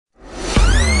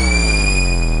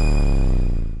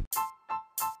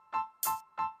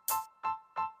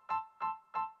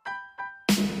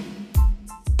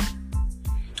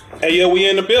Hey, yo, we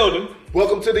in the building.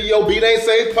 Welcome to the Yo Beat Ain't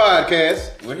Safe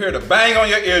podcast. We're here to bang on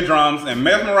your eardrums and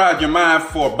mesmerize your mind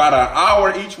for about an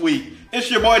hour each week. It's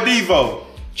your boy Devo.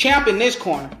 Champ in this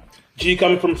corner. G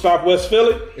coming from Southwest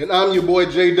Philly. And I'm your boy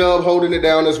J-Dub holding it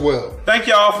down as well. Thank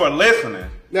y'all for listening.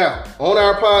 Now, on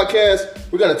our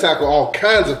podcast, we're going to tackle all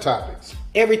kinds of topics.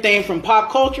 Everything from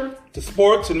pop culture To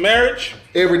sports and marriage.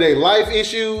 Everyday life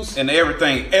issues. And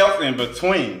everything else in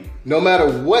between. No matter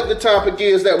what the topic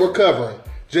is that we're covering,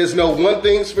 just know one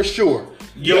thing's for sure.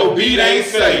 Your beat ain't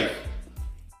safe.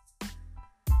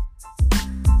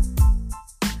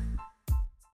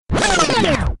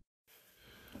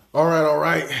 All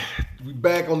right. We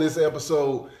back on this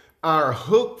episode. Our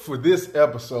hook for this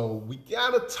episode, we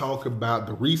got to talk about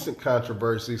the recent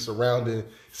controversy surrounding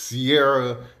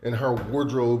Ciara and her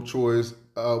wardrobe choice.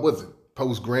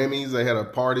 Post Grammys? They had a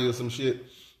party or some shit.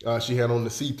 She had on the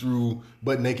see-through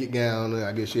butt-naked gown, and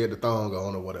I guess she had the thong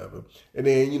on or whatever. And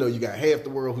then, you got half the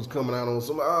world who's coming out on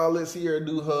some, let's see her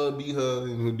do her, be her,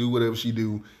 and do whatever she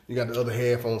do. You got the other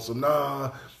half on some,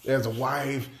 as a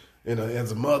wife and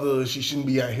as a mother, she shouldn't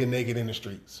be out here naked in the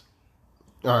streets.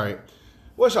 All right.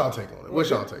 What's y'all take on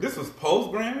it? This was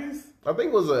post Grammys? I think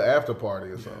it was an after party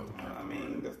or something. I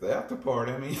mean, that's the after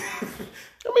party. I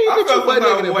I felt butt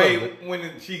some naked in way public.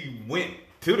 when she went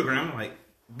to the Grammy. Like,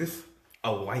 this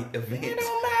a white event. It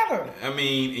don't matter. I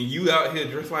mean, and you out here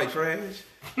dressed like trash.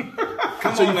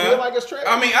 Come So on you now. feel like it's trash?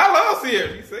 I mean, I love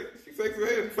Ciara. She's sexy as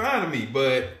hell, fine to me.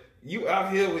 But you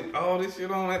out here with all this shit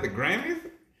on at the Grammys?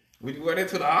 Would you wear that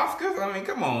to the Oscars? I mean,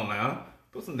 come on now.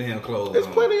 Put some damn clothes There's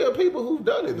on. plenty of people who've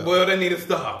done it, though. Well, they need to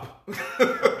stop.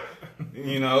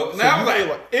 Now, So now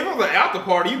if it was an after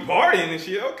party, you partying and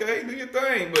shit, okay, do your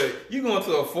thing. But you going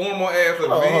to a formal ass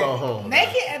event. Hold on.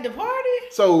 Naked at the party?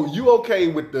 So you okay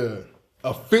with the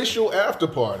official after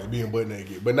party being butt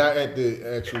naked, but not at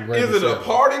the actual Grammy Is it a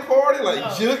ceremony? party like No.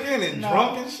 juking and No.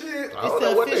 drunk and shit? I don't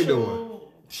know what they doing.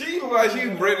 She look like she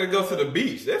ready to go to the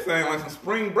beach. That sounds like some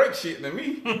spring break shit to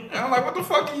me. And I'm like, what the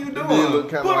fuck are you doing? did look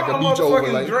kinda Put like a on beach motherfucking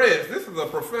overlay. dress. This is a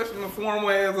professional formal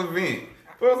ass event.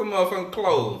 Put some motherfucking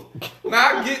clothes.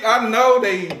 Now I know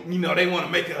they want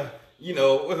to make a,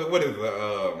 what is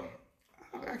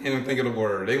I can't even think of the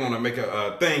word. They want to make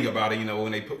a thing about it,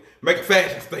 when they make a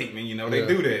fashion statement, they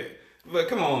do that. But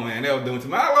come on, man, they was doing too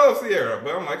much. I love Ciara,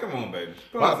 but I'm like, come on, baby.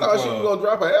 Well, I thought she was gonna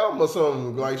drop an album or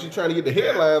something. Like she trying to get the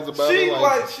headlines about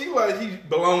it. She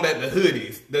belonged at the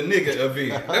hoodies, the nigga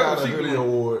event. That's what she hoodie belonged.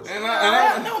 awards. And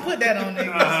I Don't put that on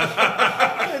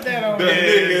niggas. Put that on the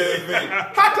niggas. nigga event.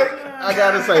 Hot take. I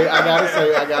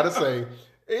gotta say,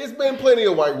 it's been plenty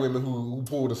of white women who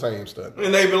pull the same stuff.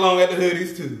 And they belong at the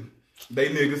hoodies too. They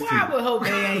niggas Well, I too. would hope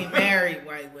they ain't married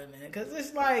white women. Because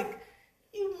it's like,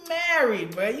 you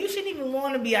married, bro. You shouldn't even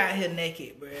want to be out here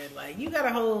naked, bro. Like, you got a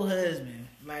whole husband.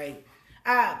 Like,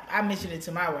 I mentioned it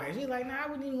to my wife. She's like, I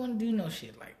wouldn't even want to do no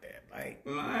shit like that. Like,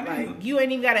 you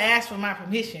ain't even got to ask for my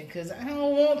permission because I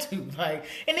don't want to. Like,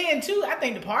 and then, too, I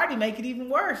think the party make it even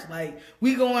worse. Like,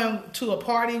 we going to a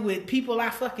party with people I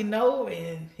fucking know,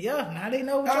 and, now they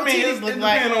know what your titties it look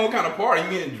like. depends on what kind of party. You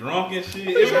getting drunk and shit.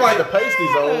 It's It's like like the pasties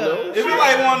on though. If it's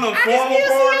like one of them I can formal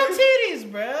still parties. see your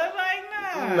titties, bro. Like,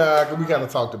 nah. Nah, 'cause we kind of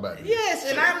talked about it. Yes,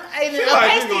 and She a like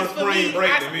pasty you gonna for spring me,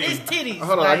 break to me. it's titties.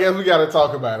 Hold on, I Like, guess we gotta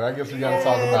talk about it.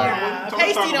 nah, Talk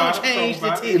pasty about don't it, change the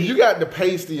talk about it. If titty. you got the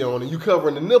pasty on and you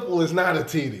covering the nipple, it's not a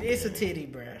titty. It's a titty,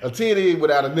 bro. A titty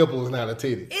without a nipple is not a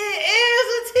titty. It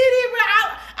is a titty,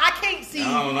 bro. I can't see.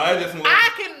 I don't know. I just want I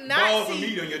cannot balls of see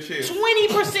meat on your chest.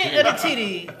 20% of the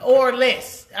titty or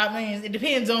less. I mean, it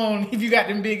depends on if you got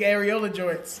them big areola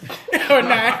joints or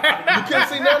not. You couldn't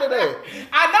see none of that.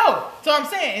 I know. So I'm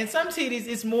saying, in some titties,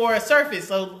 it's more surface.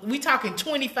 So we talking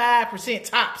 25%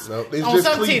 tops Nope, it's on just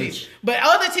some cleavage. titties. But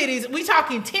other titties, we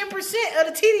talking 10% of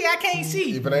the titty I can't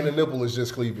see. If it ain't a nipple, it's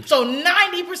just cleavage. So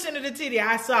 90% of the titty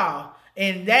I saw,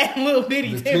 and that little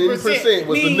bitty The 10% 10%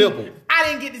 was the means nipple. I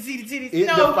didn't get to see the titties. It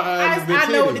No, defines the I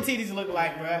know what the titty. titties look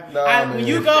like, bro. Nah, When man.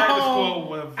 you go Status home,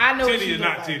 quo with I know what titty she is look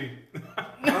not like. titty.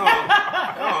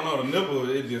 I don't know. The nipple,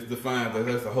 it just defines that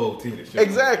that's the whole titty. Shit.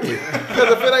 Exactly.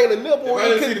 Because if it ain't a nipple, If I it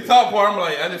didn't see could, the top part, I'm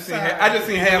like, I just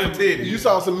seen half a titty. you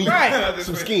saw some meat, Right.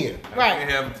 some skin. Right. I seen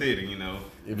half a titty,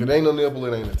 If it ain't no nipple,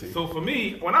 it ain't a titty. So for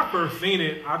me, when I first seen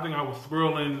it, I think I was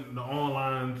scrolling the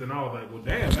onlines and I was like, well,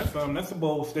 damn, that's a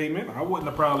bold statement. I wouldn't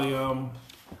have probably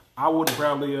I wouldn't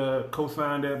probably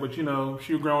co-sign that, but you know,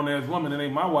 she a grown ass woman. It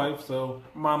ain't my wife, so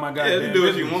mind my goddamn you do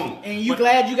what you business. want. And you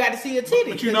glad you got to see a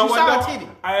titty? But you know what? Saw a Though?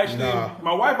 titty. I actually,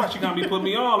 my wife actually gonna be putting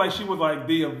me on. Like she was like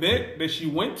the event that she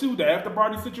went to, the after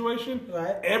party situation.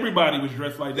 Right. Everybody was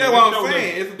dressed like that. That's what I'm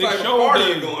saying. It's the type of party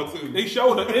you're going to. They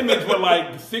showed the image with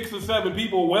like 6 or 7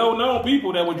 people, well-known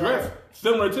people that were dressed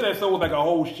similar to that. So it was like a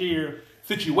whole sheer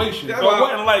situation. That's So it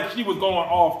wasn't like she was going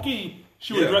off key.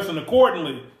 She was dressing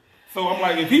accordingly. So I'm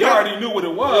like, if he already knew what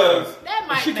it was, that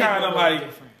might she make kind it of a like little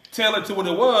different. tell it to what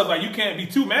it was. Like, you can't be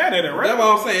too mad at it, right? That's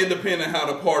what I'm saying. It depends on how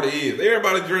the party is.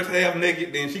 Everybody dressed half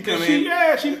naked, then she come in.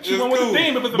 Yeah, she went with the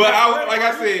theme. If it's a But Grammys, like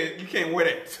I said, you can't wear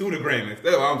that to the Grammys.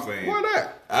 That's what I'm saying. Why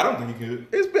not? I don't think you could.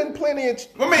 It's been plenty of.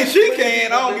 I mean, she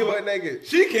can. I don't give butt a. naked.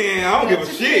 She can. I don't give a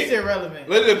It's shit. irrelevant.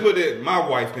 Let's just put it. My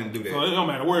wife couldn't do So that. it don't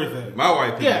matter where it's at. My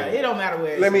wife couldn't Yeah, do it that. don't matter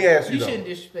where. Let me ask you, You though. shouldn't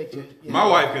disrespect your. My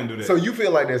wife couldn't do that. So you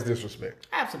feel like that's disrespect?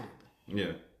 Absolutely.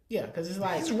 Yeah. Yeah, because it's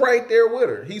like. He's right there with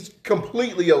her. He's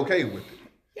completely okay with it.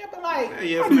 Yeah, but like.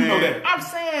 Yes, How do you know man. that? I'm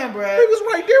saying, bro. He was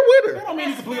right there with That her. don't mean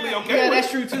he's completely okay Yeah, with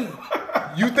that's it. true too.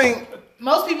 You think?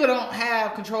 Most people don't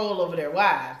have control over their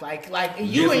wives. Like you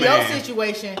Yes, in ma'am. your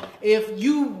situation, if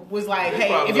you was like, They hey,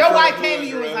 probably if your prefer wife the came to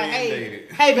you and was girl like, you hey,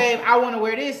 dated. hey, babe, I want to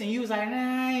wear this, and you was like, nah,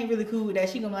 I ain't really cool with that.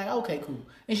 She gonna be like, okay, cool,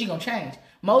 and she gonna change.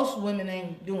 Most women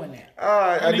ain't doing that.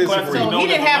 I disagree. So he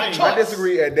didn't have a choice. I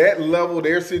disagree. At that level,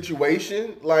 their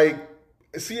situation, like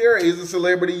Ciara is a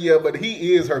celebrity, yeah, but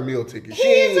he is her meal ticket. He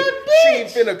is a She ain't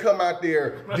bitch. finna come out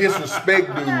there disrespect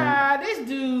dude. Nah, this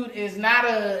dude is not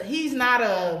a. He's not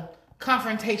a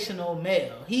confrontational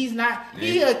male. He's not.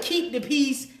 He a keep the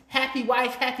peace, happy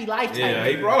wife, happy life type. Yeah,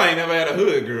 he dude. probably ain't never had a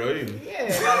hood girl either. Yeah,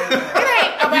 like, it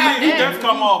ain't about He does that.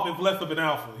 come off as less of an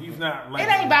alpha. He's not like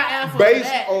It ain't about alpha. Based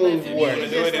that, on but for me, what?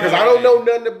 it's just Because like- I don't know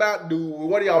nothing about dude.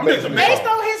 What are y'all basing this Based on?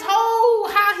 on his whole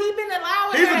how he been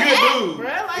allowing He's her a to good act, dude.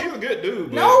 bruh. Like, He's a good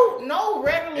dude. but no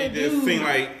regular It just dude. seemed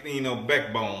like,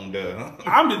 backbone does.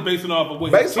 I'm just basing off of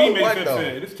what Based his on teammates what, have though?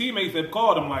 said. His teammates have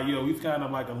called him like, yo, he's kind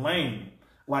of like a lame.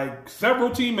 Like several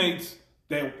teammates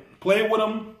that played with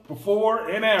him before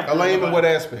and after. A lame in like, what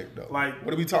aspect, though? Like-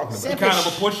 what are we talking He about? kind of a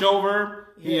pushover.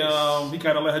 Yes. He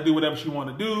kind of let her do whatever she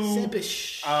wanted to do.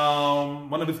 Simpish.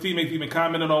 One of his teammates even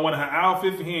commented on one of her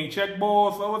outfits and he ain't check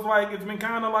ball. So it's like, it's been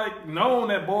kind of like known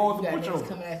that ball is You a got niggas pushover.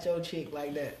 coming at your chick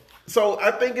like that. So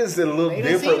I think it's a little They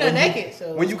done different seen her when you, naked,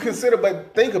 so when you it's consider,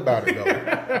 but think about it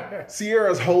though.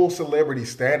 Ciara's whole celebrity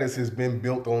status has been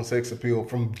built on sex appeal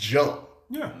from jump.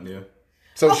 Yeah. Yeah.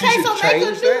 So Okay, she should so make a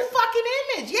change new that. fucking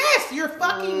image. Yes, you're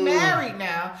fucking married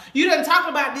now. You done talk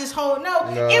about this whole. No,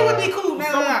 it would be cool. No,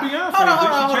 So no, no. with Beyonce, Hold on, did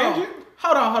hold on, she hold change on.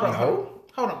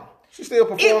 it? Hold on. She still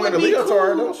would performing the be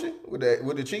leotard, cool. don't she?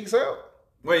 With the cheeks out.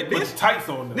 Wait, With tights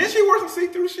on there. didn't she wear some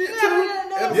see-through shit too?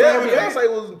 No. At the Yeah, same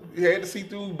time? Beyonce had to see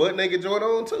through butt naked joint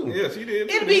on too. Yeah, she did.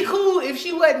 It'd be cool if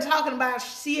she wasn't talking about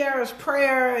Ciara's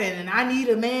prayer and I need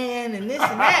a man and this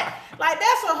and that. Like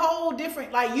that's a whole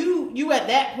different. Like you at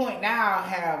that point now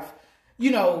have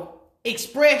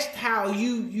expressed how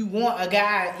you want a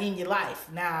guy in your life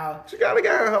now. She got a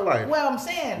guy in her life. Well, I'm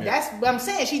saying that's what I'm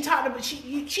saying. She talked about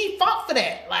she fought for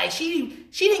that. Like she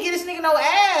didn't get this nigga no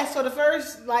ass for the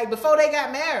first before they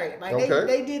got married. Like Okay.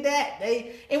 they did that.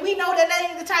 And we know that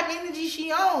ain't the type of energy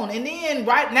she on. And then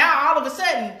right now, all of a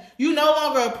sudden, you no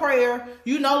longer a prayer.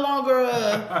 You no longer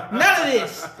none of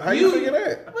this. How you figure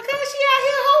that? Because she out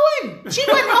here hoeing. She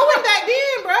wasn't hoeing back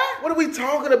then, bruh. What are we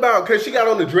talking about? Because she got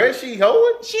on the dress she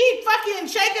hoeing? She fucking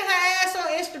shaking her ass on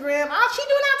Instagram. She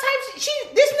doing all types.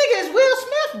 This nigga is Will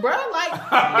Smith, bro. Like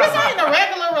this ain't a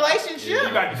regular relationship.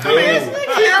 You got to I mean, tell this me.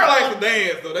 nigga. Ciara likes to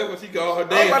dance, though. That's what she call her I'm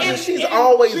about to dance. say, she's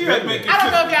always she been make there. it- I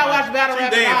don't know if y'all watch Battle She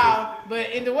Rap at dancing. all, but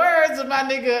in the words of my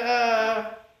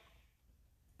nigga,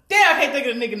 damn, I can't think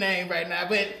of the nigga name right now,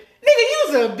 but nigga,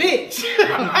 you's a bitch.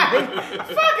 Like,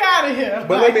 fuck out of here.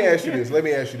 But let me ask you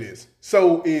this.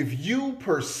 So if you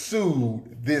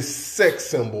pursued this sex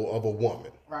symbol of a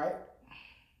woman Right.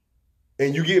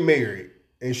 and you get married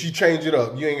and she change it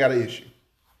up, you ain't got an issue.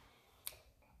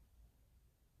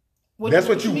 That's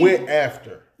what you mean? went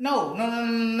after. No.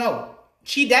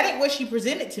 That ain't what she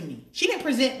presented to me. She didn't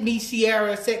present me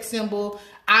Ciara sex symbol.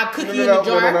 I cookie in the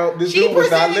jar. No. This She dude was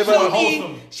not presented living to a me.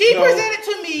 wholesome. She No. presented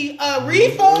to me a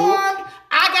reformed.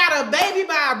 I got a baby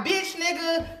by a bitch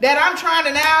nigga that I'm trying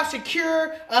to now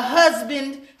secure a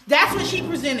husband. That's what she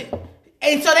presented,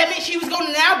 and so that meant she was going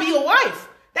to now be a wife.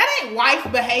 That ain't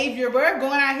wife behavior, bro.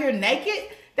 Going out here naked.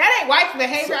 That ain't wife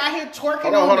behavior out here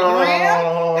twerking on the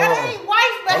gram. That ain't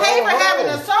wife behavior Hold on. having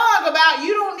a song about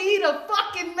you don't need a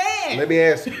fucking man. Let me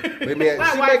ask you.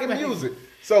 My She wife making behavior. music.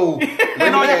 So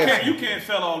you can't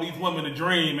sell all these women a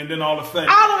dream, and then all of a sudden,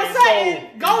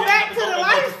 go back to the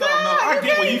lifestyle. No, I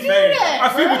get what you're saying.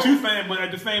 I see what you're saying, but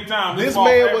at the same time, this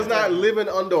man was not living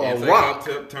under a rock.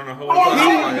 He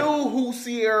knew who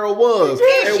Ciara was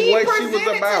and what she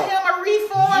was about. To him a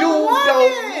reformed you woman.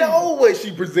 don't know what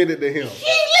she presented to him. She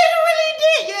literally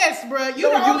did. Yes, bro.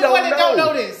 You're the only one that don't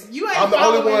know this. I'm the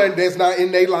only one that's not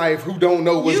in their life who don't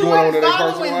know what's going on in their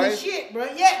personal life. Shit, bro.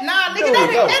 Yeah, nah,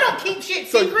 nigga, they don't keep shit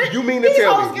secret. So you mean to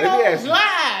tell me? Let me ask you.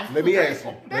 Live. Let me ask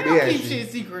you. They don't keep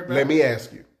shit secret, bro. Let me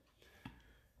ask you.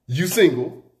 You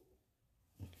single.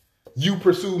 You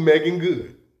pursue Megan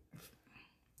Good.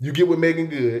 You get with Megan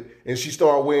Good, and she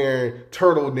start wearing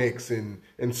turtlenecks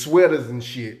and sweaters and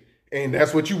shit, and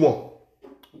that's what you want.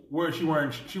 Where is she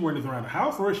wearing? She wearing this around the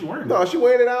house, or is she wearing it? No, she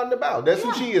wearing it out and about. That's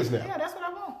who she is now. Yeah, that's what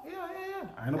I want. Yeah.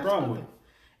 I ain't no problem with it.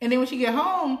 And then when she get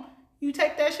home, you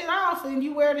take that shit off and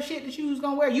you wear the shit that you was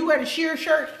gonna wear. You wear the sheer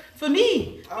shirt for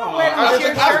me. You don't wear the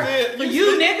sheer shirt for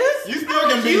you niggas. You still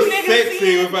can be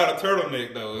sexy without a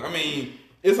turtleneck, though. I mean,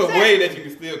 it's a way that you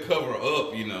can still cover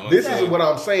up, you know. This is what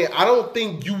I'm saying. I don't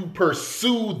think you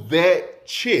pursued that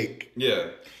chick. Yeah.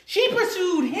 She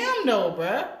pursued him, though,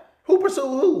 bruh. Who pursued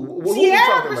who?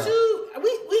 Ciara pursued.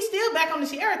 We still back on the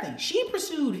Ciara thing. She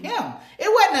pursued him.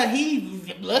 It wasn't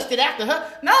he lusted after her.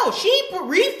 No, she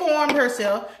reformed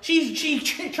herself. She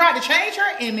tried to change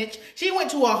her image. She went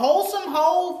to a wholesome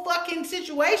whole fucking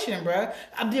situation, bruh.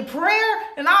 The prayer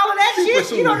and all of that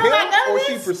shit. You don't know about none of this.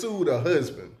 Or she pursued a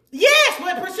husband. Yes,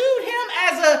 but pursued him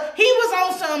as he was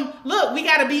on some, look, we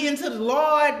gotta be into the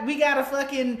Lord. We gotta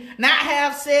fucking not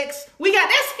have sex.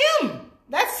 That's him.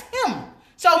 That's him.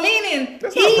 So meaning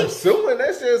that's not pursuing.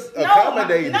 That's just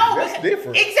accommodating. No, that's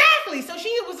different. Exactly. So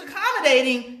she was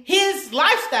accommodating his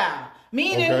lifestyle.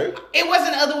 Meaning it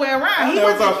wasn't the other way around. I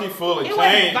never thought she fully changed.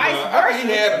 I think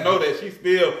he had to know that she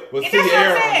still was Ciara. That's what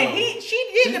I'm saying.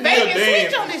 She did the bacon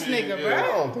switch on this nigga, bro. I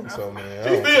don't think so, man.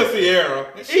 She's still Ciara.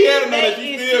 He had to know that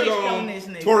she's still gonna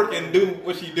twerk and do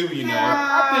what she do, you know.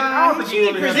 I don't think she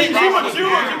really She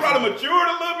probably matured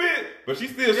a little bit, but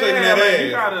she's still shaking that ass.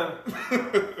 You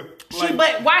gotta.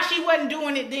 But why she wasn't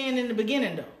doing it then in the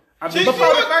beginning though? Before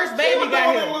the first baby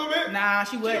got here. A little bit. Nah,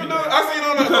 she wasn't. I seen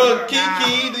on the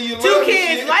Kiki. Do you love 2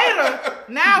 kids later,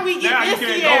 now we get this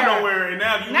Ciara. Now you can't go nowhere, and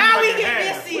now we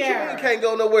get this Ciara. You can't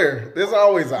go nowhere. There's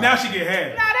always now she get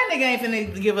half. Nah, that nigga ain't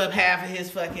finna give up half of his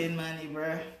fucking money,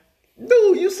 bruh.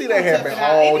 Dude, you see that happen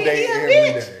all day, every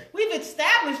day. We've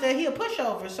established that he a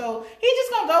pushover, so he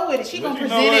just gonna go with it. She gonna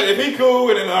present it. If he cool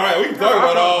with it, all right, we can talk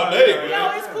about it all day.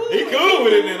 No, it's cool. He cool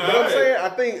with it, then. But I'm saying, I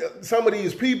think some of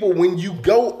these people, when you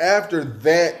go after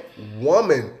that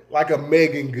woman, like a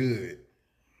Megan Good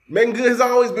has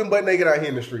always been butt naked out here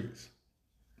in the streets.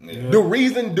 Yeah. The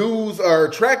reason dudes are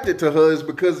attracted to her is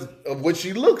because of what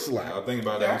she looks like. I think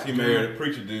about that when she married a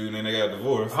preacher dude and then they got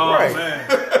divorced. Oh, right. Man.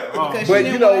 But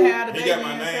you know, he got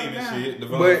my name and shit,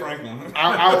 Devon Franklin.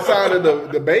 Outside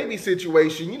of the baby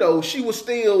situation, you know, she was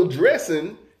still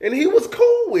dressing and he was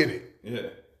cool with it. Yeah.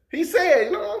 He said,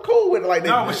 you know, I'm cool with it. Like, but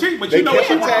you know what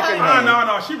she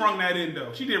No, she rung that in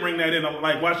though. She did ring that in.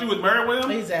 Like while she was married with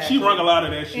him, exactly. She rung a lot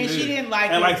of that shit. And she didn't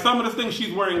like and like some of the things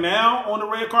she's wearing now on the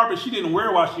red carpet, she didn't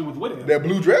wear while she was with him. That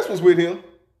blue dress was with him.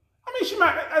 I mean, she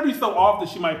might every so often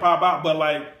she might pop out, but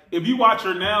like if you watch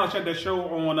her now, she had that show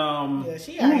on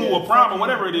Hulu or Prime or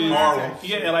whatever it is.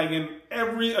 Yeah, like in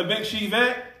every event she's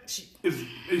at.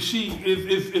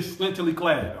 Is scantily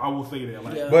clad. I will say that.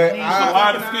 Like, but a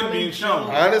lot of skin being shown.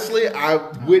 Honestly, I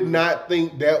would not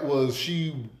think that was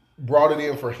she brought it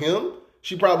in for him.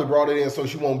 She probably brought it in so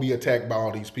she won't be attacked by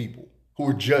all these people who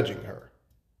are judging her.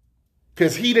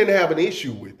 Because he didn't have an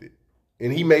issue with it,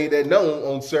 and he made that known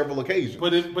on several occasions.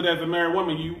 But as a married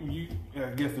woman, you I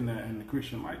guess in the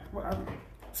Christian life,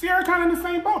 Ciara kind of in the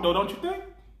same boat though, don't you think?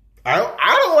 I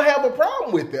don't have a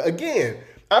problem with it. Again.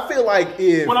 I feel like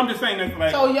if... Well, I'm just saying that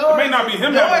like, so it may not be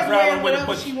him having a problem with it,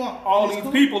 but she want. All these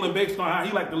people and based on how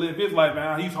he like to live his life and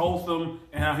how he's wholesome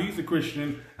and how he's a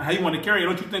Christian and how he want to carry it,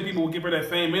 don't you think people will give her that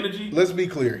same energy? Let's be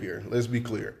clear here. Let's be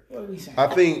clear. What are we saying? I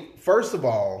think, first of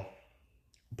all,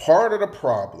 part of the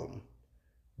problem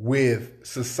with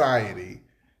society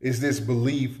is this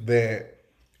belief that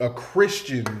a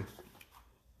Christian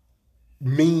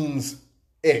means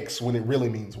X when it really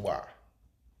means Y.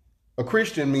 A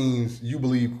Christian means you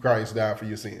believe Christ died for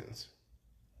your sins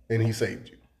and he saved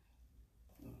you.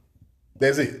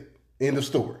 That's it. End of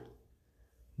story.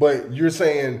 But you're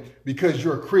saying because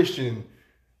you're a Christian,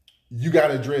 you got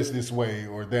to dress this way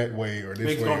or that way or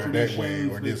this based way or that way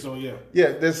or this. So, yeah.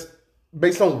 Yeah, that's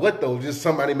based on what though? Just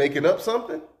somebody making up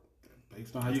something?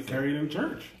 Based on how you carry it in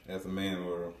church. That's a man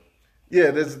world. Yeah,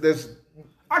 that's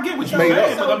I get what you're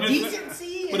saying, but I'm just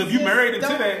decency. But if you married into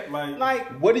that, like,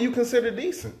 what do you consider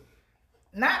decent?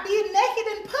 Not being naked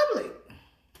in public.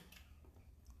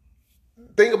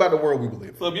 Think about the world we live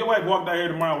in. So if your wife walked out here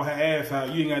tomorrow with her ass out,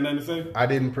 you ain't got nothing to say? I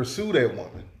didn't pursue that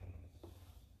woman.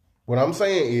 What I'm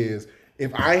saying is,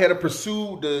 if I had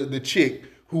pursued the chick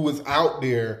who was out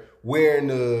there wearing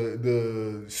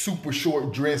the super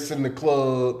short dress in the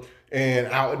club and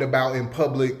out and about in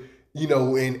public, you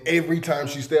know, and every time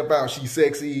she step out, she's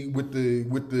sexy with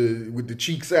the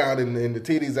cheeks out and the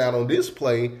titties out on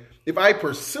display. If I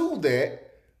pursue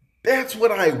that, that's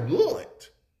what I want.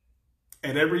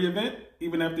 At every event,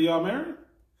 even after y'all married?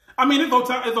 I mean, it's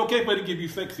okay for it to give you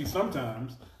sexy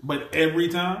sometimes, but every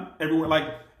time, everywhere, like,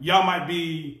 y'all might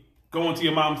be going to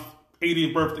your mom's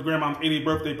 80th birthday, grandma's 80th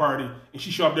birthday party, and she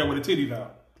show up there with her titties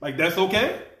out. Like, that's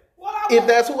okay? If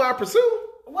that's who I pursue.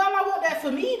 Well, I want that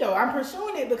for me, though. I'm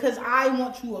pursuing it because I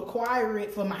want to acquire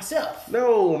it for myself.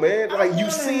 No, man. Like, you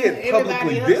see it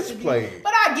publicly displayed.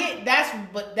 But I get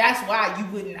that's why you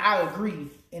wouldn't. I agree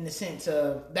in the sense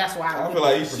of that's why I feel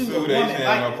like you pursue that. You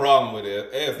have no problem with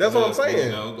it. That's what I'm saying.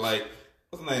 You know, like,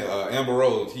 what's the name? Amber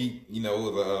Rose. He, you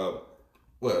know,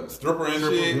 was a stripper and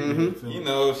shit. Mm-hmm. You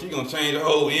know, she gonna change the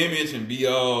whole image and be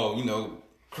all, you know,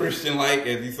 Christian-like,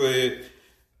 as he said.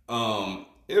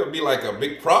 It would be like a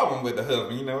big problem with the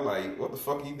husband, you know, like, what the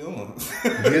fuck are you doing?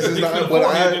 This is not what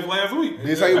last week.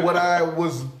 This ain't what I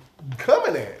was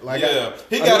coming at. Like, yeah,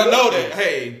 he gotta know that.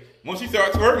 Hey, once she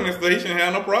starts twerking and stuff, he shouldn't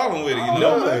have no problem with it. You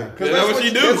know, that's what she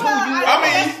do.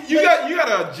 I mean, you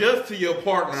gotta adjust to your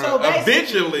partner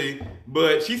eventually.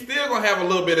 But she's still gonna have a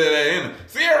little bit of that in her.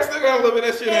 Ciara still got a little bit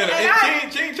of that shit in her.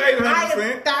 And she ain't changing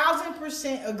 100%. I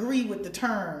 1,000% agree with the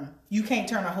term. You can't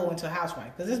turn a hoe into a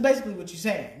housewife because it's basically what you're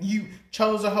saying. You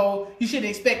chose a hoe. You shouldn't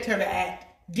expect her to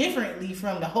act differently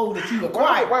from the hoe that you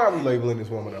acquired. Why are we labeling this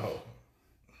woman a hoe?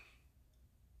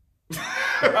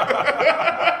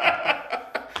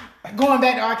 Going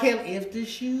back to R. Kelly, if the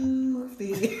shoe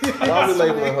fits. Why are we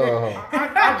labeling her a hoe?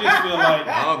 I just feel like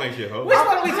I don't think she's a hoe. Which one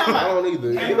are we talking about? I don't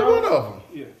either. Either one of them.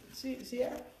 Yeah.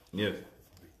 Ciara? Yes.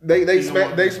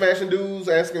 They smashing dudes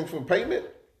asking for payment.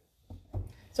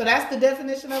 So that's the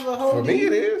definition of a hoe? For me,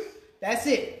 it is. That's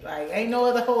it. Like, ain't no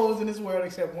other hoes in this world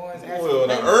except one's asking. Well,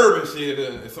 the urban shit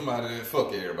is somebody that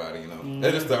fuck everybody, you know.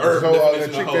 That's just the urban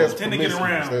definition of hoes. Tend to get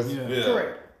around. Yeah.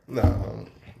 Correct. No, I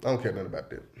don't care nothing about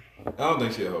that. I don't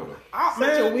think she's a hoe.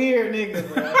 Such a weird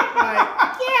nigga, bro. Like,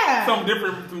 yeah. Some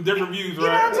different views, You know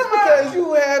right? what I'm talking Because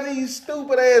you have these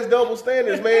stupid ass double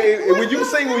standards, man. When you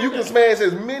single, you can smash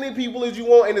as many people as you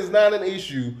want, and it's not an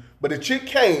issue. But a chick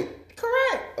can't.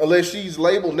 Correct. Unless she's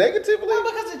labeled negatively. Well,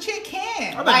 because a chick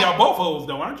can. I think y'all both hoes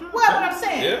though, aren't you? Well, what I'm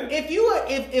saying, yeah.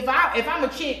 if I'm a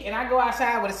chick and I go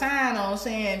outside with a sign on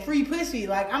saying free pussy,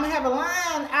 like I'm gonna have a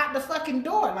line out the fucking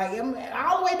door, like I'm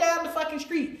all the way down the fucking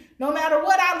street. No matter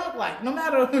what I look like, no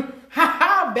matter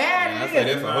how bad it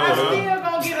is, I'm still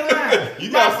gonna get a line.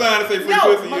 You got a sign that say free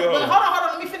pussy. But hold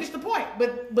on, let me finish the point.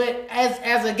 But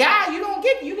as a guy,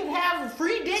 you can have a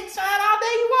free dick sign all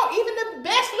day you want, even the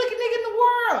best looking nigga in the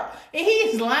world, and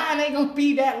his line ain't gonna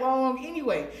be that long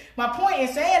anyway. My point in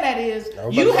saying that is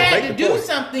you had to do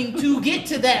something to get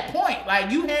to that point. Like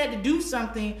you had to do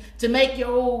something to make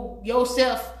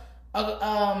yourself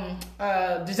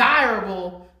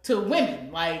desirable to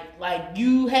women. Like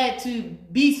you had to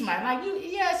be smart. Like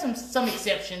you had some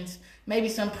exceptions. Maybe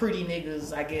some pretty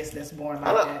niggas, I guess, that's born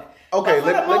like that. Okay,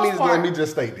 let me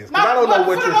just state this. Because I don't know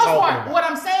what you're talking about. What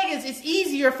I'm saying is it's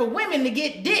easier for women to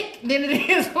get dick than it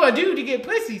is for a dude to get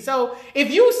pussy. So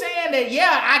if you saying that,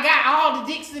 yeah, I got all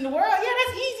the dicks in the world, yeah,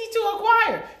 that's easy to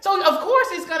acquire. So of course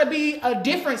it's going to be a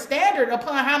different standard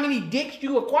upon how many dicks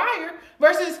you acquire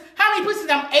versus how many pussies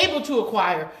I'm able to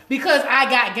acquire because I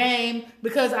got game,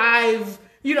 because I've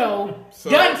done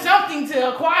something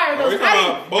to acquire those.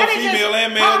 Both female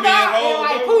and male being hoes.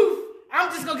 Like poof,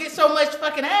 I'm just gonna get so much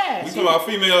fucking ass. You talking about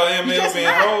female and male being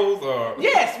hoes, or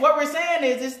yes? What we're saying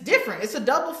is it's different. It's a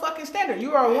double fucking standard.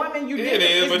 You are a woman. You're different.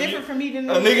 It's different from me than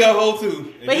a nigga a hoe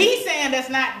too. But he's saying that's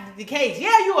not the case.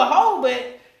 Yeah, you a hoe,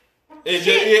 but. It's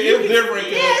different.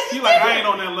 Yeah, she like I ain't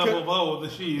on that level of hoe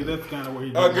that she is. That's kind of where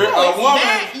he. A woman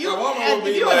if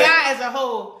you a guy as a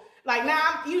hoe. Like,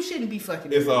 you shouldn't be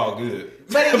fucking. It's all good.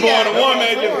 But the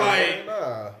woman just like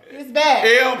it's bad.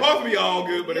 It don't supposed to be all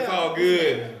good, but it's all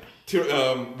good.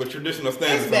 With traditional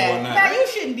standards and whatnot. Now you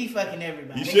shouldn't be fucking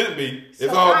everybody. You shouldn't be.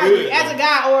 It's all good. As a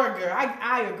guy or a girl,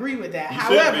 I agree with that.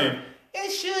 However, it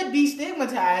should be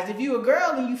stigmatized if you a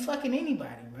girl and you fucking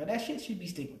anybody, bro. That shit should be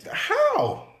stigmatized.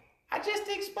 How? I just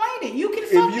explained it. You can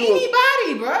fuck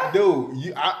anybody, bro.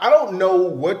 Dude, I don't know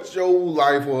what your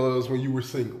life was when you were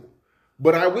single.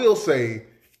 But I will say,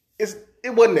 it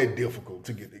wasn't that difficult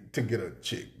to get a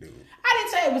chick, dude. I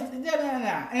didn't say it was. No.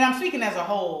 And I'm speaking as a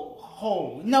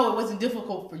whole. No, it wasn't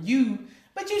difficult for you,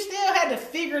 but you still had to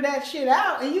figure that shit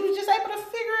out, and you was just able to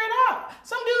figure it out.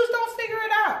 Some dudes don't figure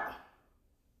it out.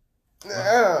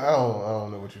 I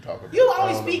don't know what you're talking about. You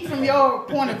only speak from your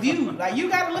point of view. Like, you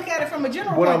got to look at it from a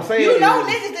general What point. I'm saying you know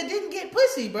is, niggas that didn't get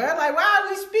pussy, bro. Like, why are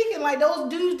we speaking like those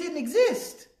dudes didn't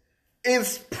exist?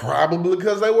 It's probably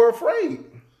because they were afraid.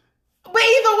 But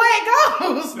either way it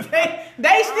goes,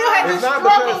 they still have to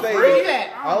struggle through that.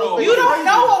 You don't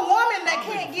know a woman that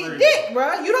can't get dick,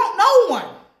 bro. You don't know one.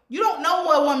 You don't know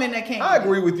a woman that can't. I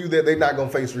agree with you that they're not gonna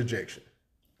face rejection.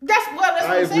 That's what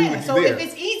I'm saying. So if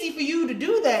it's easy for you to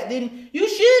do that, then you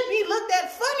should be looked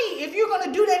at funny if you're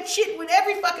gonna do that shit with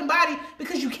every fucking body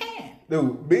because you can.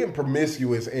 Dude, being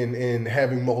promiscuous and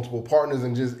having multiple partners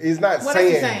and just it's not Well,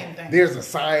 saying that's the same thing. There's a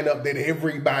sign up that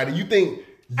everybody you think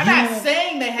I'm not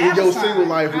saying they have in your a sign. single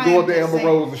life you go up to Amber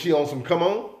Rose and she on some come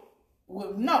on.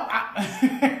 Well, no,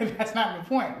 that's not my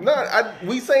point. No,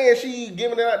 we saying she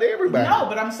giving it out to everybody. No,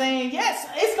 but I'm saying yes,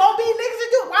 it's gonna be niggas that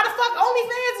do. Why the fuck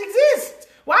OnlyFans exist?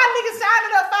 Why niggas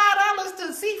signing up $5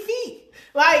 to see feet?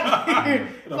 Like,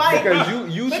 because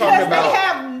you because talking about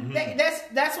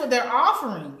that's what they're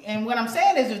offering. And what I'm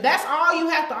saying is, if that's all you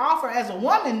have to offer as a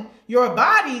woman, your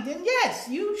body, then yes,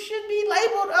 you should be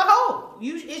labeled a hoe.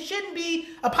 It shouldn't be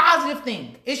a positive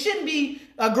thing. It shouldn't be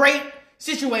a great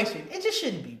situation. It just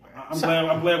shouldn't be.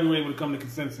 I'm glad we were able to come to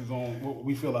consensus on what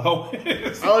we feel a hoe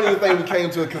is. I don't even think we came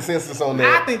to a consensus on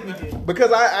that. I think we did.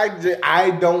 Because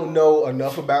I don't know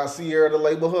enough about Ciara to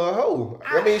label her a hoe.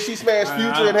 I mean, she smashed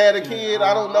Future and had a kid.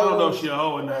 I don't know. I don't know if she a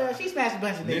hoe or not. Well, she smashed a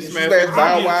bunch of niggas. She smashed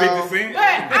Bow Wow. But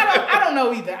I don't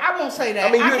know either. I won't say that.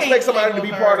 I mean, you expect somebody to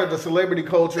be part of the. the celebrity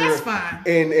culture. That's fine.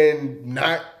 And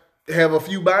not have a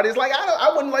few bodies. Like,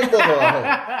 I wouldn't label her a hoe.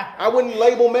 I wouldn't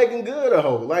label Megan Good a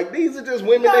hoe. Like, these are just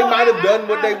women. They might have done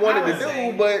what they wanted to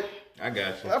do, but I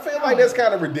got you. I feel like that's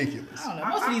kind of ridiculous. I don't know.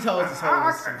 Most of these hoes is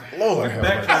hoes. Lord have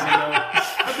mercy.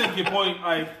 I think your point,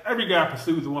 like, every guy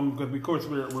pursues a woman because, of course,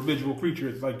 we're visual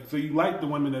creatures. Like, so you like the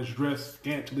women that's dressed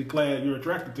scantily clad. You're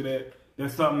attracted to that.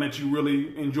 That's something that you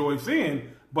really enjoy seeing.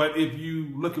 But if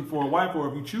you looking for a wife, or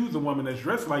if you choose a woman that's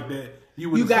dressed like that, you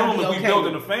would assume if we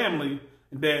building a family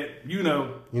that we're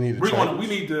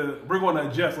going to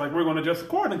adjust. Like, we're going to adjust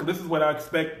accordingly because this is what I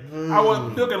expect. I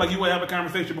would feel like you would have a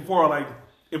conversation before, like,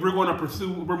 if we're going to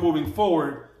pursue, we're moving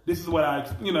forward. This is what I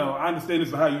understand. This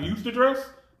is how you used to dress,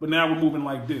 but now we're moving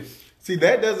like this. See,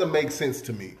 that doesn't make sense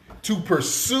to me. To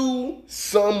pursue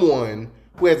someone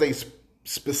who has a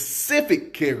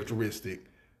specific characteristic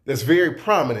that's very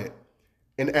prominent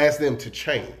and ask them to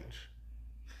change.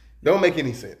 Don't make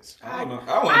any sense. I don't know.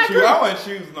 I wouldn't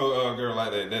choose no girl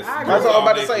like that. That's what I'm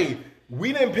about to say.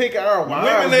 We didn't pick our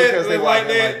wives because they like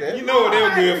that. You know what they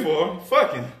were good for?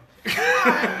 Fucking.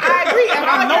 I agree.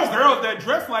 I know girls that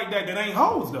dress like that ain't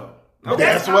hoes though.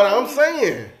 That's what I'm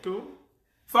saying. Cool.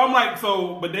 So I'm like,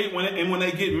 but when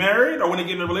they get married or when they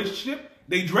get in a relationship,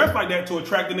 they dress like that to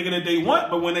attract the nigga that they want.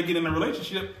 But when they get in a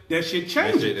relationship, that shit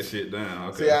changes. That shit down.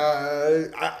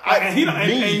 Okay.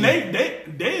 See,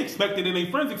 they expect it and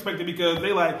their friends expect it because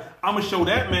they like, I'm gonna show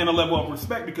that man a level of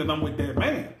respect because I'm with that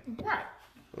man. Right.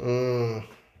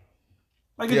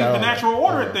 Like it's the natural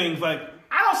order of things. Like,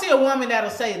 I don't see a woman that'll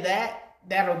say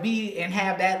that'll be and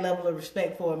have that level of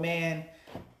respect for a man,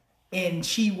 and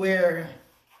she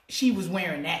was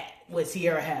wearing that what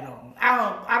Ciara had on.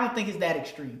 I don't think it's that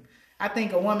extreme. I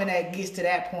think a woman that gets to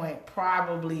that point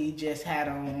probably just had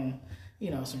on,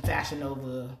 some Fashion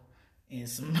Nova and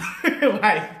some I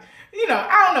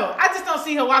don't know. I just don't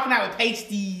see her walking out with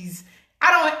pasties.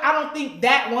 I don't think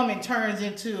that woman turns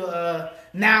into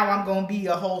now I'm gonna be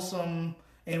a wholesome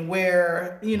and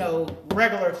wear,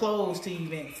 regular clothes to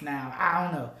events now. I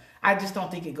don't know. I just don't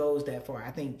think it goes that far.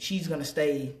 I think she's going to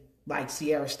stay like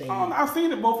Ciara stayed. I've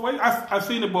seen it both ways. I've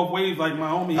seen it both ways. Like my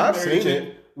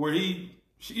homie, where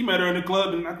she met her in the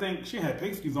club and I think she had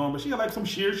pasties on, but she had like some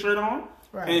sheer shirt on.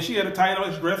 Right. And she had a tight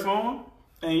dress on.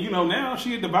 And, now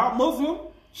she a devout Muslim.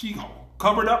 She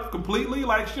covered up completely.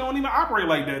 Like she don't even operate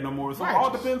like that no more. So it all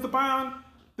depends upon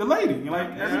the lady.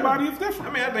 Like everybody is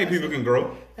different. I mean, I think people can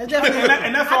grow. That's definitely,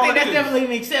 that's definitely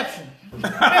an exception.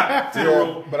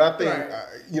 But I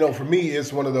think, for me,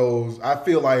 it's one of those, I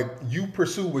feel like you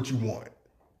pursue what you want.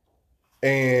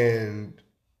 And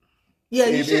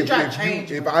you should try to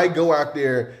change. If I go out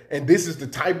there and this is the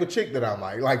type of chick that I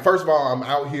like first of all, I'm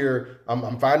out here,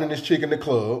 I'm finding this chick in the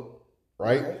club,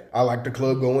 right? I like the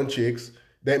club going chicks.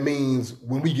 That means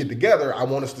when we get together, I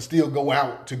want us to still go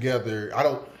out together.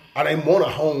 I didn't want a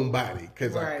homebody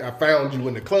because I found you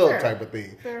in the club type of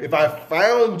thing. If I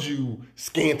found you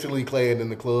scantily clad in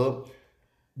the club,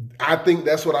 I think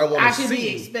that's what I want I to should be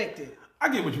see. expected. I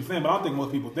get what you're saying, but I don't think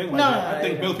most people think like No, that. I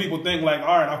think most people think like,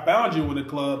 all right, I found you in the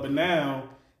club, but now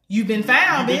You've been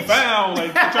found, you've bitch. been found. Like,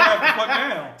 put your ass the fuck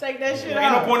down. Take that shit Ain't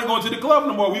no off. point in going to the club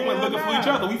no more. We went looking for nah. each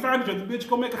other. We found each other. Bitch,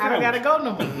 go make a I don't sandwich. gotta go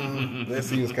no more. That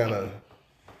seems kind of,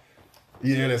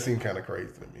 yeah, that seems kind of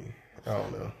crazy to me. I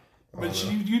don't know. But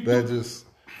you That just,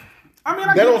 I mean,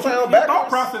 That don't sound your thought backwards.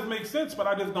 process makes sense, but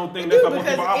I just don't think that's how most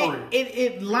people operate.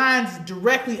 it lines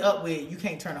directly up with you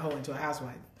can't turn a hoe into a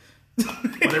housewife.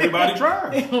 But everybody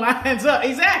tries. It lines up.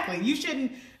 Exactly. You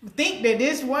shouldn't think that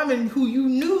this woman who you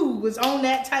knew was on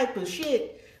that type of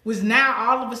shit was now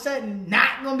all of a sudden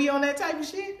not gonna be on that type of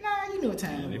shit. Nah, you knew what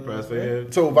time it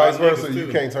was. so vice Niggas versa, too. you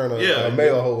can't turn a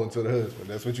male hoe into the husband.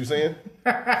 That's what you saying?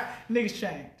 Niggas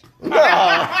change.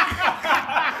 Nah.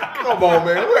 Come on,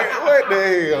 man. What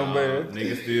the hell, man?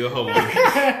 Niggas still holding.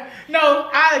 No,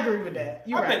 I agree with that.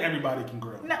 You're I right. think everybody can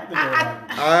grow. No, I think everybody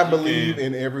can grow. I believe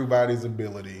in everybody's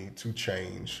ability to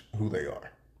change who they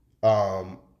are.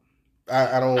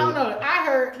 I don't. I don't know. I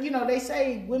heard, they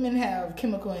say women have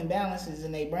chemical imbalances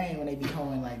in their brain when they be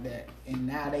hoeing like that, and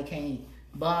now they can't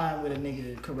bond with a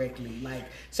nigga correctly. Like,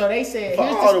 so they said, For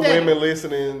here's all the the study. women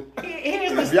listening,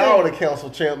 Here's the if y'all study. the council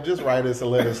champ, just write us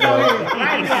and let us No, know.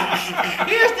 right now.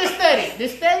 Here's the study. The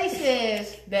study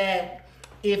says that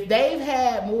if they've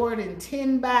had more than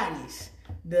 10 bodies,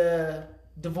 the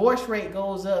divorce rate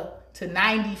goes up to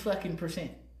 90%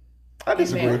 I in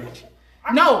disagree. marriage.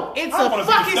 No, it's I a wanna see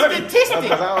the fucking study. statistic.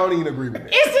 Because I don't even agree with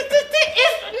that.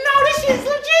 No, this shit's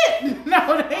legit.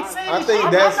 No, they say I this think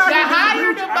shit. that's- the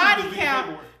higher the I body just count.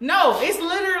 think No,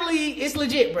 it's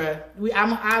legit, bruh.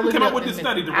 I look came it up up with in this a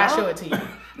study, minute. I'll Devon? show it to you.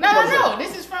 No.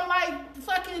 This is from like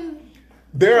fucking.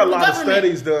 There are a The lot of government.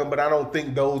 studies done, but I don't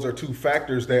think those are two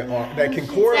factors that can Shit's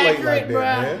correlate accurate, like that,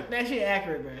 bruh. man. That shit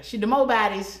accurate, bruh. The more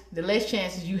bodies, the less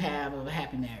chances you have of a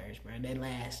happy marriage, bruh. That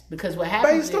lasts because what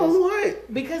happens Based on is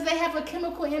what? because they have a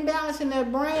chemical imbalance in their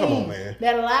brain Come on, man.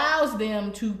 that allows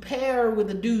them to pair with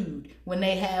a dude when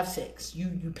they have sex. You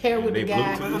pair with the they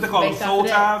guy. Bluetooth. What they call them, based off soul of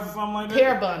that. ties or something like that?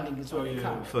 Pair bonding is what they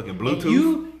call it. Fucking And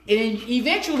Bluetooth. And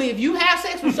eventually, if you have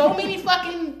sex with so many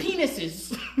fucking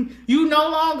penises, you no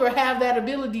longer have that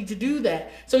ability to do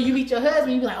that. So you meet your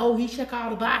husband, you be like, oh, he check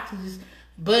all the boxes,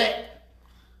 but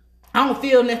I don't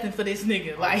feel nothing for this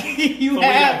nigga. Like you So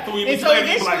have, so we and was so like,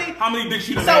 eventually, how many dicks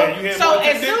you done had? You had so more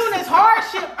than as 10 soon dicks? as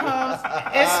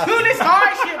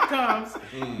hardship comes,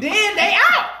 then they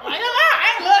out. Like I'm out.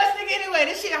 I ain't love this nigga anyway.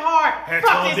 This shit hard. Had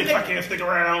Fuck 12 this dicks, I nigga. can't stick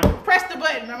around. Press the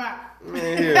button. I'm out.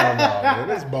 Man, hell no, man.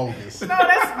 That's bogus. No,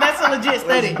 that's a legit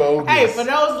study. bogus. Hey, for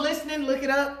those listening, look it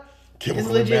up.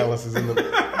 Chemical It's legit. imbalances in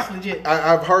the. It's legit.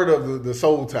 I've heard of the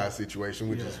soul tie situation,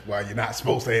 which is why you're not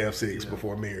supposed to have sex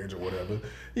before marriage or whatever.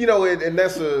 And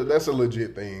that's a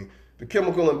legit thing. The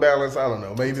chemical imbalance, I don't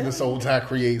know. Maybe the soul tie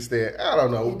creates that. I don't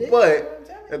know. It is. But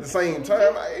at the same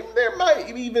time, there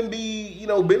might even be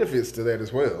benefits to that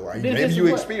as well. Like Benefits maybe you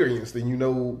of what? experienced and you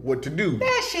know what to do.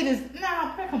 That shit is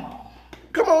come on.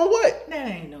 Come on, what? That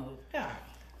ain't no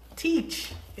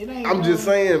teach. It ain't. I'm just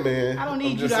saying, man. I don't I'm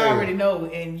need you just to saying. already know.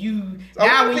 And you A lot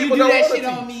now of when you people do don't that wanna shit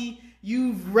on teach. me,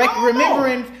 you don't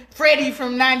remembering Freddie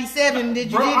from '97.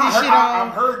 Did you Bro, did this shit I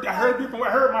on? heard different. I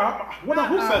heard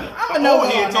who said it? I'm a The no old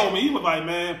on head that. told me, he was like,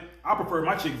 man, I prefer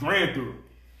my chicks ran through.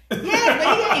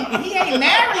 Yes, but he ain't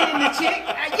married in the chick.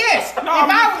 Yes, if I'm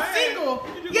I just was saying. single,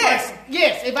 You just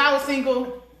yes. If I was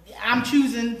single, I'm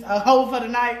choosing a hoe for the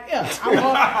night. Yeah,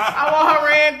 I want her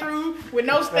ran through with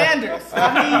no standards.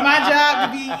 I need my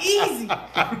job to be easy.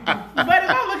 But if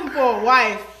I'm looking for a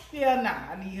wife,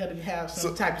 I need her to have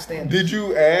some type of standards. Did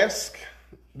you ask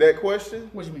that question?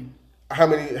 What you mean? How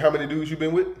many dudes you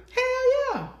been with?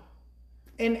 Hell yeah.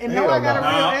 And Hell no, I got no.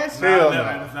 a real answer. Hell Nah, no.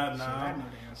 that's not, I nah. know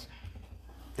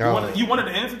the answer. You wanted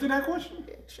the answer to that question?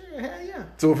 Sure, hell yeah.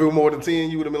 So if it was more than 10,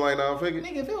 you would have been like, nah, fake it.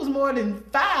 Nigga, if it was more than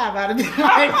 5, I'd have been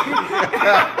like,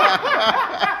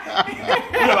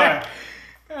 You're like,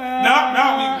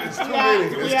 no, It's too many.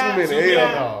 It's too many.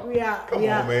 Hell no. We out. Come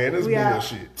on, man. That's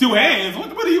bullshit. two hands.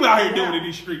 What are you out here doing in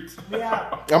these streets? We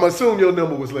out. I'm assuming your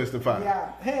number was less than 5.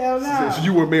 Yeah. Hell no. So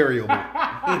you were marriable.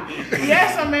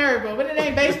 Yes, I'm marriable, but it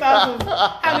ain't based off of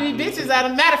how many bitches I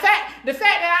done. Matter of fact, the fact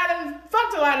that I done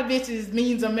fucked a lot of bitches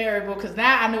means I'm marriable because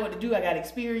now I know what to do. I got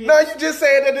experience. No, you just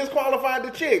said that disqualified the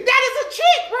chick. That is a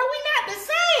chick, bro. We not the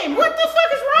same. What the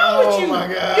fuck is wrong with you? my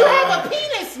God. You have a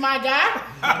penis, my guy.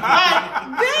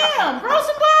 Like, damn, grow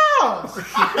some balls. What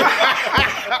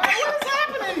is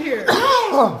happening here?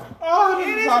 Oh, It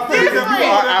is my favorite different. You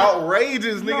are episode.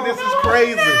 outrageous, nigga. This is No,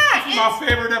 crazy. This is not. my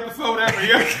favorite episode ever.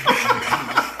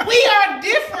 Yeah. We are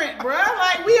different, bro.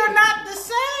 Like, we are not the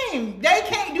same. They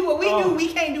can't do what we do. We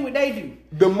can't do what they do.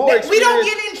 The more We don't experience-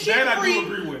 get in shit That I do free.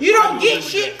 agree with. You I don't do get agree with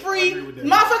shit that. I free. agree with that.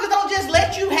 Motherfuckers don't just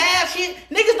let you have shit.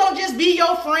 Niggas don't just be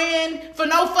your friend for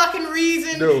no fucking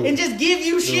reason No. and just give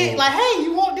you shit No. like, hey,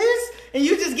 you want this? And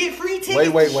you just get free tickets Wait,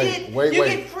 and shit. wait, you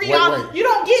wait, get free wait, all. wait. You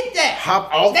don't get that.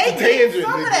 Hop off They the get tangent,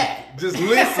 some of nigga. that. Just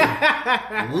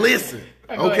listen. Listen.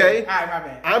 Go ahead. Okay? All right, my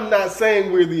bad. I'm not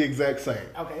saying we're the exact same.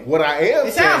 Okay. What I am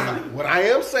It sounds saying, like- what I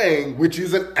am saying, which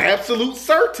is an absolute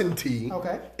certainty,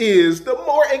 Okay. is the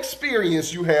more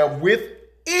experience you have with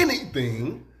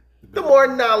anything, the more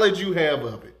knowledge you have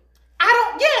of it.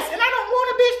 And I don't want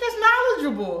a bitch that's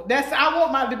knowledgeable. I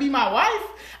want to be my wife.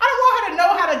 I don't want her to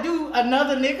know how to do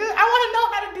another nigga. I want to know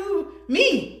how to do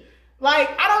me. Like,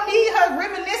 I don't need her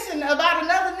reminiscing about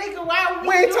another nigga while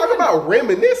We ain't talking about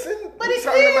reminiscing. But we it's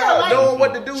talking still about like, knowing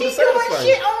what to do she to doing satisfy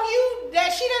shit you. on you that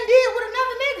she done did with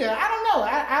another nigga. I don't know.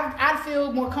 I'd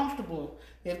feel more comfortable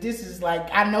if this is like,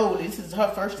 I know this is her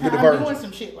first With time the virgin. doing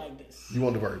some shit like this. You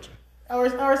want the virgin. Or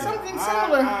something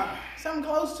similar. Something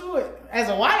close to it. As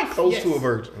a wife. Close yes. to a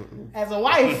virgin. As a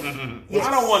wife. yes.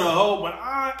 I don't want to hold, but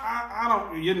I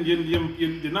don't.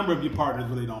 The number of your partners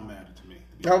really don't matter to me.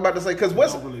 I was about to say, because It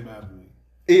what's don't really matter to me.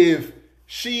 if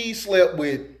she slept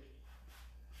with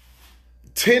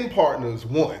 10 partners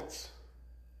once,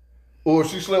 or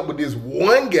if she slept with this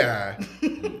one guy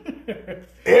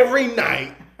every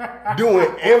night, doing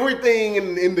everything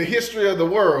in the history of the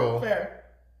world, Fair.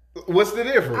 what's the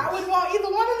difference? I wouldn't want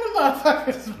either one of them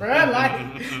motherfuckers, bro.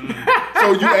 Like,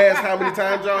 So you asked how many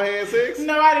times y'all had sex?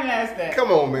 no, I didn't ask that.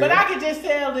 Come on, man. But I could just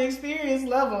tell the experience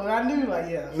level. I knew, like,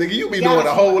 yeah. Nigga, you be We gotta doing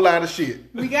a whole lot of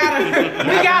shit. We gotta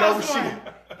know sort. shit.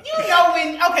 You know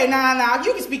when? Okay, nah.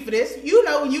 You can speak for this. You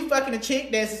know when you fucking a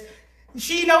chick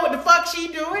she know what the fuck she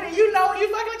doing, and you know when you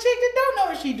fucking a chick that don't know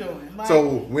what she doing. Like, So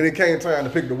when it came time to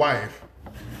pick the wife,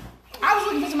 I was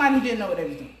looking for somebody who didn't know what they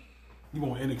was doing. You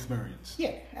want inexperience.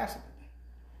 Yeah, absolutely.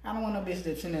 I don't want no bitch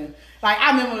that's in there. Like,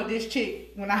 I remember this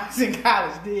chick when I was in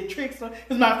college did tricks. It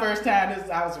was my first time.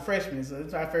 I was a freshman, so it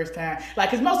was my first time. Like,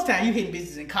 because most of the time you hitting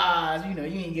bitches in cars, you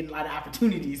ain't getting a lot of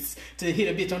opportunities to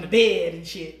hit a bitch on the bed and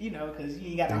shit, because you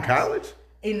ain't got no in house. college?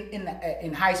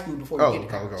 In high school before you get to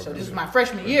college. Okay. So this was my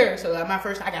freshman year. So I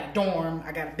got a dorm,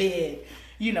 I got a bed,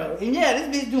 and yeah, this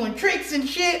bitch doing tricks and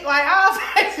shit, like all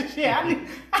types of shit.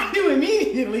 I knew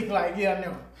immediately, like, yeah, I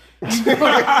know.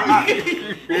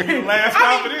 Last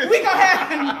time for this. We gonna have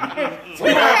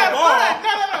fun.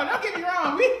 No, don't get me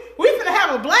wrong. We finna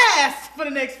have a blast for the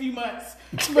next few months.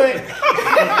 But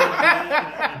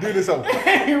Do this over.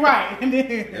 right. And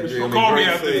then, She'll call me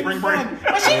after spring break.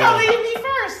 but she gonna leave me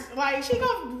first. Like, she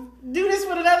gonna do this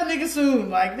with another nigga soon.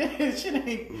 Like, this shit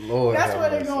ain't. Lord that's have where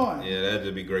they mercy. going. Yeah, that'd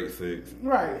just be great sex.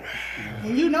 Right.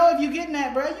 And you know if you getting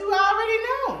that, bro, you already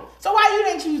know. So why you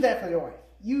didn't choose that for your wife?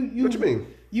 You What you mean?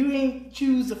 You didn't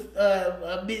choose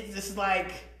a bit that's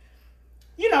like,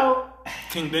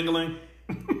 King Dingling.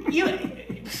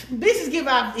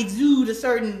 bitches exude a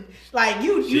certain, like,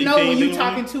 you know when you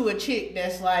talking to a chick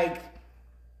that's like,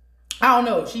 I don't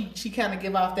know, she kind of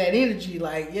give off that energy,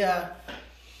 like, yeah,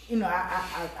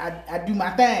 I do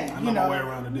my thing. I know my way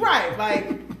around the dick. Right,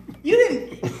 like, you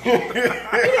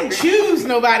didn't choose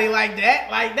nobody like that.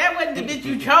 Like, that wasn't the bitch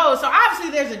you chose. So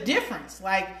obviously there's a difference.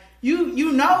 Like,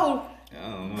 you know. I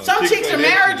don't know. Some chicks say are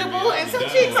that to me, marriageable I'll and be some down.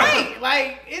 chicks ain't.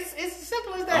 Like, it's as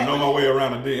simple as I that. know my way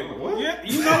around a dick. I'm like, what? Yeah,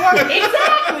 you know what?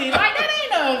 Exactly. Like, that's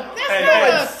Hey, not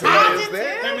hey, a says positive.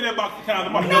 that. Hand me that box of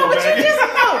condoms. I'm No, but you bag. just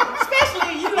know.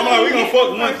 Especially, I'm like, we gonna fuck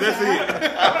once, that's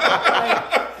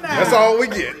it. That's all we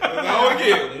get. That's all we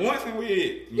get. Once and we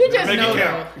hit. You just Make it know,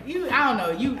 count. though. I don't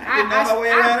know. know my way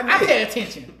around I it. pay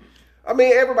attention. I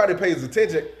mean, everybody pays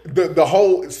attention. The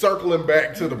whole circling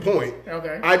back to the point.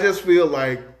 Okay. I just feel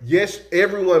like, yes,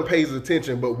 everyone pays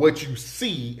attention, but what you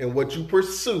see and what you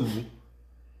pursue,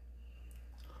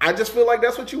 I just feel like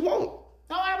that's what you want.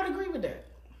 No, I would agree with that.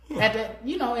 At that,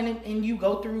 and you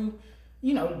go through,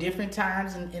 different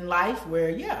times in life where,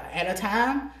 yeah, at a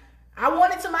time, I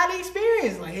wanted somebody to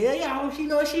experience. Like, hell yeah, I hope she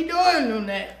know what she doing on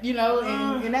that,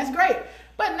 and that's great.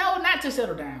 But no, not to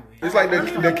settle down with. It's like the I don't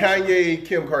even know what- Kanye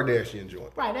Kim Kardashian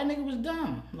joint. Right, that nigga was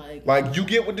dumb. Like, you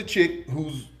get with the chick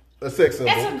who's a sex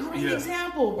symbol. That's a great Yeah.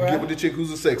 example, bro. You get with the chick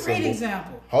who's a sex Great symbol.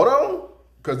 example. Hold on.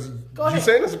 Because Go you ahead.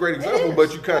 saying it's a great It example, is.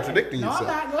 but you Go ahead. contradicting No, I'm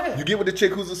yourself. not. Go ahead. You get with the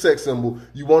chick who's a sex symbol,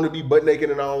 you want to be butt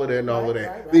naked and all of that and all of that.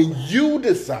 Right. Then you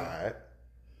decide,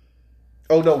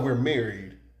 oh no, we're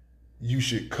married. You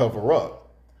should cover up.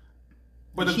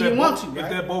 But She didn't want to, Is right?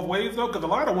 that both ways though? Because a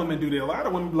lot of women do that. A lot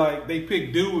of women like they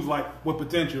pick dudes like with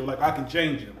potential, like I can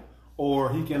change him, or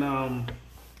he can.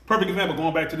 Perfect example.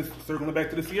 Circling back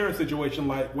to the Ciara situation.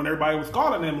 Like when everybody was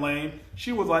calling him lame,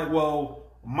 she was like, "Well,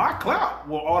 my clout,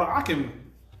 I can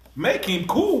make him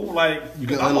cool. Like You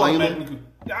can I wanna unlame make him? him cool.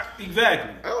 Yeah,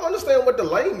 exactly. I don't understand what the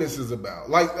lameness is about.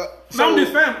 Like, So I'm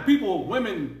just saying,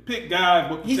 women pick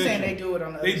guys with potential. He's saying they do it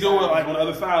on the other They side. do it like on the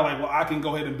other side. Like, well, I can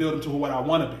go ahead and build him to what I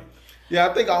want to be. yeah,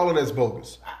 I think all of that's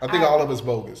bogus. I think all of it's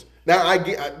bogus. Now,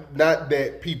 not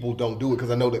that people don't do it,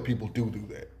 because I know that people do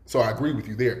that. So I agree with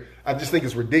you there. I just think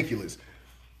it's ridiculous.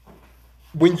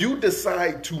 When you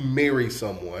decide to marry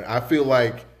someone, I feel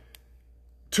like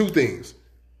two things.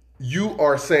 You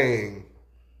are saying,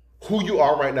 who you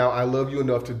are right now, I love you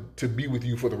enough to be with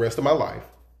you for the rest of my life.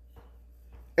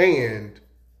 And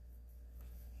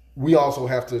we also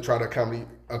have to try to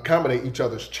accommodate each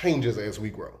other's changes as we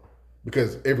grow.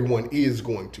 Because everyone is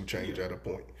going to change at a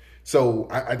point. So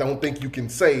I don't think you can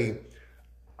say,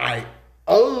 I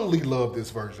only love this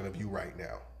version of you right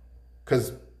now.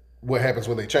 Because what happens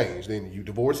when they change? Then you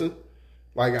divorce it?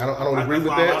 Like, I don't agree with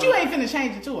that. But you ain't finna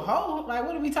change it to a hoe. Like,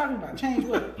 what are we talking about? Change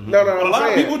what? No, A lot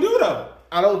of people do though.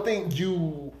 I don't think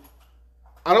you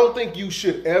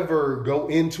should ever go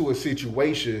into a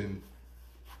situation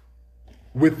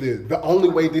with the only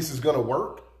way this is gonna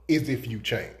work is if you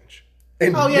change.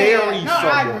 And marry No,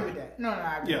 I someone. agree with that. No,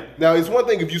 I agree. Yeah. Now, it's one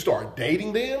thing if you start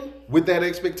dating them with that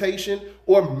expectation,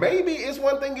 or maybe it's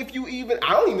one thing if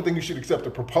I don't even think you should accept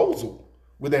a proposal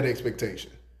with that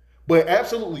expectation. But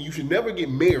absolutely, you should never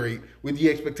get married with the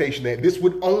expectation that this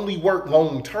would only work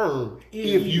long term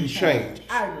if you change.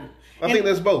 I agree. I think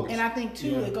that's bogus. And I think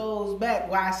too, it goes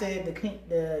back why I said the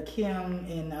Kim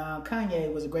and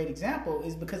Kanye was a great example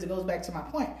is because it goes back to my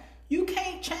point. You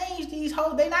can't change these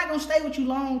hoes. They not gonna stay with you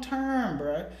long term,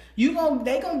 bruh.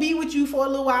 They gonna be with you for a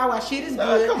little while shit is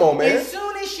good. Come on, man. As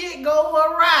soon as shit go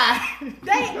awry,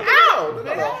 they out.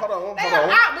 No, hold on. They are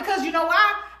out because you know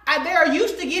why? They are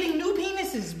used to getting new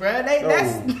penises, bruh.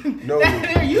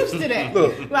 They're used to that.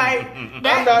 Look, like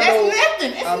that's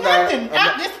nothing. It's nothing.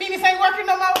 This penis ain't working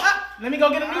no more. Let me go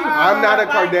get a new one. I'm not a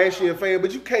Kardashian fan,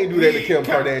 but you can't do that to Kim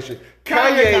Kardashian.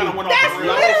 Kanye, That's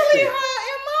literally her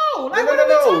MO. Like, what are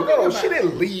we talking about? She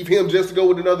didn't leave him just to go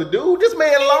with another dude. This man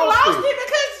He lost lost it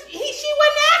because she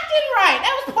wasn't acting right.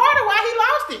 That was part of why he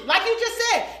lost it. Like you just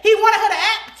said, he wanted her to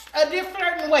act a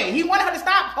different way. He wanted her to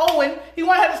stop hoeing. He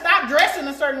wanted her to stop dressing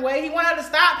a certain way. He wanted her to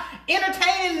stop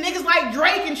entertaining niggas like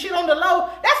Drake and shit on the low.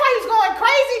 That's why he was going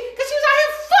crazy, because she was out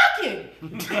here fucking.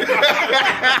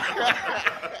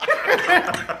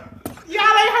 Y'all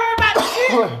ain't heard about the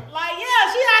shit? Like,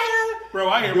 yeah, she out here. Bro,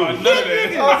 I hear about none of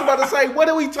that. I was about to say, what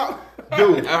are we talking?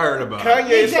 Dude, I heard about it.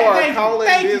 Kanye started calling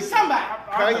this. Somebody.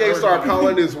 Kanye started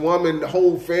calling this woman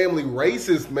whole family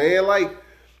racist, man. Like,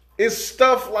 it's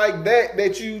stuff like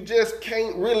that you just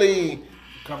can't really.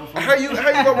 How you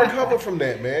gonna recover from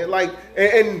that, man? Like,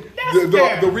 and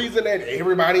the reason that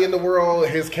everybody in the world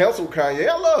has canceled Kanye,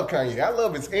 I love Kanye. I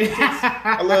love his antics.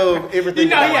 I love everything. You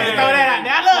know, he had to throw that out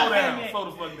there. I love Kanye. Slow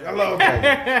the fuck down. I love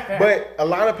Kanye. But a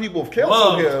lot of people have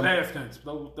canceled him. Past tense.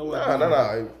 No.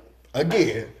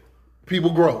 Again, people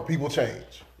grow, people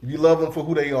change. If you love them for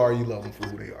who they are, you love them for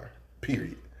who they are.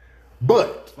 Period.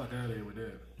 But Fuck out of here with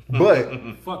that. But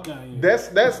fuck Kanye.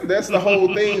 That's the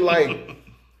whole thing. Like,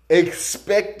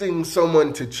 expecting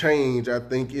someone to change, I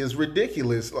think, is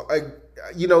ridiculous. Like,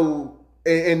 you know,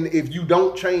 and if you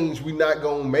don't change, we're not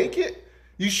gonna make it.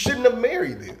 You shouldn't have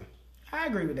married them. I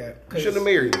agree with that. You shouldn't have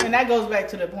married them. And that goes back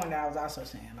to the point that I was also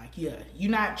saying. Like, yeah, you're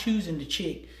not choosing the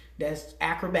chick that's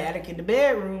acrobatic in the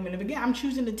bedroom in the beginning. I'm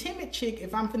choosing the timid chick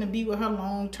if I'm gonna be with her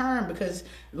long term, because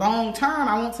long term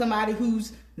I want somebody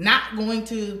who's not going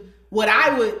to, what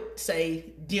I would say,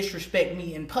 disrespect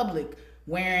me in public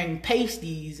wearing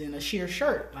pasties and a sheer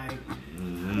shirt. Like,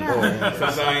 no.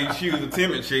 Sometimes you choose a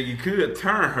timid chick, you could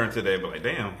turn her today, but like,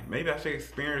 damn, maybe I should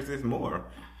experience this more.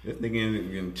 This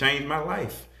nigga can change my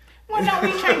life. Well, no,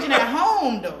 we changing at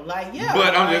home though. Like, yeah.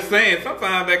 But I'm like, just saying,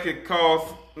 sometimes that could cause,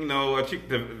 you know, a chick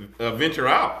to venture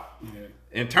out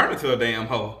and turn into a damn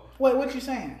hoe. What you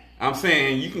saying? I'm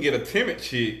saying you can get a timid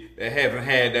chick that hasn't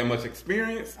had that much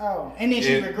experience. Oh, and then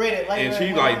she regret it later. And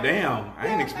she's like, damn, I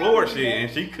ain't explored shit.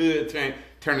 And she could turn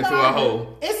into a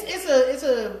hoe. It's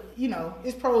a you know,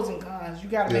 it's pros and cons. You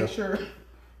got to make sure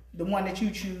the one that you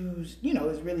choose, you know,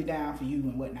 is really down for you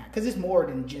and whatnot. Because it's more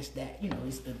than just that. You know,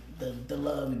 it's the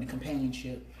love and the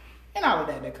companionship and all of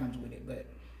that comes with it. But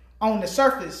on the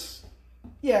surface,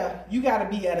 yeah, you got to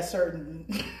be at a certain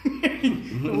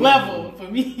level for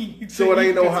me. So it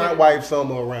ain't no hot wife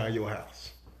summer around your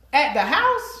house. At the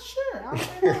house, sure. All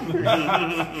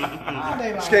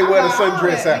day long. She can't wear the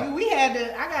sundress out.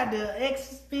 I got the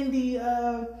ex-Fendi,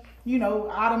 you know,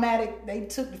 automatic. They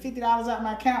took the $50 out of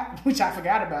my account, which I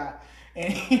forgot about.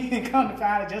 And come to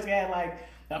find out, Jessica had like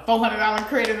a $400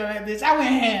 credit on that bitch. I went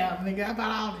ham, nigga. I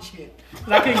bought all the shit.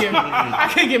 But I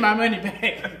couldn't get my money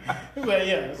back. But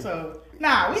yeah, so we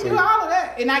do all of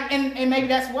that, and maybe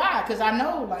that's why, because I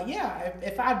know, like,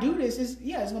 if I do this, it's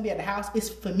gonna be at the house. It's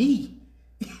for me.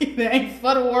 It ain't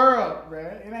for the world, bro.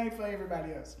 It ain't for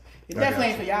everybody else. It definitely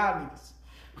ain't for y'all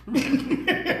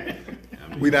niggas.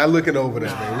 We're not looking over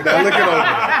that, man. We're not looking over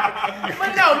that.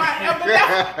 But no, but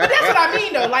that's what I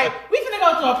mean, though. Like, we finna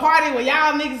go to a party where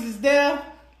y'all niggas is there.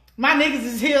 My niggas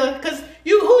is here. Because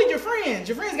who is your friends?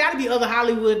 Your friends got to be other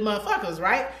Hollywood motherfuckers,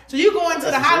 right? So you going to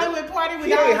the Hollywood party with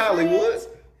y'all ain't Hollywood. friends?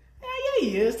 Yeah,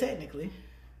 he is, technically.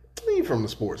 He ain't from the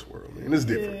sports world, man. It's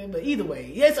different. Yeah, but either way,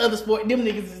 it's other sport. Them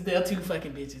niggas is there too,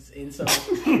 fucking bitches. And so,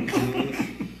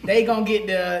 they gonna get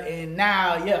there, and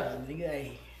now, nigga,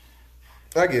 hey.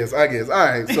 I guess. All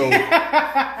right, so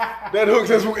that hook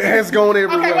has gone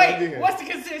everywhere. Okay, wait. What's the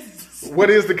consensus? What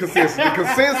is the consensus? The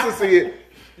consensus is,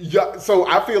 so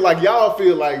I feel like y'all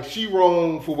feel like she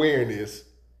wrong for wearing this.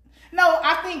 No,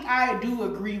 I think I do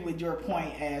agree with your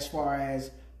point as far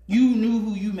as you knew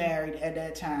who you married at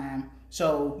that time,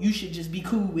 so you should just be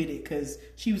cool with it because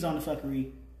she was on the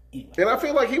fuckery anyway. And I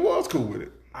feel like he was cool with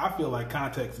it. I feel like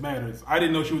context matters. I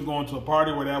didn't know she was going to a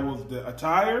party where that was the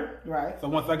attire. Right. So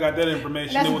once I got that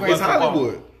information, That's it was great. It's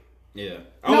Hollywood. Yeah.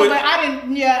 But I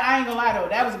didn't. Yeah, I ain't gonna lie though.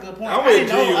 That was a good point. I didn't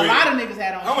know a lot of niggas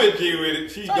had on. I'm with G with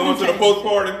it. She's going to the post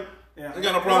party. Yeah. I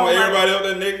got no problem with everybody out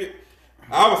there naked.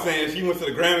 I was saying she went to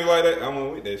the Grammys like that. I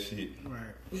went with that shit.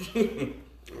 Right.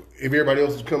 If everybody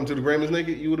else was coming to the Grammys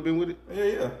naked, you would have been with it?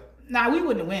 Yeah. Nah, we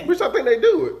wouldn't have went. Which I think they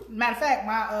do it. Matter of fact,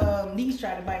 my niece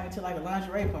tried to invite me to like a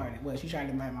lingerie party. Well, she tried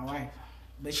to invite my wife.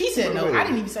 But she said no. I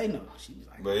didn't even say no. She was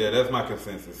like, but yeah, that's my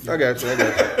consensus. I got you.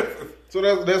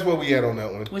 So that's where we at on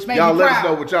that one. Which made y'all me let proud.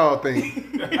 us know what y'all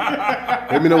think.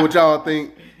 Let me know what y'all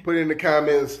think. Put it in the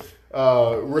comments.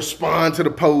 Respond to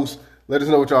the post. Let us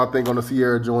know what y'all think on the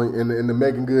Ciara joint and the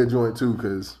Megan Good joint too,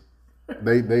 because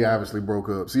they obviously broke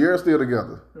up. Ciara's still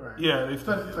together. right. Yeah, they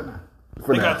For now.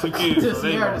 For they now. got 2 kids. Till So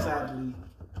they Ciara decided to leave.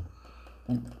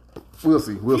 We'll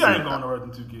see. We'll She see. ain't going to work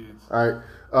than 2 kids. All right.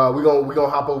 We gonna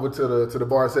hop over to the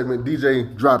bar segment.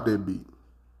 DJ, drop that beat.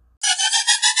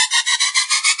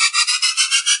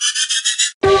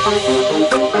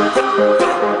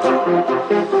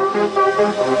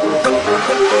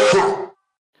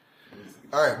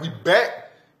 All right, we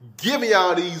back. Giving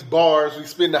y'all these bars. We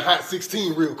spin the hot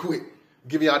 16 real quick.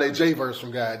 Giving y'all that J verse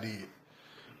from God Did.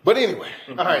 But anyway,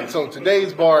 all right. So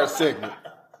today's bar segment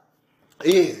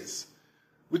is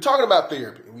we're talking about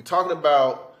therapy. We're talking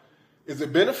about, is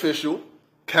it beneficial,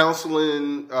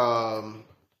 counseling,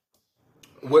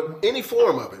 any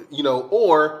form of it,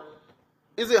 or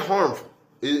is it harmful?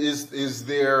 Is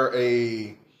there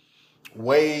a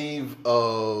wave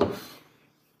of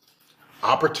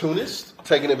opportunists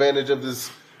taking advantage of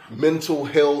this mental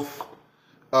health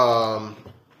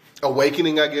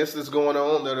awakening, I guess, that's going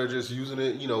on, that are just using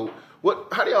it?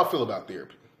 How do y'all feel about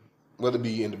therapy? Whether it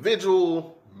be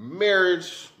individual,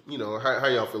 marriage, how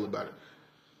y'all feel about it?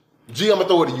 G, I'm gonna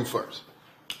throw it to you first.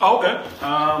 Okay.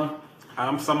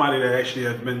 I'm somebody that actually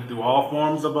has been through all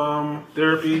forms of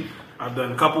therapy. I've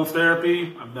done couples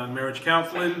therapy. I've done marriage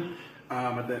counseling.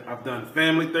 I've done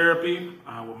family therapy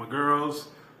with my girls.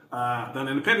 I've done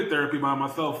independent therapy by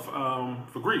myself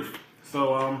for grief.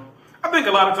 So I think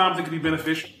a lot of times it can be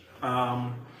beneficial,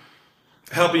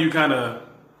 helping you kind of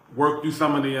work through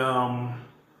some of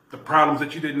the problems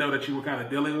that you didn't know that you were kind of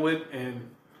dealing with, and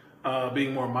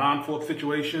being more mindful of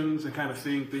situations and kind of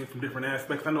seeing things from different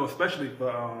aspects. I know especially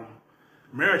for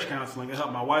marriage counseling, it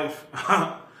helped my wife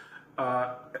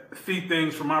see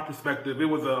things from my perspective. It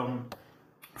was a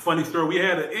funny story. We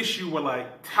had an issue with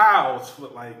towels,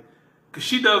 because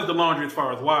she does the laundry as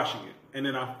far as washing it, and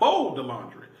then I fold the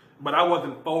laundry, but I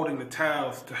wasn't folding the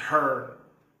towels to her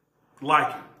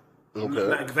liking. Okay.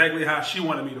 Not exactly how she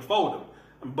wanted me to fold them.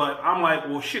 But I'm like,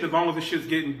 well, shit, as long as the shit's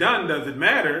getting done, does it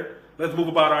matter? Let's move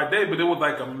about our day. But it was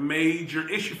a major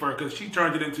issue for her, because she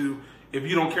turned it into, if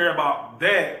you don't care about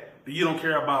that, then you don't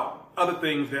care about other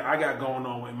things that I got going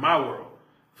on in my world.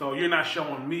 So you're not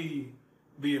showing me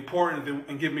the importance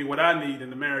and giving me what I need in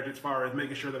the marriage as far as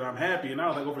making sure that I'm happy. And I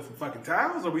was like, over some fucking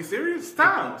towels? Are we serious?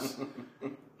 Towels.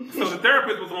 So the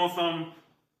therapist was on some,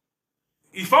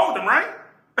 you fold them, right?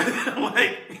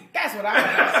 That's what I was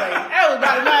gonna say. That was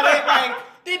about another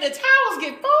did the towels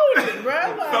get folded,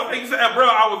 bro? Bro,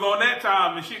 I was on that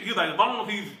time, and he's like, as long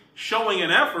as he's showing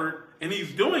an effort and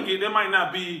he's doing it, it might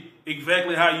not be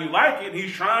exactly how you like it.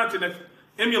 He's trying to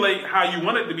emulate how you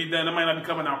want it to be done. It might not be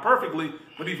coming out perfectly,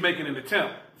 but he's making an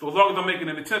attempt. So as long as I'm making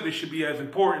an attempt, it should be as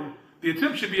important. The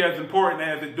attempt should be as important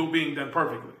as it being done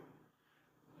perfectly.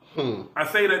 I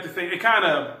say that to say it kind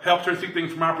of helps her see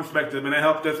things from our perspective, and it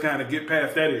helped us kind of get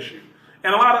past that issue.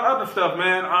 And a lot of other stuff,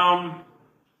 man.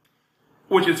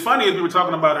 Which is funny, as we were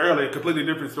talking about it earlier, completely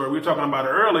different story. We were talking about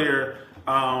it earlier,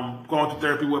 going to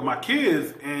therapy with my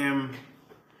kids, and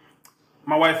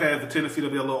my wife has a tendency to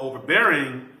be a little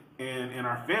overbearing in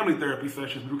our family therapy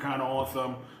sessions. We were kind of on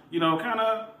some, kind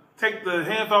of take the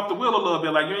hands off the wheel a little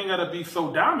bit. Like, you ain't got to be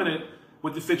so dominant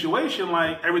with the situation.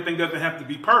 Like, everything doesn't have to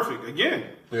be perfect, again.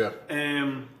 Yeah.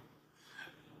 And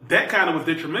that kind of was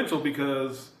detrimental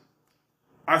because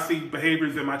I see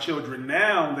behaviors in my children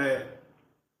now that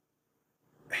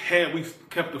had we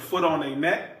kept the foot on their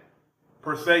neck,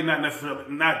 per se,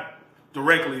 not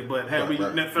directly, but had we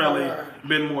necessarily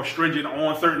been more stringent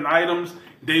on certain items,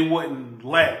 they wouldn't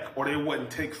lack or they wouldn't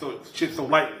take shit so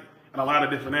lightly in a lot of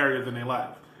different areas in their life.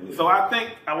 Yeah. So I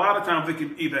think a lot of times it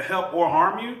can either help or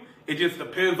harm you. It just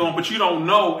depends on, but you don't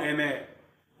know in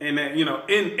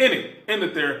the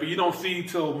therapy, you don't see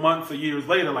till months or years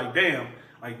later, like, damn,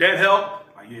 like that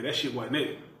helped. Like, yeah, that shit wasn't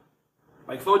it.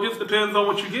 Like, so it just depends on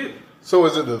what you get. So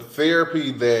is it the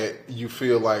therapy that you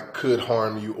feel like could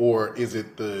harm you, or is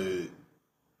it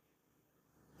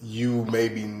you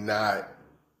maybe not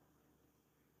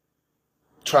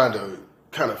trying to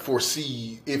kind of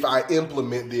foresee if I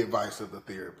implement the advice of the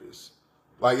therapist?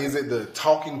 Like, is it the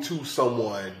talking to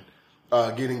someone,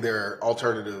 getting their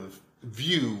alternative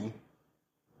view,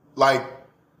 like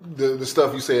the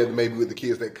stuff you said maybe with the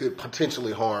kids that could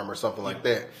potentially harm or something like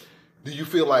that? Do you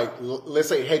feel like, let's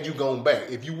say, had you gone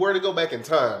back, if you were to go back in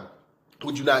time,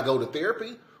 would you not go to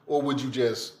therapy, or would you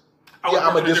just, I'm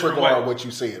gonna disregard what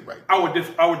you said, right? I would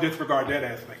disregard that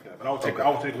aspect of it. I would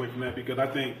take away from that because I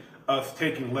think us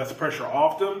taking less pressure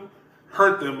off them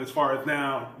hurt them as far as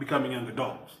now becoming young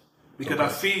adults. Because I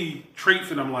see traits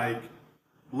in them like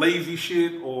lazy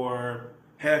shit or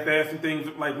half-assing things,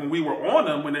 like when we were on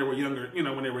them when they were younger,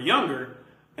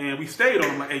 and we stayed on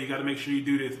them like, hey, you got to make sure you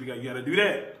do this, you got to do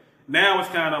that. Now it's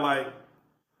kind of like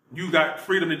you got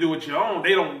freedom to do it your own.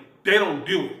 They don't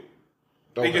do it.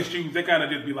 Okay. They kind of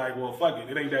just be like, well, fuck it.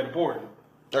 It ain't that important.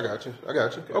 I got you.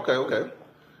 Okay.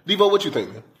 Devo, what you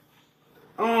think,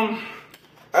 man?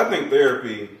 I think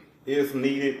therapy is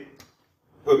needed.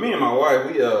 But me and my wife,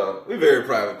 we very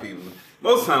private people.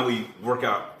 Most of the time we work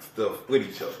out stuff with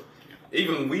each other.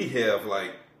 Even we have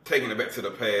like taken it back to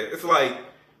the past. It's like,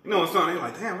 when something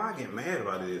like, damn, why I get mad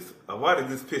about this? Or why did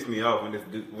this piss me off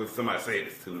when somebody said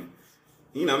this to me?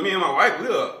 Me and my wife,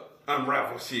 we'll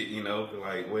unravel shit,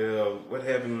 like, well, what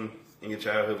happened in your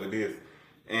childhood with this?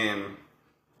 And,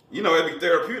 it'd be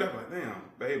therapeutic. I'm like, damn,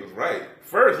 babe was right.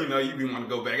 First, you be want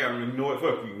to go back out and what,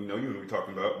 fuck you, you know what we're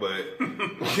talking about, but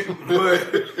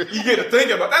but you get to think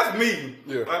about, that's me.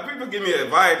 Yeah. Like, people give me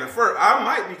advice, and first, I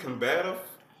might be combative,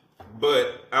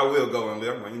 but I will go and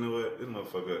live. I'm like, you know what, this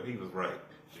motherfucker, he was right.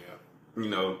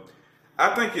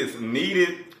 I think it's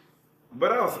needed,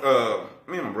 but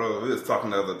me and my brother, we was talking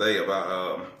the other day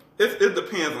about, it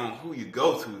depends on who you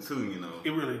go to, too,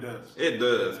 It really does. It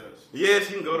does. Yes,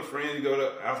 you can go to friends, you go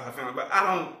to outside family, but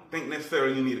I don't think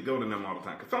necessarily you need to go to them all the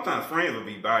time. Because sometimes friends will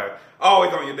be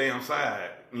always on your damn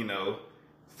side,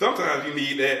 Sometimes you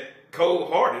need that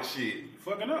cold-hearted shit.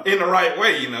 Fucking up. In the right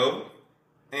way,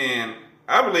 And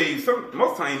I believe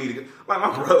most time you need to go. Like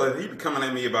my brother, he be coming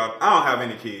at me about, I don't have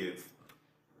any kids.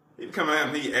 He be coming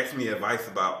at me, asking me advice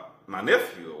about my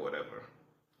nephew or whatever.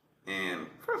 And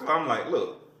first of all, I'm like,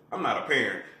 look, I'm not a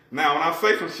parent. Now, when I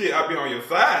say some shit, I'll be on your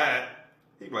side.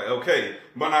 He be like, okay.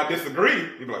 But when I disagree,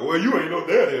 he be like, well, you ain't no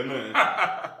daddy or nothing.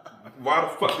 Why the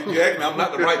fuck did you ask me? I'm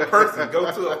not the right person.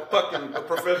 Go to a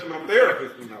professional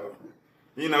therapist,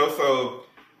 So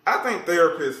I think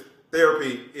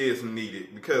therapy is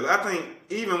needed because I think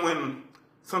even when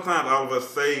sometimes all of us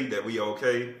say that we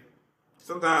okay,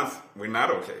 sometimes we're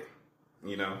not okay.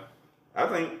 I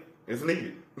think it's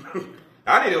needed.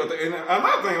 I need it. And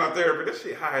another thing about therapy, this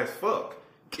shit high as fuck.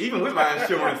 Even with my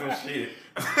insurance and shit.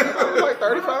 It's like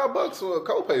 $35 for a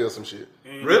copay or some shit.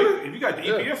 And really? If you got the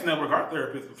EPS network, our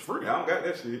therapist is free. I don't got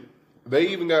that shit. They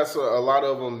even got a lot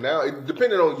of them now,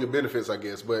 depending on your benefits, I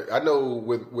guess. But I know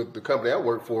with the company I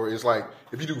work for, it's like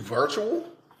if you do virtual,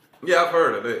 yeah, I've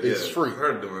heard of that. It's free. I've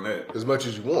heard of doing that as much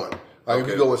as you want. Like if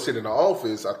you go and sit in the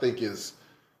office, I think it's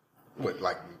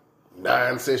like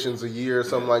 9 sessions a year or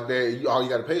something like that. All you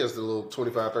got to pay is the little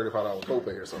 $25, $35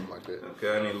 copay or something like that.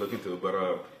 Okay, I need to look into it. But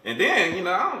and then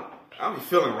I don't be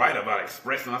feeling right about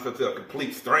expressing myself to a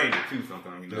complete stranger too.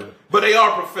 Sometimes Yeah. But they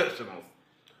are professionals.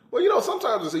 Well,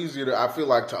 sometimes it's easier I feel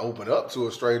like to open up to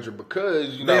a stranger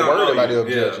because you're not worried about them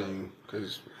judging you.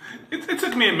 Because it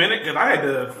took me a minute because I had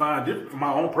to find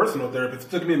my own personal therapist.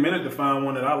 It took me a minute to find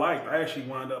one that I liked. I actually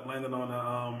wound up landing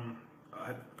on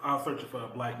I was searching for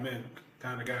black men,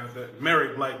 kind of guys that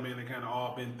married black men that kind of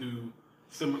all been through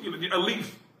similar. You know, at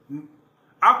least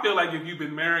I feel like if you've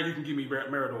been married, you can give me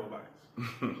marital advice.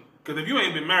 Because if you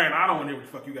ain't been married, I don't want to hear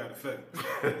what the fuck you got to say.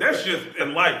 That's just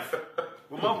in life.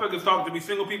 When motherfuckers talk to me,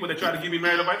 single people that try to give me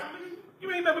married advice,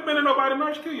 you ain't never been in nobody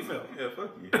marriage, kill yourself. Yeah,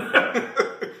 fuck you.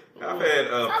 I've had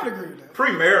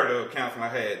premarital counseling. I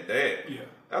had that. Yeah.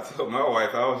 I told my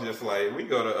wife, I was just like, we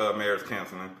go to marriage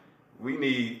counseling. We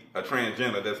need a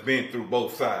transgender that's been through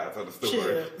both sides of the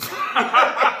story.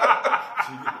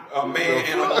 A man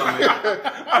and a woman.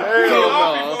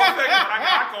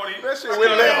 That shit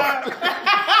went left.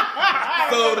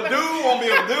 So the dude won't be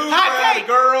on the dude's side, the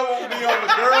girl won't be on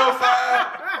the girl's side.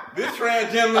 This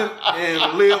transgender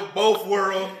and live both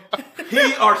worlds.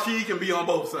 He or she can be on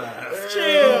both sides.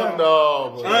 Chill.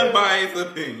 No, man. Unbiased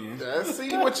opinion. I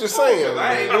see what you're saying.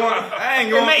 I ain't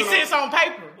going It makes sense on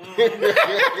paper.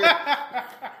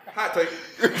 Hot take.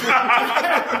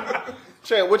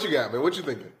 Chad, what you got, man? What you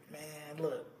thinking? Man,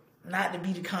 look, not to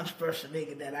be the controversial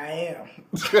nigga that I am.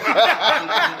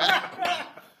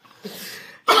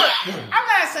 Look, I'm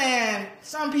not saying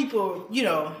some people, you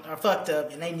know, are fucked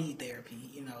up and they need therapy,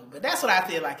 you know, but that's what I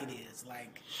feel like it is.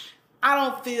 Like, I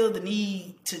don't feel the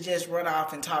need to just run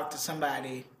off and talk to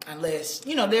somebody unless,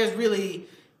 you know, there's really,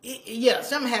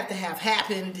 something have to have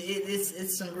happened.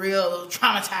 It's some real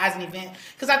traumatizing event.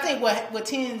 Because I think what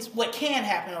can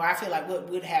happen, or I feel like what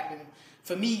would happen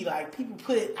for me, like people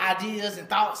put ideas and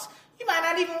thoughts. You might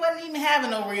not wasn't even having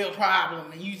no real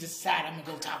problem, and you just decide I'm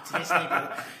gonna go talk to this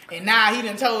nigga, and now he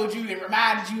done told you and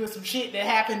reminded you of some shit that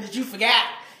happened that you forgot.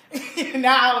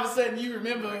 Now all of a sudden you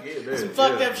remember some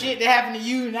fucked up shit that happened to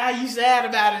you. Now you sad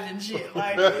about it and shit.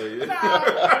 Like, nah, fuck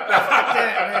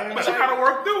that, man. But you gotta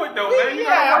work through it though, man.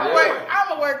 I'm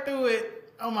gonna work through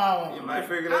it on my own. You might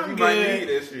figure that you might need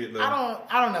that shit though.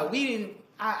 I don't know. We didn't.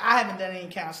 I haven't done any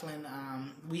counseling.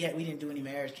 We didn't do any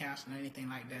marriage counseling or anything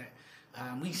like that.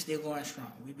 We still going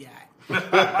strong. We be alright.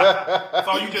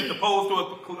 So you just opposed to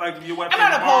it, like your wife? I'm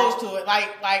not opposed to it. Like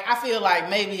I feel like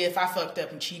maybe if I fucked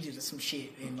up and cheated or some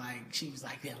shit, and like she was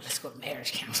like, "Yeah, let's go to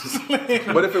marriage counseling."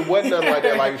 But if it wasn't nothing like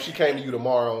that, like if she came to you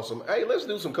tomorrow on some, hey, let's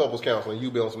do some couples counseling, you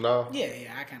be on some now?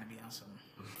 Yeah, I kind of be on some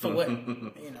for what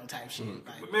type shit.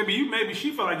 Like, maybe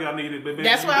she feel like y'all need it, but maybe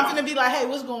that's why I'm gonna be like, hey,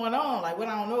 what's going on? Like, what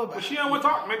I don't know about. But she don't want to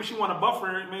talk. Maybe she want to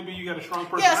buffer. Maybe you got a strong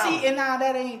personality. Yeah, see, and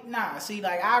that ain't. See,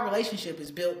 like our relationship is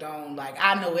built on like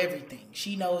I know everything.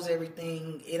 She knows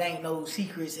everything. It ain't no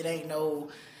secrets. It ain't no.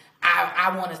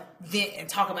 I want to vent and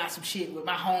talk about some shit with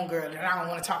my homegirl that I don't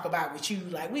want to talk about with you.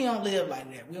 Like we don't live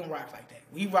like that. We don't rock like that.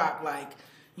 We rock like,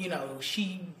 you know,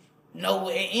 she know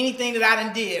anything that I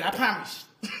done did. I promise.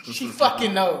 She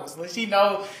fucking knows. Like, she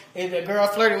know if the girl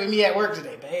flirted with me at work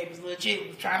today, babe, this little chick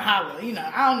was trying to holler. You know,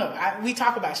 I don't know. We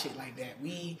talk about shit like that.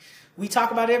 We talk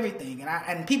about everything,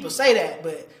 and people say that,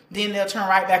 but then they'll turn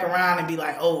right back around and be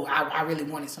like, "Oh, I really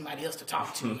wanted somebody else to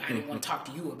talk to. I didn't want to talk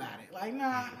to you about it." Like,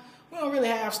 nah, we don't really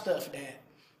have stuff that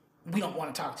we don't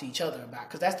want to talk to each other about,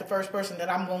 because that's the first person that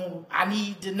I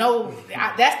need to know.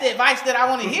 That's the advice that I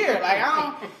want to hear. Like,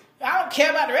 I don't care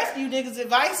about the rest of you niggas'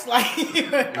 advice. Like,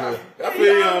 I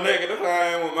feel you on that, because that's how I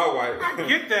am with my wife. I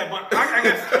get that, but I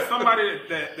guess somebody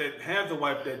that has a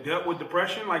wife that dealt with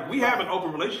depression, like we have an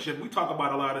open relationship. We talk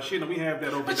about a lot of shit, and we have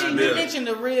that open. But you mentioned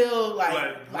the real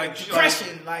like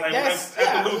depression, like that's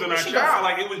after losing our child.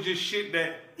 Like it was just shit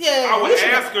that I would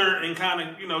ask her and kind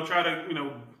of try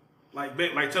to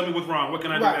like tell me what's wrong. What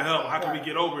can I do to help? How can we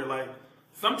get over it? Like.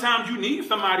 Sometimes you need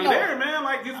somebody there, man.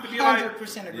 Like just to be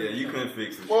 100% agree. Yeah, you couldn't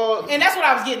fix it. Well, and that's what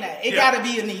I was getting at. It got to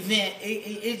be an event.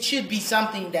 It should be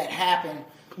something that happened.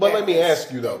 But let me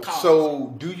ask you though.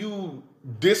 So, do you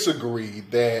disagree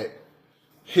that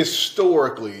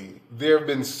historically there have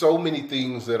been so many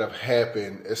things that have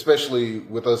happened, especially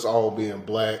with us all being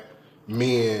black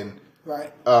men,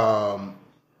 right?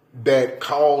 That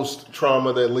caused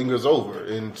trauma that lingers over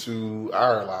into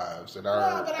our lives and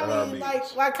our. But I mean,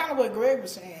 like kind of what Greg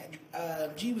was saying,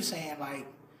 G was saying, like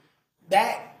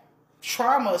that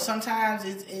trauma sometimes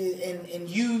is and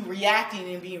you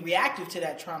reacting and being reactive to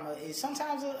that trauma is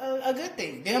sometimes a good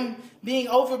thing. Them being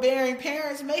overbearing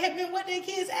parents may have been what their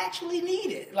kids actually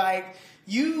needed. Like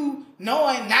you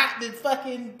knowing not to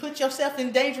fucking put yourself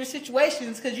in dangerous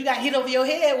situations because you got hit over your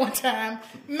head one time,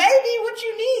 maybe what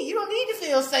you need. You don't need to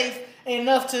feel safe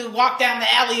enough to walk down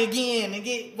the alley again and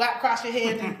get whacked across your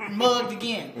head and mugged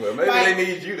again. Well, maybe they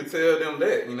need you to tell them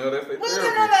that. That's their therapy.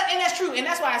 No, and that's true. And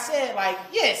that's why I said, like,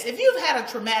 yes, if you've had a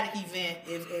traumatic event,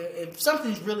 if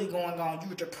something's really going on,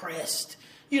 you're depressed,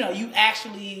 you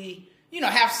actually...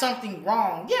 have something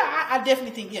wrong. Yeah, I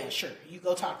definitely think, yeah, sure. You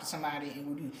go talk to somebody and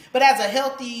we'll do. But as a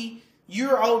healthy,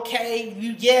 you're okay.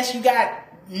 Yes, you got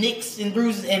nicks and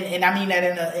bruises, and I mean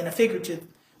that in a figurative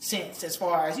sense, as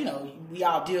far as, we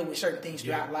all deal with certain things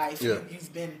throughout life. Yeah.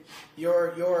 You've been,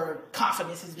 your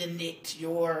confidence has been nicked,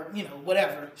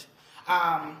 whatever.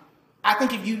 I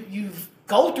think if you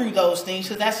go through those things,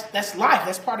 because that's life,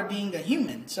 that's part of being a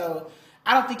human. So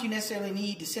I don't think you necessarily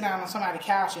need to sit down on somebody's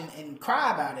couch and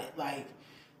cry about it. Like,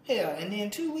 hell, and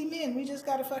then we men, we just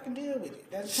gotta fucking deal with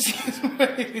it. That's just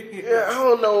what it is. Yeah, I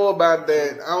don't know about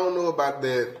that. I don't know about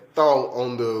that thought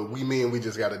on the we men, we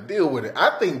just gotta deal with it.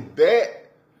 I think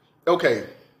that, okay,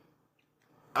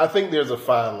 I think there's a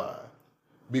fine line.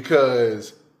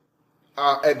 Because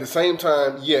at the same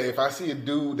time, yeah, if I see a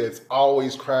dude that's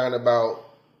always crying about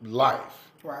life,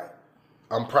 Right.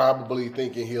 I'm probably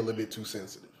thinking he's a little bit too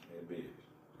sensitive.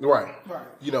 Right.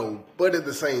 But at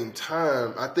the same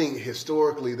time, I think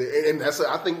historically,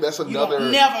 I think that's another. You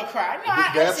don't never cry. No,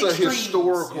 that's a extremes.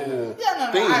 historical thing.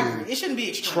 I agree. It shouldn't be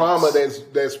extremes. Trauma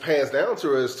that's passed down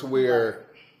to us to where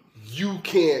you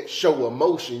can't show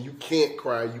emotion, you can't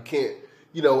cry, you can't,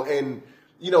 and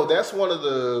that's one of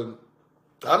the.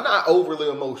 I'm not overly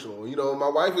emotional. My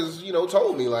wife has,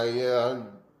 told me like, yeah,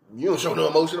 you don't show no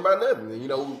emotion about nothing.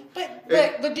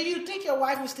 But do you think your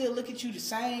wife would still look at you the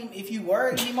same if you were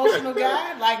an emotional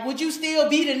guy? Like, would you still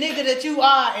be the nigga that you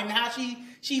are, and how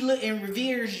she look and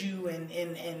reveres you and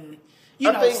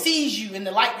sees you in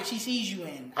the light that she sees you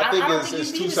in? I think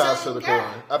it's two sides to the coin.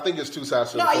 I think it's two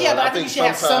sides to the coin. No, yeah, but I think you should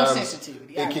have some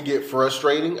sensitivity. It can get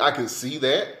frustrating. I can see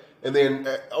that. And then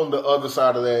on the other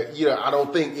side of that, I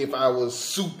don't think if I was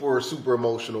super, super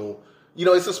emotional,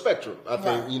 it's a spectrum. I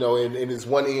think, and it's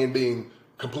one end being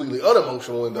completely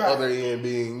unemotional and the other end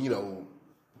being,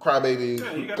 crybaby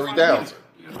 3000.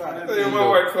 My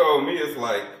wife told me, it's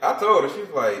like, I told her, she's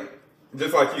like,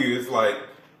 just like you, it's like,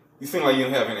 you seem like you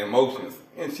don't have any emotions.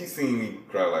 And she seen me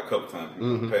cry like a couple times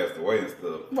before passed away and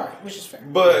stuff. Right, which is fair.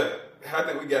 But I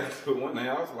think we got into it one day.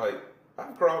 I was like, I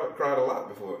cried a lot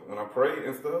before when I prayed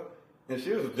and stuff. And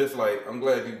she was just like, I'm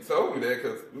glad you told me that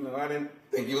because, I didn't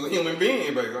think you was a human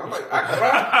being. But I'm like, I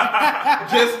cried.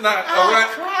 Just not around.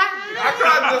 I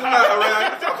cried just not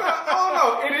around. Sometimes, I don't know.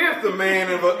 It is the man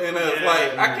in us. Yeah.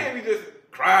 Like, I can't be just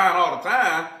crying all the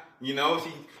time.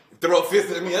 She throw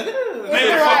fists at me. Man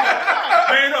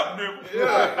up, nigga.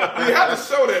 Yeah. You have to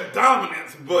show that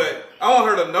dominance. But I want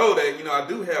her to know that, I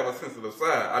do have a sensitive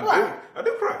side. I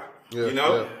do cry. Yeah,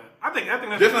 Yeah. I think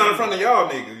that's just not in front of y'all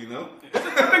niggas, I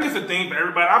think it's a thing for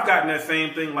everybody. I've gotten that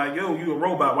same thing like, yo, you a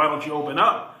robot, why don't you open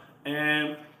up?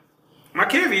 And my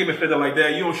kids even said it like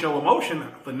that, you don't show emotion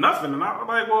for nothing. And I was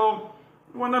like, well,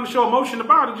 there wasn't nothing to show emotion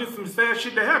about it, just some sad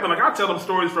shit that happened. Like, I tell them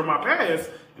stories from my past,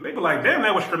 and they be like, damn,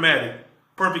 that was traumatic.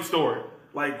 Perfect story.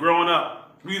 Like, growing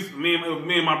up, me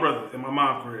and my brother in my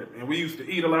mom's crib, and we used to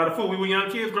eat a lot of food. We were young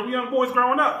kids, we were young boys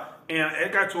growing up. And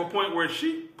it got to a point where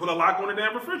she put a lock on the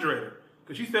damn refrigerator.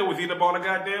 Because she said was eating up all the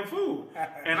goddamn food.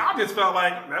 And I just felt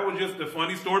like that was just a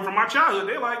funny story from my childhood.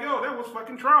 They're like, yo, that was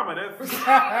fucking trauma. That's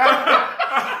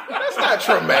not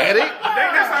traumatic.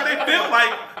 That's how they feel.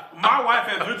 Like, my wife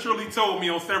has literally told me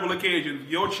on several occasions,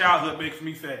 your childhood makes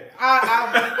me sad. My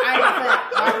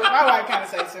wife kind of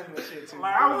said similar shit too.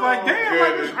 Like, I was like, damn,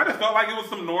 I just felt like it was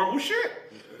some normal shit.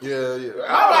 Yeah.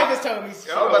 My wife just told me.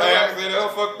 That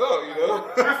was fucked up,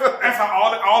 That's how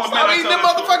all the men. Stop eating them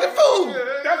motherfucking food.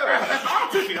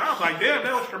 I was like, damn,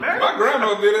 that was traumatic. My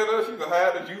grandma did it. She used to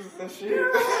hide the juices and shit.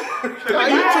 I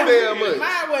eat too damn much.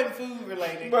 Mine wasn't food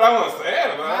related. But I wasn't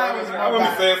sad about it. I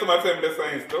wouldn't be sad somebody tell me the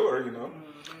same story,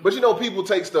 But people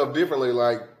take stuff differently.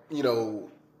 Like,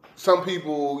 some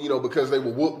people, because they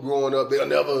were whooped growing up, they'll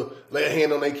never lay a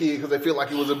hand on their kid because they feel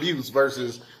like it was abuse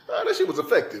versus, that shit was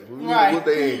effective. Right. What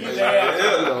they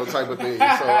type of thing. So,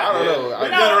 I don't know. The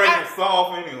generation's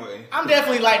soft anyway. I'm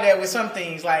definitely like that with some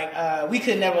things. Like, we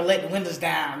could never let the windows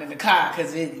down in the car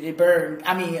because it burned.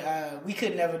 I mean, we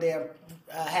could never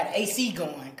have AC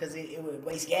going because it would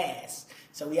waste gas.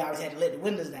 So we always had to let the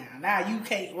windows down. Now you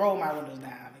can't roll my windows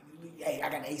down. Hey, I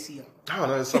got the AC on. I don't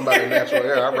know, it's somebody in natural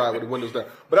air. I ride with the windows down.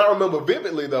 But I remember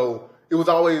vividly, though, it was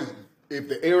always, if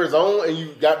the air is on and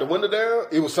you got the window down,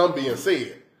 it was something being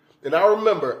said. And I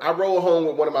remember I rode home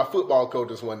with one of my football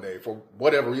coaches one day for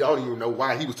whatever reason. I don't even know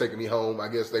why he was taking me home. I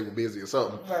guess they were busy or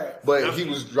something. Right. But he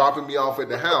was dropping me off at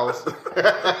the house. Hell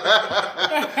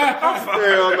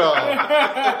no.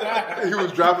 He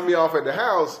was dropping me off at the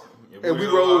house, and we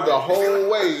rode the whole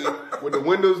way with the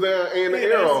windows down and the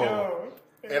air on.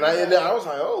 And I was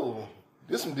like, oh,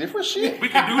 this some different shit. We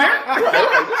can do that?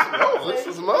 Right, this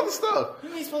is some other stuff.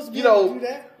 You ain't supposed to be able to do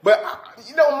that. But,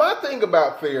 my thing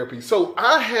about therapy, so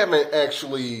I haven't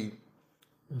actually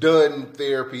done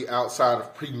therapy outside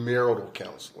of premarital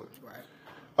counseling.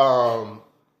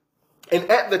 And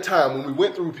at the time when we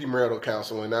went through premarital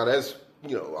counseling, now that's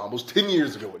almost 10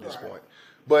 years ago at this point.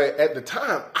 But at the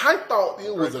time, I thought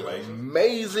it was an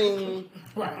amazing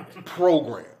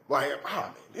program. Like, oh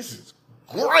man, this is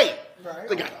great. Right.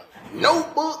 They got a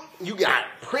notebook, you got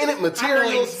printed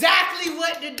materials. I know exactly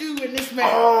what to do in this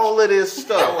marriage. All of this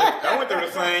stuff. I went through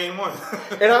the same one.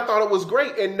 And I thought it was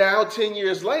great. And now 10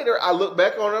 years later, I look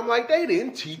back on it, I'm like, they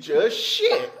didn't teach us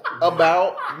shit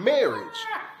about marriage.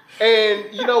 And,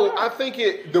 I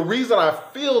think the reason I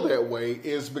feel that way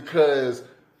is because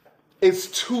it's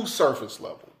too surface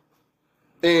level.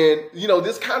 And,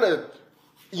 this kind of,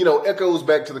 echoes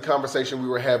back to the conversation we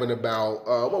were having about,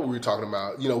 what were we talking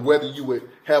about? Whether you would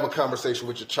have a conversation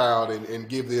with your child and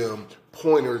give them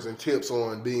pointers and tips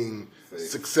on being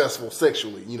successful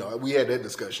sexually. We had that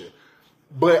discussion.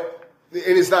 But, and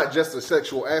it's not just a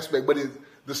sexual aspect, but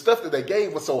the stuff that they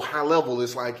gave was so high level.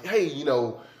 It's like, hey,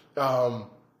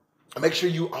 make sure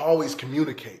you always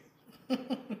communicate.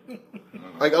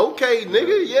 Like, okay,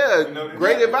 nigga, yeah,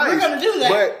 great advice. We're gonna do that.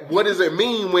 But what does it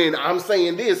mean when I'm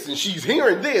saying this and she's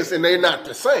hearing this and they're not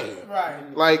the same?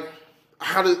 Right. Like,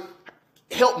 how to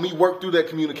help me work through that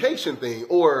communication thing,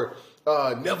 or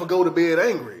never go to bed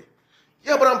angry.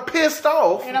 Yeah, but I'm pissed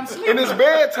off and I'm sleeping. And it's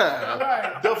bedtime.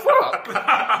 Right. The fuck?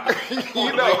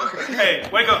 Hey,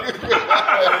 wake up.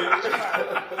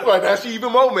 Like, that's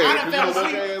even more mad. I done fell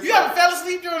asleep. You ever fell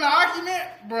asleep during an argument?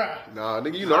 Bruh. Nah,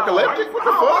 nigga, you narcoleptic? What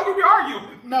the fuck? Why you be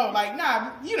arguing? No, like,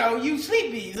 nah, you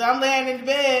sleepy. So I'm laying in the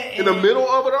bed. In the middle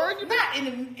of an argument? Not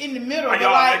in the middle. Like,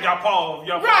 y'all pause.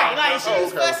 Right, like, she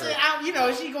was fussing out,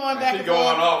 she going back and forth.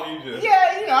 Going off, you just.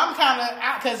 Yeah, I'm kind of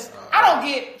out, because I don't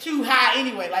get too high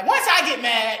anyway. Like, once I get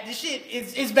mad, the shit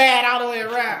is bad all the way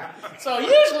around. So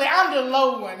usually I'm the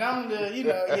low one. I'm the,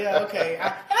 okay.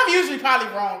 And I'm usually probably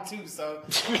wrong too, so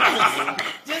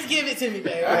just give it to me,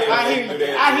 baby. I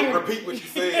hear you. Repeat what you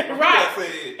said.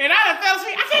 Right. And I done fell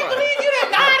asleep. I can't believe you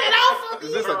done nodded off.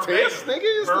 Is this a test, nigga?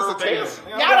 Is this a test?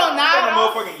 Y'all don't nod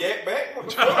off. Motherfucking yak back.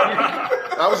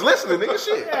 I was listening, nigga.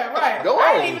 Shit. Yeah, right. Go I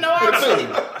on. didn't even know I was asleep.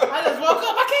 I just woke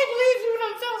up. I can't believe you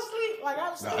done fell asleep. Like, I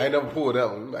was asleep. Nah, I ain't never pulled that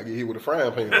one. I get hit with a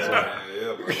frying pan.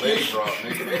 Yeah, leg drop,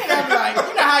 nigga. And I'm like,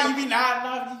 how you be nodding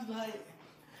off? You like,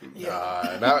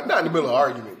 yeah. Nah, not in the middle of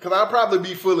argument. Because I'd probably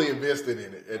be fully invested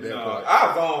in it at that point. I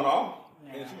was on off.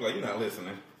 And she was like, you're not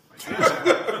listening.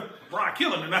 Brian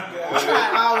killing tonight. I'm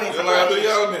not always engaged in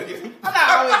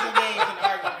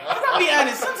arguments. I'll be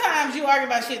honest, sometimes you argue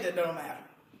about shit that don't matter.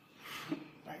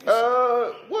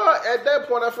 Well, at that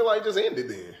point, I feel like just end it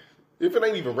then. If it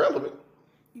ain't even relevant.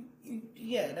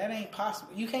 Yeah, that ain't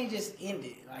possible. You can't just end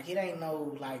it. Like, it ain't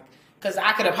no, like, because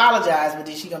I could apologize, but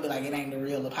then she gonna be like, it ain't the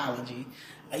real apology.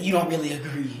 You don't really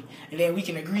agree. And then we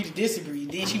can agree to disagree.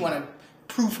 Then she want to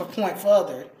prove her point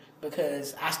further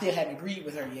because I still haven't agreed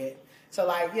with her yet. So,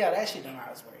 like, yeah, that shit don't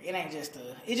always work. It ain't just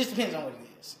it just depends on what it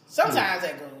is. Sometimes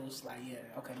that goes like, yeah,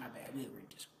 okay, my bad. We agree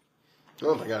to disagree. I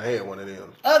don't think I had one of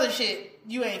them. Other shit,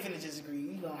 you ain't finna disagree.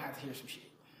 You gonna have to hear some shit.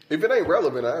 If it ain't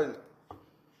relevant,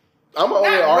 I'm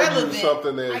only arguing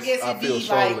something that I feel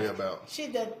strongly about.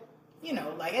 Shit that,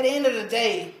 like, at the end of the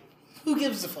day, who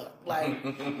gives a fuck? Like,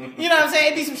 you know what I'm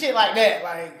saying? It'd be some shit like that.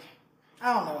 Like,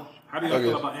 I don't know. How do you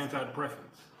feel about antidepressants?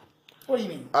 What do you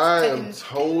mean? I am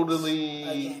totally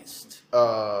against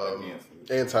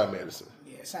anti-medicine.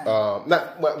 Yeah, same.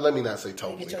 Let me not say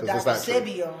totally, because it's not true.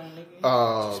 Sebi on,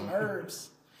 nigga. Some herbs.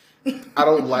 I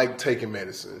don't like taking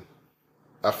medicine.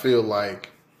 I feel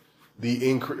like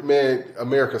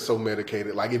America's so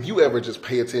medicated. Like, if you ever just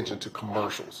pay attention to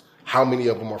commercials, how many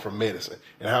of them are from medicine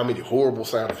and how many horrible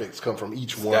side effects come from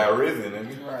each one.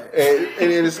 Right. And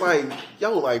it's like,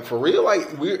 yo, like, for real, like,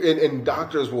 and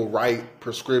doctors will write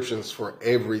prescriptions for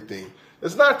everything.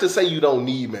 It's not to say you don't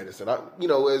need medicine. As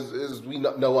we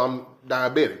know, I'm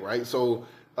diabetic, right? So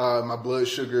my blood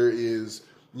sugar is,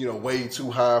 way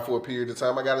too high for a period of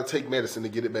time. I got to take medicine to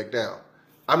get it back down.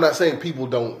 I'm not saying people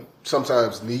don't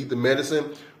sometimes need the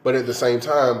medicine, but at the same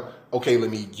time, okay, let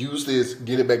me use this,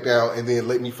 get it back down, and then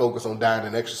let me focus on diet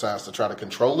and exercise to try to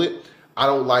control it. I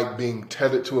don't like being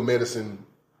tethered to a medicine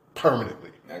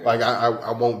permanently. Like,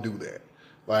 I won't do that.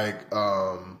 Like,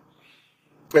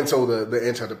 and so the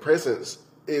antidepressants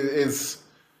is,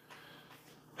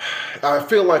 I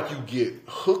feel like you get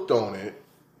hooked on it,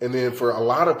 and then for a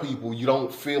lot of people, you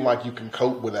don't feel like you can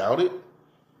cope without it.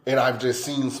 And I've just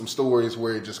seen some stories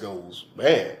where it just goes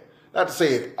bad. Not to say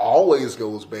it always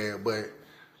goes bad, but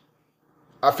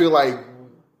I feel like,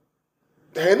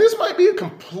 and this might be a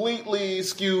completely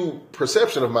skewed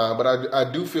perception of mine, but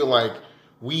I do feel like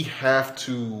we have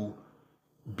to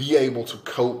be able to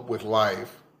cope with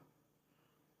life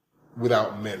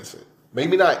without medicine.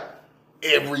 Maybe not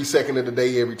every second of the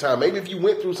day, every time. Maybe if you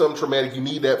went through something traumatic, you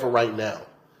need that for right now.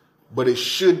 But it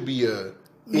should be a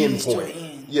end point.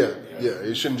 Yeah.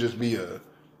 It shouldn't just be a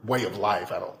way of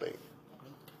life, I don't think.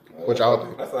 Which I'll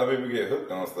do. That's how people get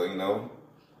hooked on stuff,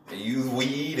 They use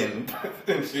weed and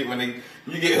shit when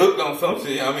you get hooked on some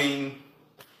shit. I mean,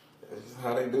 that's just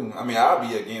how they do. I mean, I'll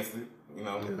be against it,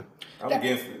 I'm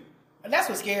against it. That's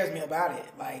what scares me about it.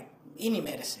 Like, any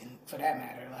medicine, for that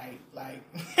matter. Like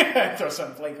throw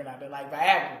something flagrant out there, like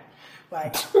Viagra.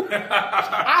 Like,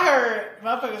 I heard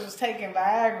motherfuckers was taking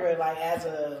Viagra, like, as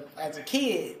a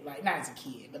kid. Like, not as a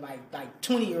kid, but like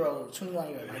 20-year-olds,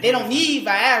 21-year-olds. Like, they don't need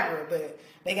Viagra, but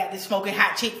they got this smoking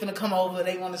hot chick finna come over,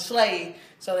 they want to slay,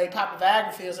 so they pop a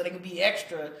Viagra pill so they can be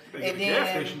extra. And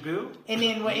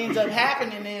then what ends up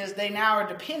happening is they now are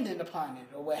dependent upon it,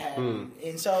 or what have you.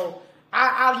 And so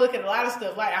I look at a lot of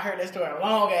stuff, like, I heard that story a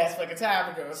long ass fucking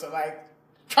time ago, so, like,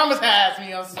 traumatized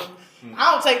me on some.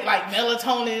 I don't take, like,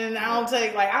 melatonin.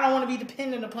 I don't want to be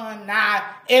dependent upon.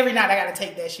 Every night I got to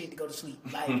take that shit to go to sleep.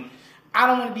 Like, I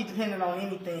don't want to be dependent on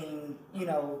anything,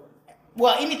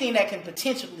 anything that can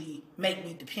potentially make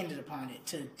me dependent upon it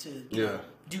to do.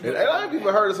 And I've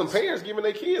even heard of some parents giving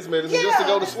their kids medicine just to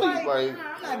go to sleep. Like,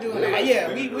 I'm not doing that.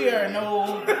 Yeah, we are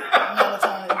no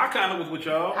melatonin. I kind of was with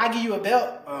y'all. I give you a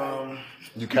belt.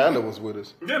 You kind of was with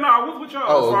us. Yeah, no, I was with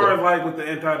y'all. As far as, like, with the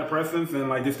antidepressants and,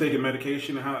 like, just taking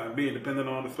medication and how being dependent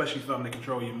on, especially something to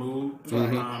control your mood,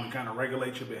 kind of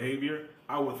regulate your behavior,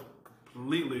 I was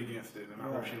completely against it, and I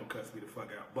hope she don't cuss me the fuck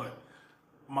out. But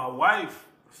my wife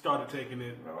started taking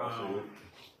it. It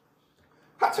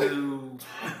was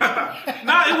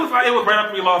right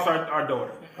after we lost our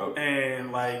daughter,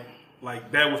 and like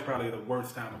that was probably the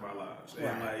worst time of our lives,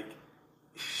 and like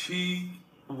she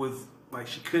was. Like,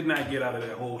 she could not get out of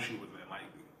that hole she was in. Like,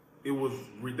 it was,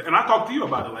 and I talked to you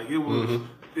about it. Like, it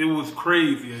was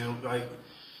crazy. And, like,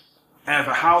 as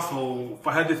a household,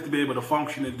 for her just to be able to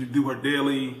function and to do her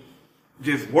daily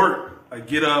just work, like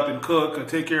get up and cook and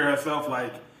take care of herself,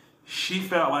 like, she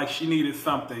felt like she needed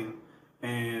something.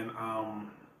 And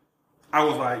I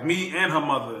was like, me and her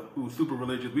mother, who was super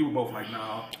religious, we were both like,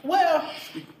 nah. Well,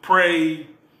 pray,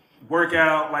 work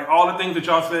out, like all the things that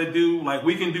y'all said do, like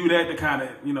we can do that to kind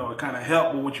of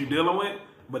help with what you're dealing with,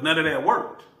 but none of that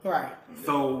worked. Right.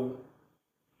 So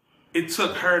it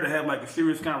took her to have like a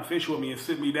serious conversation with me and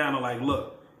sit me down and like,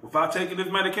 look, without taking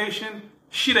this medication,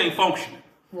 shit ain't functioning.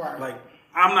 Right. Like,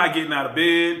 I'm not getting out of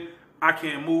bed. I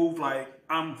can't move. Like,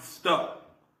 I'm stuck.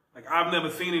 Like, I've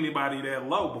never seen anybody that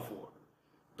low before.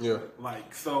 Yeah.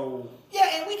 Like, so.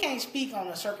 Yeah, and we can't speak on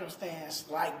a circumstance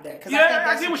like that. Yeah, I think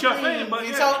that's I get what y'all saying, but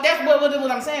yeah. So that's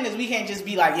what I'm saying is we can't just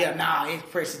be like, his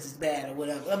presence is bad or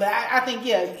whatever. But I think,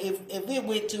 if it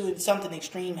went to something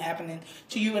extreme happening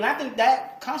to you, and I think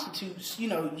that constitutes,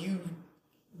 you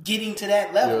getting to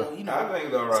that level. I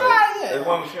think though, right? As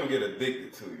long as you don't get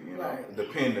addicted to it,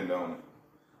 dependent on it.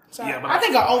 So but I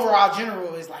think an overall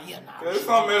general is like, There's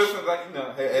some medicines like,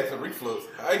 acid reflux.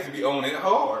 I used to be on it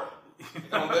hard.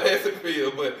 On the acid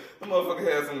pill, but the motherfucker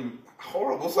has some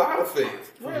horrible side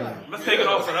effects. Really? Let's take it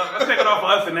off for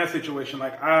us in that situation.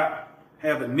 Like, I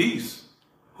have a niece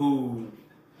who,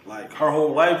 like, her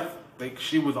whole life,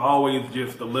 she was always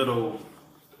just a little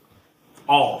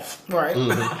off. Right.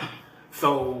 Mm-hmm.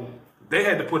 So they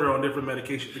had to put her on different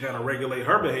medications to kind of regulate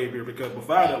her behavior, because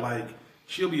without it, like,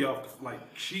 she'll be off. Like,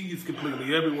 she's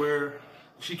completely everywhere.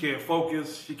 She can't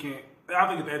focus. She can't. I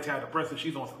think it's antidepressant.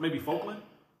 She's on maybe Focalin.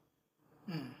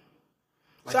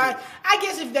 Like, so I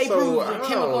guess if they prove a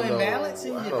chemical imbalance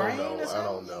in your brain or something? I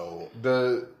don't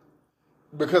know.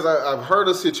 Because I've heard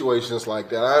of situations like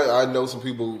that. I know some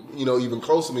people, even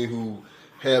close to me who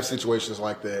have situations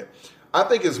like that. I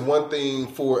think it's one thing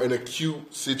for an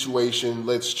acute situation.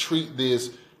 Let's treat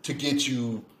this to get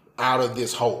you out of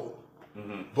this hole.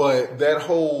 Mm-hmm. But that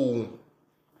whole,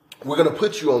 we're going to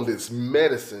put you on this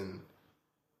medicine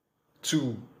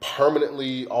to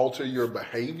permanently alter your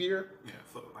behavior. Yeah,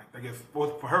 so like I guess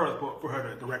for her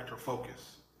to direct her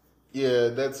focus. Yeah,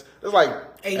 that's like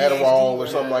Adderall or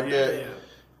something like that.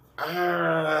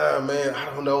 Yeah. Man, I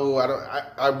don't know.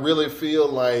 I really feel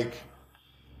like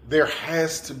there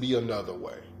has to be another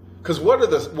way. Because what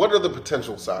are the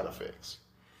potential side effects?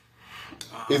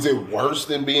 Is it worse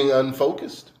than being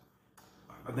unfocused?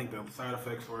 I think the side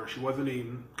effects were she wasn't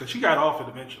eating, because she got off it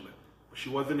eventually. But she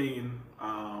wasn't eating.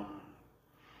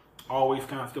 Always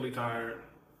constantly tired,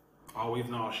 always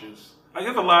nauseous. Like,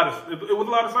 it was a lot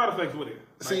of side effects with it.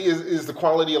 See, is the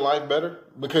quality of life better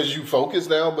because you focus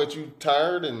now, but you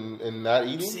tired and not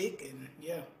eating? Sick and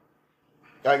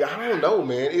Like, I don't know,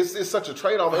 man. It's such a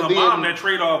trade off. For her mom, that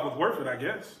trade off was worth it, I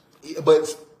guess.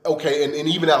 But okay, and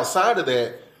even outside of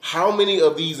that, how many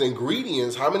of these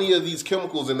ingredients, how many of these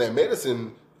chemicals in that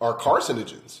medicine are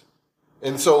carcinogens?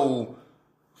 And so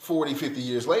 40, 50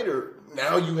 years later,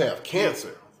 now you have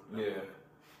cancer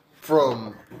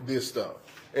from this stuff.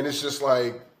 And it's just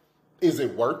like, is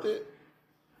it worth it?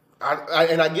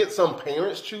 And I get some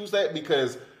parents choose that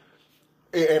because,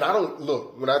 and I don't,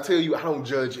 look, when I tell you I don't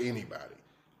judge anybody.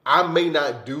 I may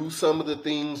not do some of the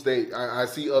things that I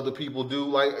see other people do.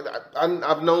 Like,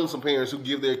 I've known some parents who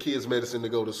give their kids medicine to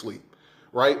go to sleep,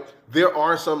 right? There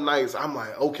are some nights I'm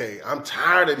like, okay, I'm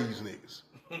tired of these niggas.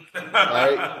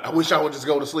 Right? I wish I would just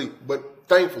go to sleep. But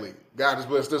thankfully, God has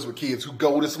blessed us with kids who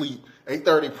go to sleep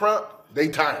 8:30 prompt, they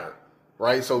tired,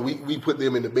 right? So we put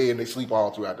them in the bed and they sleep all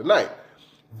throughout the night.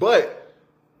 But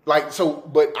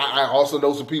I also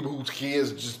know some people whose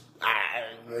kids just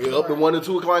they're up at 1 or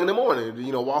 2 o'clock in the morning,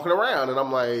 walking around, and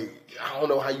I'm like, I don't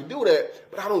know how you do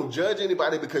that, but I don't judge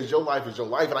anybody because your life is your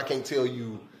life, and I can't tell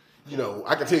you,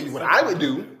 I can tell you what I would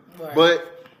do, right.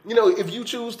 But if you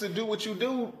choose to do what you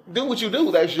do, do what you do.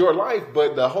 That's your life.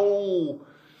 But the whole,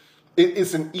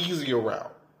 it's an easier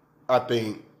route, I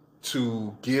think,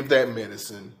 to give that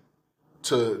medicine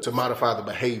to modify the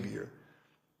behavior.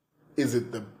 Is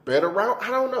it the better route? I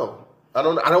don't know. I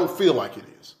don't feel like it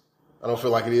is. I don't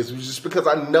feel like it is. Just because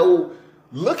I know,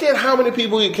 look at how many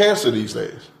people get cancer these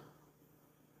days.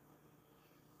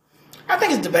 I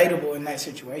think it's debatable in that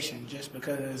situation just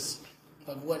because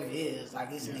of what it is.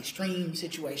 Like, it's an extreme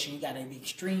situation. You got to be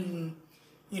extreme,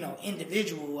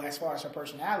 individual as far as her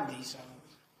personality. So,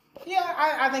 yeah,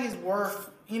 I think it's worth,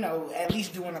 at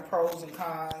least doing the pros and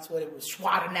cons, whether it was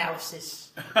SWOT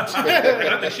analysis.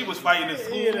 I think she was fighting in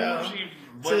school.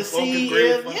 To see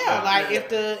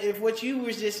if what you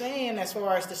was just saying as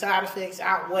far as the side effects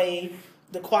outweigh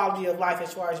the quality of life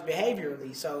as far as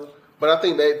behaviorally. So, but I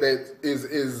think that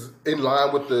is in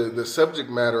line with the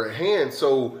subject matter at hand.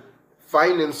 So,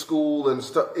 fighting in school and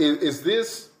stuff,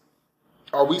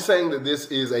 are we saying that this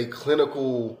is a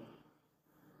clinical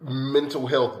mental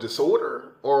health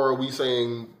disorder, or are we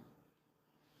saying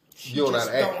you're not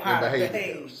acting in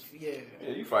behaviors? Yeah,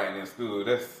 you fighting in school.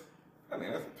 I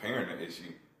think that's a parenting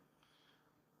issue.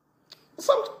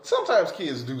 Sometimes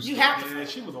kids do stuff. You have to. Yeah,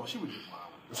 she was just wild.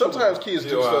 Sometimes kids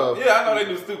do stuff. Yeah, I know they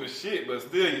do stupid shit, but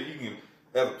still, you can,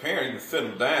 as a parent, you can sit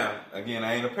them down. Again,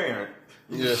 I ain't a parent.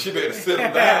 Yeah. She better sit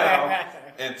them down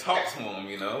and talk to them,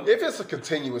 If it's a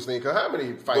continuous thing, because how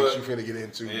many fights you finna get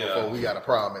into before we got a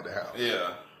problem at the house?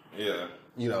 Yeah.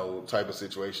 Type of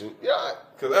situation. Yeah.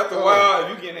 Because after a while, if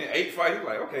you get in 8 fights, you're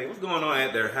like, okay, what's going on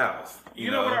at their house?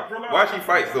 You know what I realized? Why she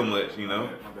fight so much,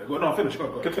 Well, no, finish.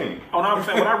 Go. Continue. Oh, no, I'm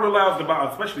saying what I realized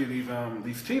about, especially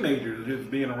these teenagers, just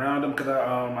being around them, because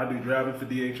I do driving for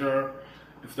DHR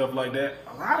and stuff like that.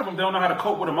 A lot of them don't know how to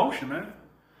cope with emotion, man.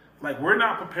 Like, we're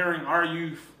not preparing our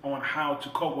youth on how to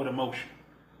cope with emotion.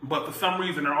 But for some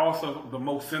reason, they're also the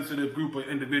most sensitive group of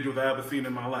individuals I've ever seen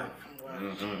in my life.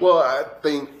 Mm-hmm. Well, I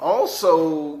think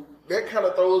also that kind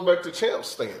of throws back to Champ's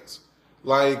stance.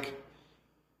 Like,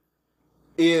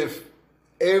 if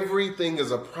everything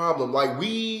is a problem, like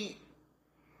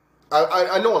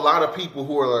I know a lot of people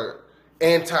who are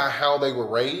anti how they were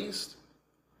raised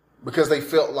because they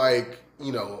felt like,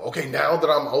 okay, now that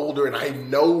I'm older and I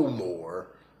know more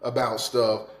about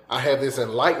stuff, I have this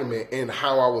enlightenment, and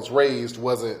how I was raised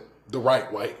wasn't the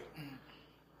right way.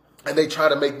 And they try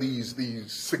to make these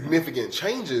significant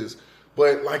changes.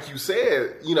 But like you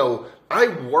said, I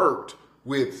worked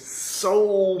with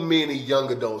so many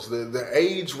young adults. The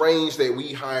age range that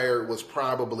we hired was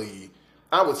probably,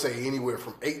 I would say, anywhere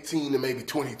from 18 to maybe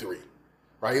 23.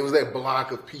 Right? It was that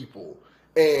block of people.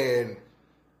 And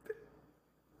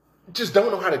just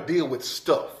don't know how to deal with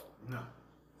stuff. No.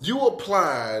 You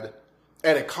applied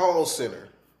at a call center,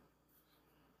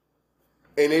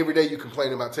 and every day you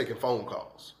complain about taking phone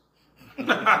calls.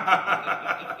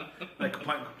 Like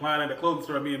complying at the clothing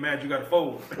store, being mad you got a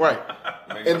phone. Right.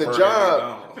 And the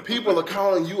job, people are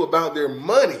calling you about their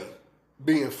money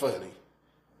being funny,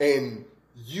 and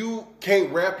you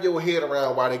can't wrap your head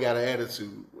around why they got an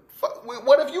attitude.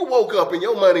 What if you woke up and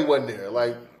your money wasn't there?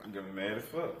 Like, I'm getting mad as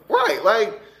fuck. Right.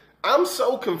 Like, I'm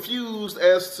so confused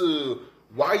as to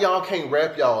why y'all can't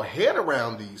wrap y'all head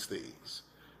around these things.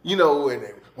 And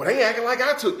when they acting like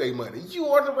I took their money, you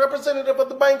are the representative of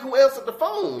the bank who answered the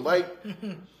phone. Like,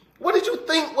 what did you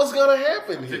think was going to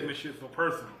happen here? Taking this shit so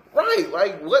personal. Right.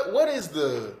 Like, what is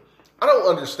I don't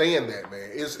understand that,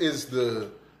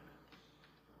 man.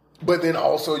 But then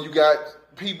also you got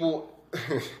people,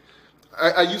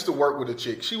 I used to work with a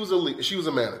chick. She was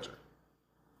a manager.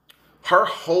 Her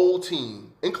whole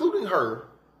team, including her,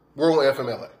 were on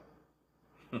FMLA.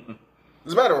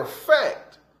 As a matter of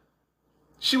fact,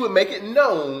 she would make it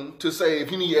known to say,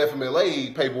 if you need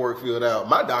FMLA paperwork filled out,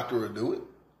 my doctor will do it.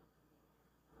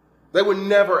 They were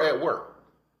never at work.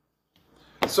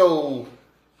 So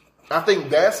I think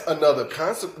that's another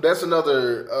concept. That's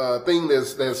another thing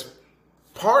that's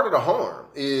part of the harm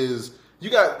is you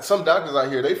got some doctors out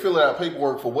here, they filling out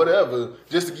paperwork for whatever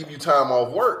just to give you time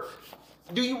off work.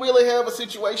 Do you really have a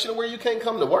situation where you can't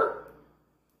come to work?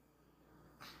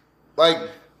 Like,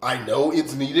 I know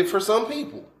it's needed for some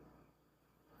people.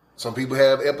 Some people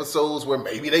have episodes where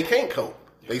maybe they can't cope.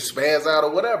 They spaz out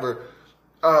or whatever.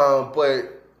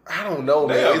 But I don't know,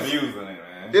 man. They're abusing it,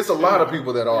 man. It's a lot of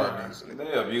people that are abusing it.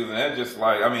 They're abusing it. That's just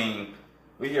like, I mean,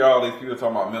 we hear all these people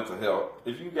talking about mental health.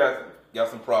 If you got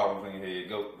some problems in your head,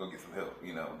 go get some help,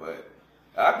 you know. But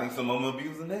I think some of them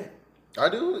abusing that. I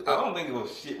do. I don't think it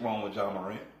was shit wrong with John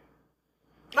Morant.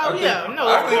 Oh, yeah. No,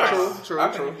 I of think course. True. I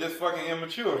think he's just fucking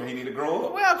immature and he need to grow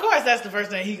up. Well, of course, that's the first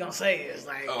thing he gonna say is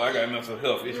like, Oh, I got mental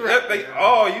health issues. Right. They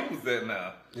all use that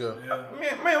now. Yeah.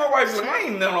 Man, my wife's like, I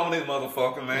ain't nothing wrong with this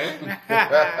motherfucker, man.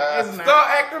 it's not. Start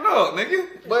acting up, nigga.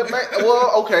 But,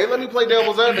 okay, let me play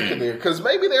devil's advocate there. Because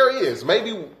maybe there is.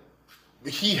 Maybe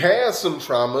he has some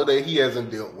trauma that he hasn't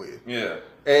dealt with. Yeah.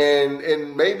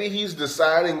 And maybe he's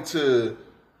deciding to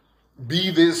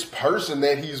be this person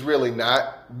that he's really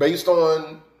not based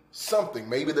on something.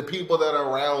 Maybe the people that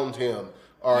are around him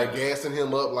are gassing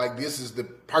him up like this is the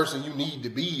person you need to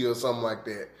be or something like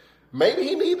that. Maybe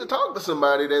he needs to talk to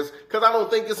somebody because I don't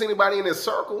think it's anybody in his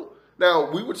circle. Now,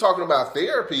 we were talking about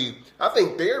therapy. I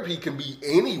think therapy can be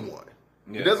anyone.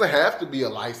 Yeah. It doesn't have to be a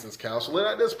licensed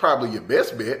counselor. That's probably your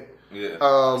best bet. Yeah.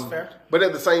 That's fair. But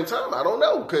at the same time, I don't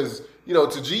know. Because,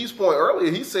 to G's point earlier,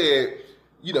 he said,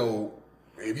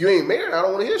 if you ain't married, I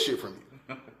don't want to hear shit from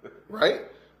you. Right?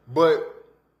 But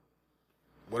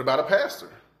what about a pastor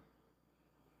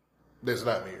that's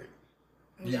not married?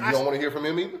 You don't want to hear from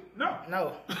him either? No.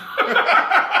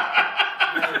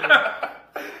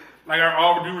 Like,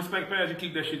 all due respect, Paz, you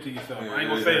keep that shit to yourself. I ain't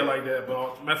gonna say it like that,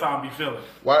 but that's how I be feeling.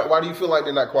 Why do you feel like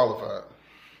they're not qualified?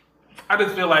 I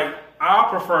just feel like I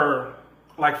prefer,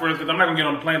 like, for instance, I'm not gonna get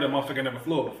on the plane that motherfucker never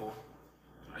flew before.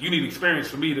 You need experience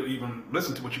for me to even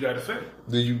listen to what you got to say.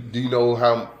 Do you know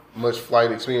how much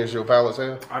flight experience your pilots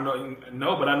have? I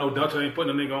know, but I know Delta ain't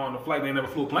putting a nigga on a flight they never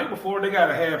flew a plane before. They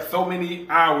gotta have so many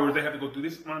hours. They have to go through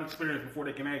this amount of experience before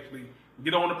they can actually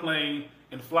get on the plane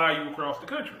and fly you across the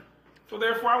country. So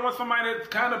therefore, I want somebody that's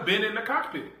kind of been in the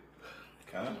cockpit.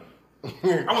 Kind of. I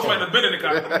want somebody that's been in the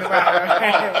cockpit.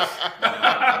 Nah,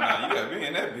 you gotta be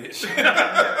in that bitch.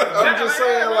 I'm just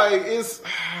saying, like, it's.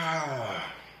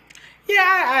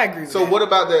 Yeah, I agree with that. So what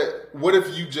about that? What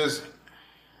if you just,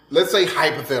 let's say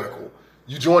hypothetical,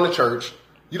 you join the church,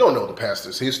 you don't know the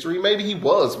pastor's history. Maybe he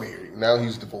was married, now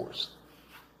he's divorced.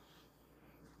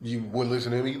 You wouldn't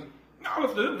listen to him either? No,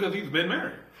 let's do it because he's been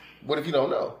married. What if you don't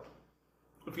know?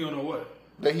 What if you don't know what?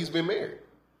 That he's been married.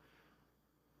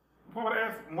 Why would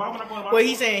I go Well,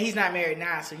 he's saying he's not married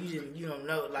now, so you don't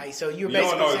know. Like, so you're You don't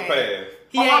basically know his saying past.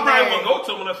 he I ain't probably married. won't go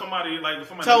to him unless somebody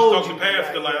Told talks you, to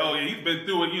pastor, right, like, yeah. oh yeah, he's been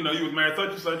through it, you was married such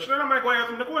and such. Then I'm not going to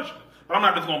ask him the question. But I'm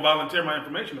not just going to volunteer my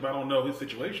information if I don't know his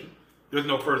situation. There's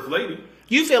no first lady.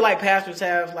 You feel like pastors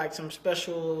have like some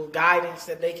special guidance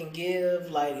that they can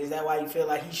give? Like, is that why you feel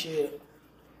like he should?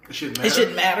 It shouldn't matter. It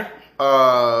shouldn't matter.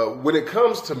 When it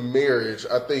comes to marriage,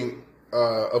 I think,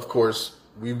 of course,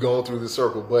 we've gone through this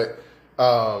circle, but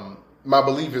my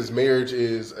belief is marriage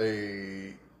is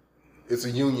it's a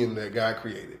union that God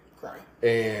created. Right.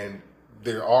 And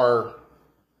there are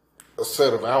a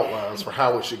set of outlines for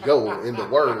how it should go in the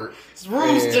Word. There's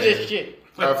rules and to this shit.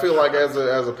 I feel like as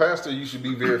a pastor, you should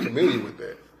be very familiar with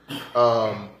that.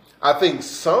 I think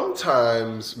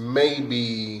sometimes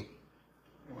maybe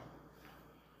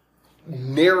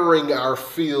narrowing our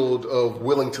field of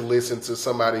willing to listen to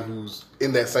somebody who's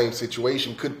in that same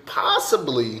situation could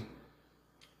possibly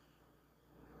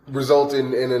result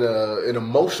in an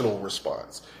emotional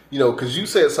response. Because you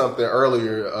said something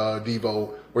earlier,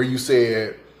 Devo, where you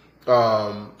said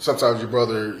sometimes your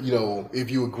brother,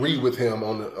 if you agree with him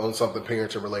on something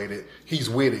parenting related, he's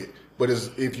with it. But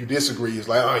if you disagree, it's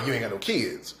like, oh, you ain't got no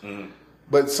kids. Mm-hmm.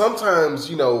 But sometimes,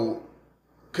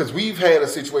 because we've had a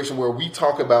situation where we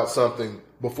talk about something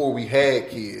before we had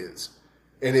kids,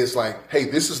 and it's like, hey,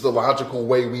 this is the logical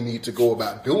way we need to go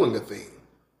about doing the thing.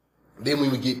 Then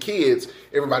when we get kids,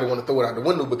 everybody want to throw it out the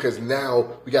window because now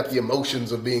we got the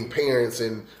emotions of being parents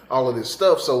and all of this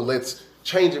stuff. So let's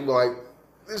change it. Like,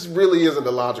 this really isn't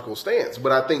a logical stance.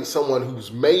 But I think someone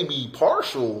who's maybe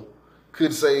partial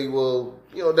could say, well,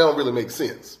 that don't really make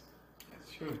sense.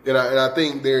 That's true. And I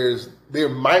think there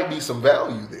might be some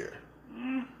value there.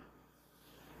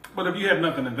 But if you have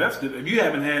nothing invested, if you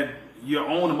haven't had your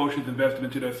own emotions invested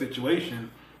into that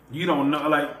situation, you don't know.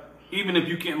 Like, even if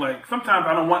you can't, like, sometimes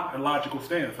I don't want a logical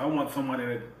stance. I want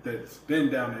somebody that's been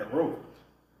down that road,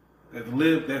 that's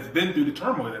been through the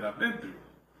turmoil that I've been through.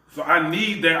 So I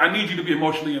need that. I need you to be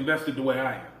emotionally invested the way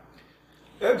I am.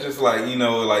 That's just like,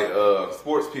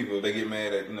 sports people, they get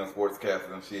mad at,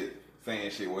 sportscasters and shit, saying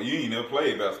shit. Well, you ain't never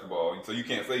played basketball, so you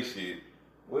can't say shit.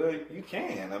 Well, you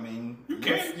can. I mean, you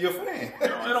can. You're a fan. It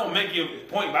don't make you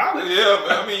point valid. Yeah,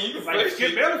 but I mean, you can like say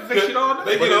Skip Bayless say shit all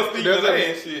day. They get on Stephen A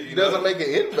and shit. It doesn't make it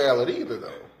invalid either,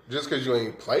 though. Just because you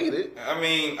ain't played it. I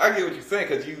mean, I get what you're saying,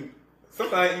 because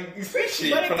sometimes you see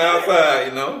shit from the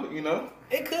outside, you know?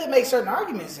 It could make certain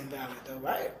arguments invalid, though,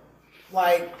 right?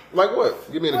 Like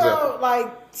what? Give me an example. Like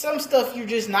some stuff you're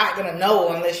just not gonna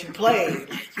know unless you play.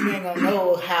 You ain't gonna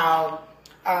know how.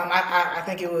 I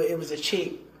think it was a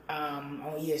chick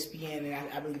on ESPN, and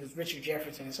I believe it was Richard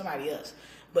Jefferson and somebody else.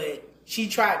 But she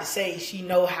tried to say she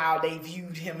know how they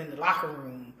viewed him in the locker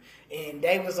room, and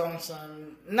they was on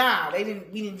some. Nah, we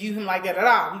didn't view him like that at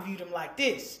all. We viewed him like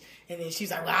this. And then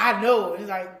she's like, well, I know. And it's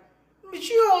like, but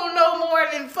you don't know more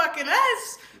than fucking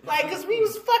us. Like, because we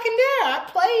was fucking there. I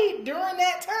played during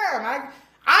that time.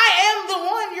 I am the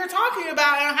one you're talking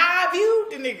about and how I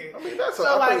viewed the nigga. I mean, that's so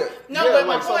but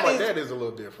my point something like that is a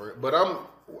little different. But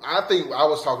I think I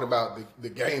was talking about the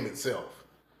game itself.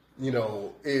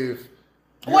 If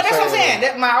well, that's what I'm saying.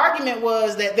 That my argument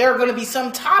was that there are going to be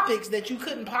some topics that you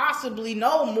couldn't possibly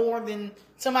know more than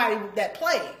somebody that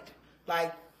played.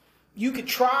 Like, you could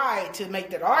try to make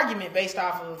that argument based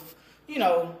off of,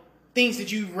 things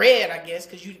that you read, I guess,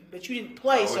 but you didn't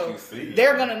play, so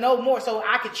they're gonna know more. So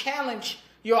I could challenge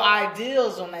your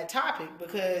ideals on that topic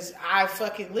because I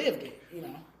fucking lived it,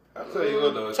 I'll tell you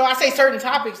what, though. So I say certain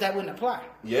topics that wouldn't apply.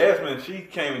 Yasmin, she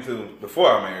came into before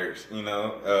our marriage,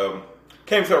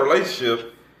 came to a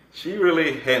relationship. She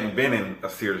really hadn't been in a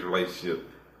serious relationship,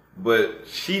 but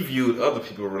she viewed other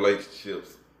people's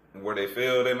relationships and where they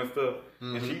failed and stuff,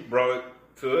 and she brought it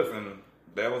to us, and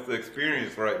that was the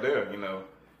experience right there,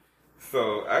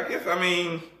 So I guess,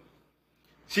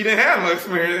 she didn't have no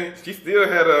experience. She still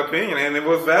had an opinion, and it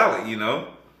was valid,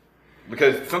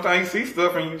 because sometimes you see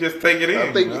stuff and you just take it in.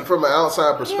 I think from an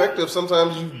outside perspective,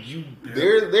 sometimes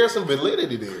there's some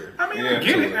validity there. I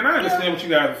get it, and I understand what you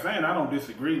guys are saying. I don't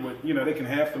disagree with, they can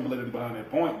have some validity behind their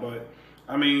point, but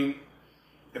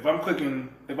if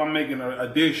I'm making a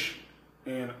dish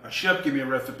and a chef give me a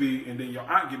recipe and then your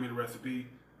aunt give me the recipe,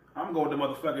 I'm going to the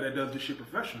motherfucker that does this shit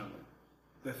professionally.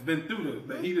 That's been through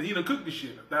he done cooked this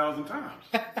shit 1,000 times.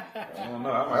 I don't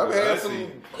know. I've had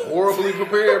some horribly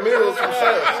prepared meals from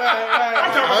chefs.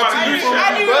 I'm talking about I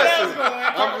knew that was going.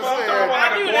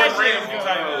 I knew that shit.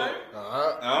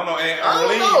 I don't know. I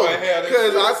don't know,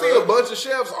 because I see a bunch of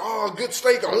chefs. Oh, good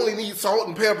steak only needs salt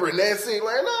and pepper, and that's it.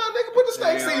 Like, nah, nigga, put the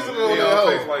steak seasoning on that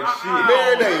hoe. Like shit.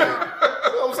 Marinate it.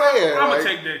 You know what I'm saying? I'm gonna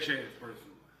take that chance,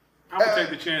 personally. I'm gonna take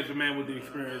the chance, of man with the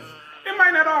experience. It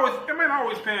might not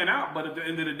always pan out, but at the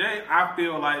end of the day, I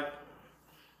feel like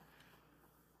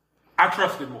I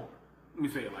trust it more. Let me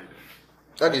say it like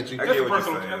that. I get you. I get what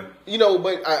you're saying.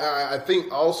 But I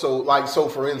think also, like, so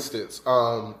for instance,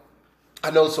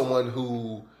 I know someone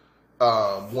who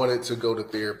wanted to go to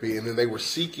therapy, and then they were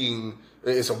seeking,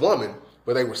 it's a woman,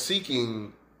 but they were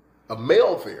seeking a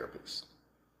male therapist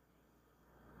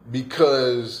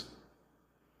because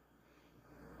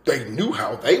they knew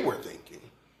how they were thinking.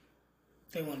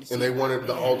 They wanted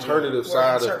the alternative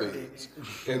side of things.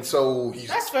 And so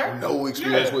he's no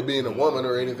experience with being a woman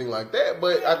or anything like that.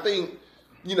 But I think,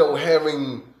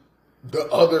 having the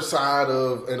other side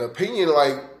of an opinion,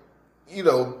 like,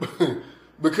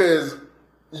 because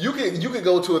you could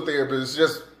go to a therapist,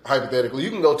 just hypothetically, you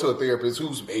can go to a therapist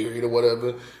who's married or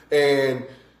whatever, and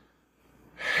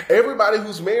everybody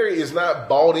who's married is not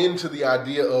bought into the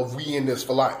idea of we in this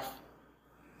for life.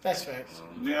 That's facts.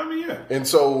 Yeah. And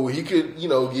so he could,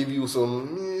 give you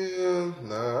some,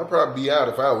 I'd probably be out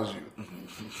if I was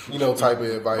you, type of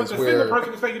advice. But the single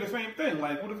person can say you the same thing.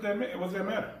 Like, what does that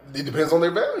matter? It depends on their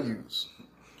values.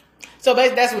 So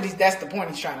that's the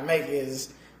point he's trying to make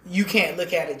is you can't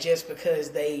look at it just because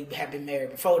they have been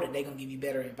married before that they're going to give you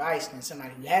better advice than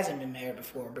somebody who hasn't been married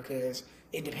before, because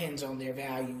it depends on their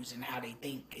values and how they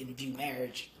think and view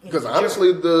marriage. Because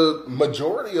honestly, the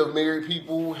majority of married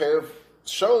people have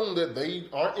shown that they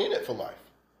aren't in it for life,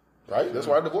 right? That's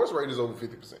why our divorce rate is over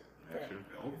 50%.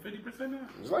 Over 50% now?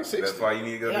 It's like 60%. That's why you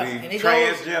need to go be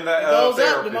transgender it goes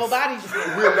therapist. up, the more bodies you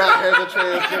get. We're not having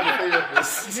transgender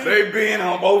therapists. They been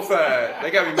on both sides. They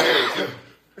got to be married too.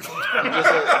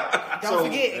 Don't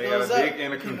forget, it goes up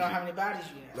depending on how many bodies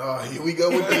you have. Oh, here we go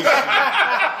with this.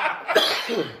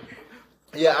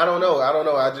 Yeah, I don't know.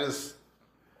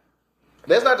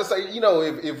 That's not to say,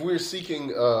 if we're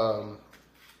seeking,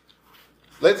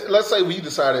 let's say we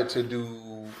decided to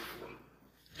do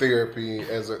therapy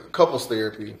as a couples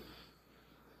therapy.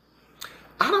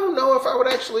 I don't know if I would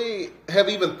actually have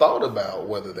even thought about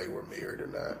whether they were married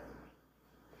or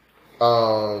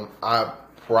not. I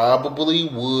probably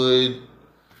would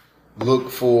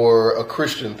look for a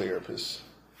Christian therapist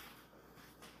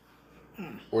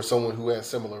or someone who has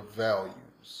similar values.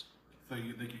 So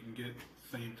you think you can get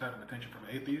the same type of attention from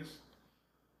atheists?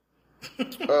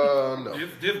 No.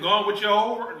 Just going with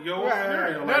your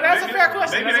scenario. No, that's a fair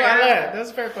question. That's what I learned.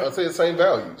 That's a fair question. I'd say the same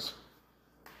values.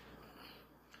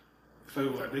 So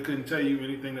they couldn't tell you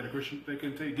anything that they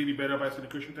couldn't give you better advice than a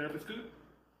Christian therapist could?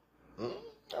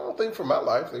 I don't think for my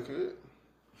life they could.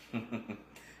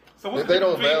 So what's If they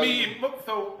don't between value- me and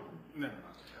so no.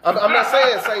 I'm not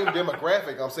saying same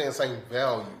demographic. I'm saying same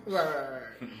values. Right.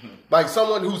 Like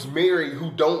someone who's married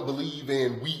who don't believe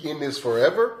in we in this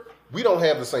forever, we don't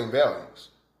have the same values.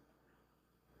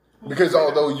 Because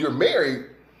although you're married,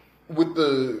 with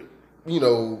the,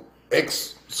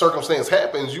 X circumstance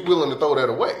happens, you're willing to throw that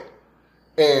away.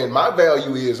 And my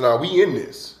value is, now we in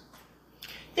this.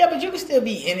 Yeah, but you can still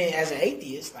be in it as an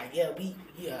atheist. Like,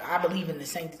 I believe in the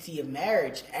sanctity of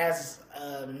marriage as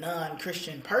a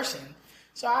non-Christian person.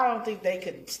 So I don't think they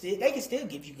could still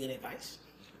give you good advice.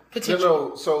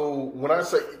 Potentially. So when I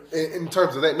say, in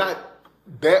terms of that,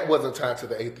 that wasn't tied to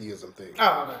the atheism thing.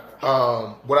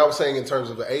 Oh, What I was saying in terms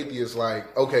of the atheist,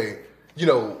 like, okay, and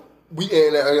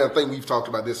I think we've talked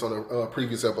about this on a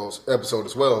previous episode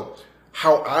as well.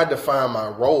 How I define my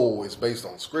role is based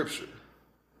on scripture.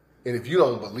 And if you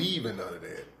don't believe in none of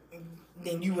that,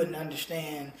 then you wouldn't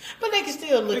understand. But they can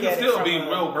still look They at can it still from be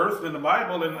well versed in the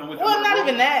Bible and with well, not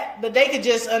even that, but they could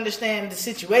just understand the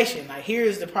situation. Like,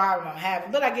 here's the problem I'm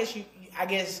having. But I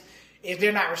guess if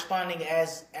they're not responding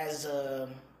as the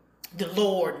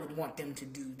Lord would want them to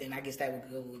do, then I guess that would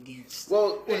go against.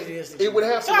 Well, it would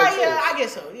have to so, make sense. I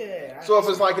guess so. Yeah. So if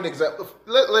it's like an example,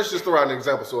 let's just throw out an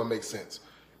example so it makes sense.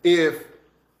 If,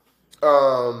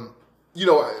 my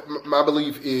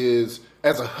belief is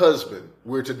as a husband,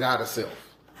 we're to die to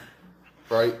self,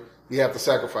 right? We have to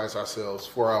sacrifice ourselves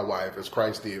for our wife as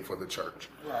Christ did for the church.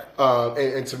 Right.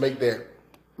 And to make that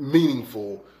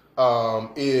meaningful,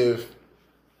 if,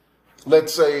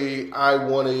 let's say I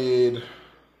wanted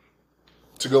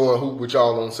to go and hoop with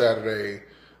y'all on Saturday,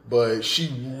 but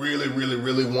she really, really,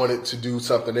 really wanted to do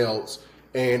something else,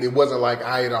 and it wasn't like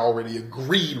I had already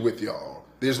agreed with y'all.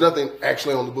 There's nothing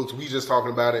actually on the books. We just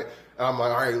talking about it. And I'm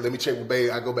like, all right, let me check with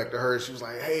Babe. I go back to her. She was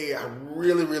like, hey, I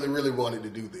really, really, really wanted to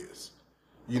do this,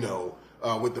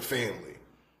 with the family.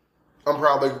 I'm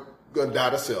probably going to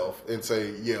die to self and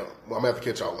say, yeah, well, I'm going to have to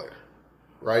catch y'all later.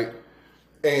 Right?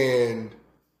 And,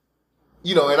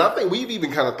 and I think we've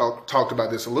even kind of talked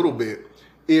about this a little bit.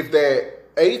 If that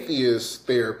atheist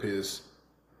therapist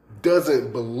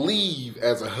doesn't believe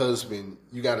as a husband,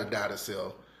 you got to die to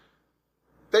self,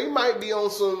 they might be on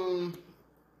some,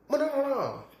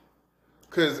 no.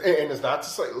 Because, and it's not to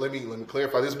say, let me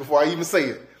clarify this before I even say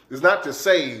it. It's not to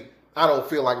say I don't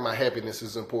feel like my happiness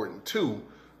is important too,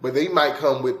 but they might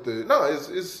come with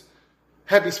it's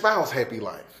happy spouse, happy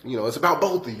life. It's about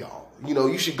both of y'all.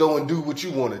 You should go and do what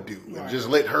you want to do and just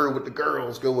let her with the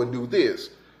girls go and do this,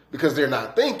 because they're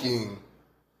not thinking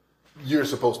you're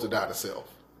supposed to die to self,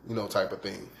 type of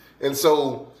thing. And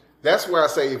so that's where I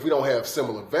say if we don't have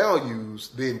similar values,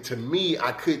 then to me,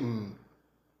 I couldn't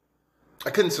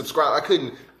subscribe.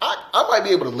 I might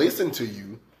be able to listen to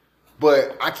you,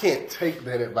 but I can't take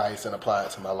that advice and apply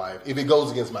it to my life if it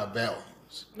goes against my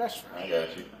values. That's right. I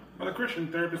got you. Well, a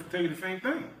Christian therapist will tell you the same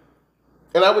thing.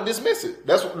 And I would dismiss it.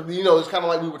 That's what, it's kind of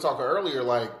like we were talking earlier,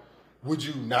 like, would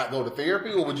you not go to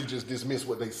therapy, or would you just dismiss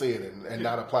what they said and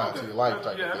not apply it to your life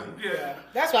type of thing? Yeah.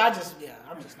 That's why I'm just not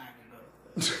going to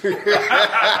go.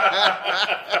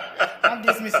 I'm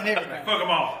dismissing everything. Fuck them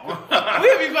all.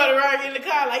 We'll be running around in the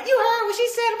car like, you heard what she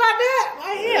said about that?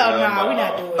 Like, hell no, we're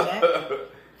not doing that.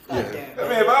 Fuck that. I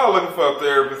mean, if I was looking for a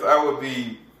therapist,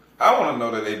 I want to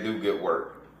know that they do good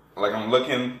work. Like, I'm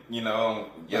looking, on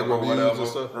Yelp or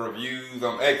whatever, reviews.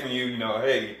 I'm asking you,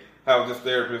 hey, how was this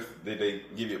therapist? Did they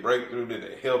give you a breakthrough? Did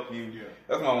they help you? Yeah.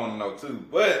 That's what I want to know too.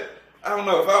 But I don't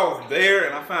know, if I was there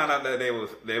and I found out that they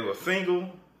were single,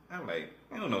 I'm like,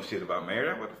 I don't know shit about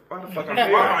marriage. Why the fuck I'm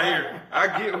here? I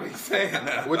get what he's saying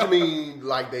now. What you mean,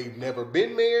 like they've never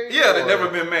been married? Yeah, they've never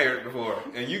been married before.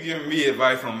 And you giving me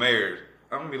advice on marriage.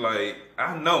 I'm going to be like,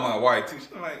 I know my wife too.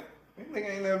 She's like, this nigga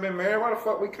ain't never been married. Why the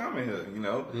fuck we coming here,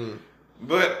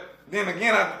 But then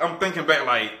again, I'm thinking back,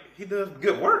 like, he does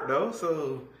good work though.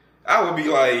 So I would be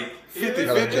like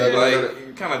 50-50,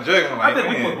 like kind of juggling. Like, I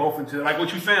think we put both into like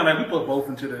what you're saying. Like we put both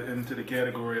into the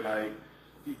category. Like,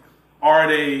 are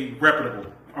they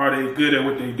reputable? Are they good at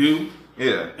what they do?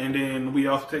 Yeah. And then we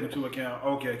also take into account,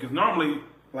 okay, because normally,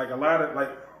 like a lot of, like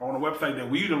on a website that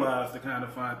we utilize to kind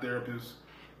of find therapists,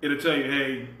 it'll tell you,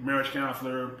 hey, marriage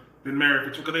counselor, been married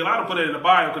for 2, because they allow to put it in the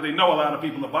bio because they know a lot of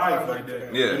people are biased like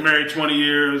that. Yeah. Been married 20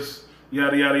 years,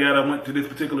 yada, yada, yada, went to this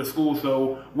particular school,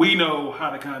 so we know how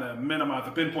to kind of minimize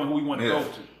or pinpoint who we want to go to.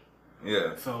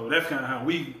 Yeah. So that's kind of how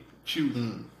we choose.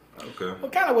 Okay. Well,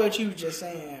 kind of what you were just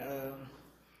saying.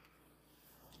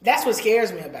 That's what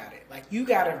scares me about it. Like, you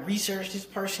gotta research this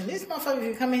person. This motherfucker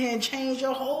can come in here and change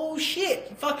your whole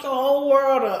shit. Fuck your whole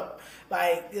world up.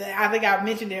 Like, I think I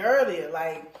mentioned it earlier.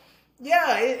 Like,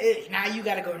 yeah, now you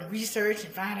gotta go and research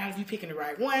and find out if you're picking the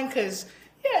right one. Because,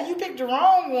 yeah, you picked the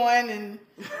wrong one and...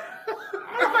 It's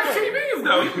like TVs,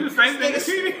 though. You do the same thing as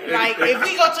TV. Like, if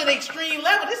we go to the extreme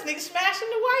level, this nigga smashing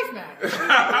the wife now.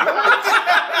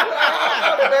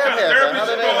 How did that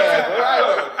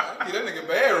happen? Get that nigga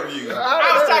bad reviews. I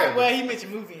was talking, well, he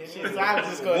mentioned movie and shit, so I was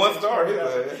just going 1 star, his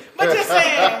ass. But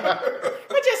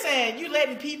just saying, you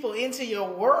letting people into your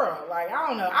world. Like, I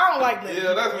don't know. I don't like letting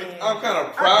Yeah, people in. I'm kind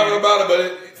of proud about it, but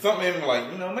it's something in me like,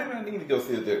 maybe I need to go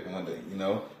see a therapist one day,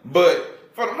 But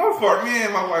for the most part, me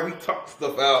and my wife, we talk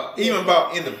stuff out, even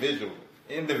about individually.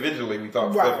 Individually, we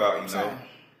talk stuff out,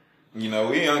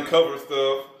 we uncover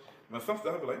stuff. But some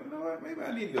stuff, I be like, you know what, maybe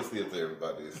I need to go see a therapist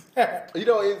about this.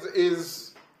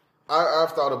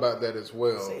 I've thought about that as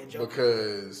well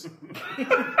because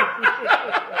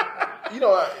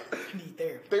need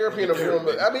therapy. Therapy in the form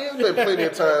of, it's been plenty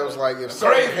of times like if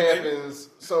something happens,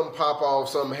 something pop off,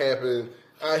 something happens,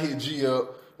 I hit G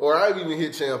up or I even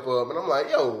hit Champ up and I'm like,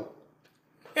 yo,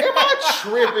 am I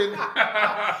tripping?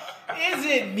 Is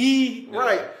it me?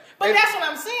 Right. But that's what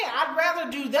I'm saying. I'd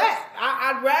rather do that.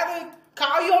 I'd rather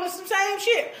call you on some same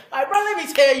shit. Like, bro, let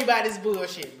me tell you about this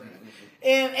bullshit, bro.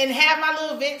 And have my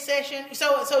little vent session.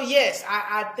 So yes,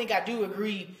 I think I do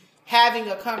agree. Having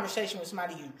a conversation with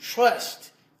somebody you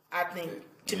trust, I think,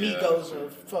 to me, goes a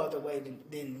further way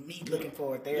than me looking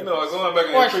for a therapist. Going back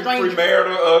in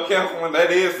premarital counseling, that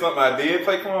is something I did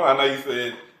take from. I know you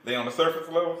said they on the surface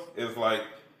level. It's like,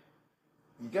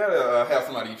 you gotta have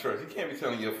somebody you trust. You can't be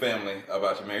telling your family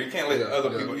about your marriage. You can't let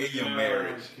other people in your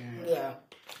marriage. Yeah.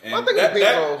 And I think that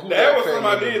was something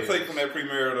I did take from that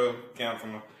premarital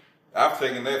counseling. I've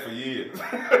taken that for years.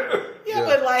 Yeah,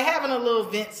 but like having a little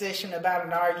vent session about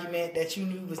an argument that you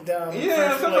knew was dumb.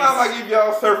 Yeah, sometimes I give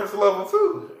y'all surface level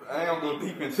too. I ain't gonna go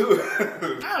deep into it.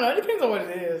 I don't know. It depends on what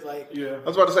it is. Like, I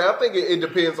was about to say, I think it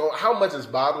depends on how much it's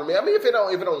bothering me. I mean, if it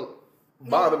don't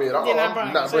bother me at all,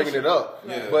 I'm not bringing it up.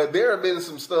 Yeah. But there have been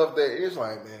some stuff that it's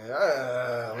like,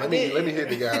 man, let me hit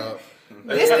the guy up.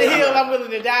 This the hill I'm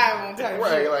willing to die on.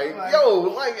 Right, like,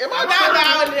 am I'm not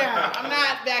bowing down. I'm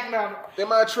not backing down.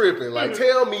 Am I tripping? Like,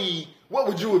 tell me, what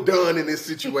would you have done in this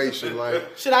situation? Like,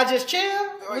 should I just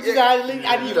chill? Would you guys let it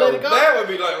go? That would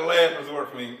be like the last resort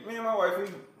for me. Me and my wife, we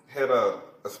had a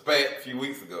spat a few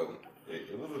weeks ago.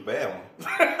 It was a bad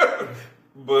one.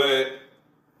 But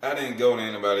I didn't go to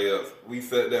anybody else. We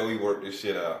sat there, we worked this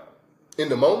shit out. In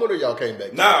the moment, or y'all came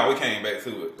back? We came back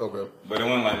to it. Okay. But it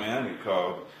wasn't like, man, I need to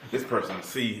call this person,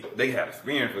 see, they had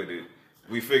experience with it.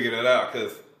 We figured it out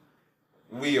because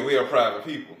we are private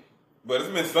people. But it's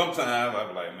been some times I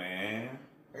be like, man,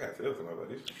 I gotta tell somebody about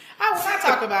this shit. When I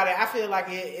talk about it, I feel like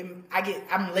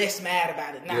I'm less mad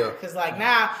about it now. Because like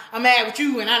now I'm mad with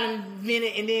you and I done been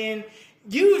it, and then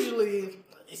usually,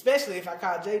 especially if I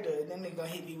call J Dub, then they're gonna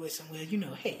hit me with some, well,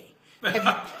 hey. Hold on.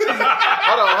 I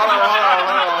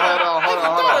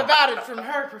thought about it from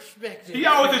her perspective. He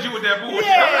always hit you with that bullshit.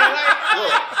 Yeah,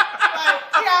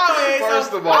 he always.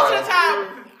 First of all, most of the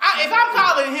time, if I'm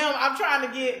calling him, I'm trying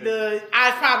to get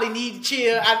I probably need to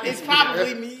chill. It's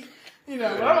probably me. But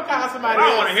I'm gonna call somebody else. I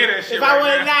don't want to hear that shit. If I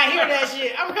want to not hear that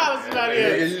shit, I'm calling somebody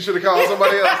else. Yeah, you should have called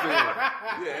somebody else then.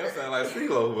 Yeah, it sound like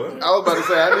CeeLo, bro. I was about to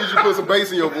say, I need you to put some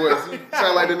bass in your voice. You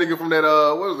sound like that nigga from that,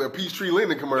 what was that, Peachtree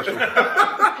Linden commercial.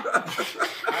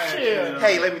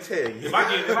 Hey, let me tell you. If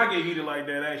I get heated like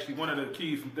that, actually, one of the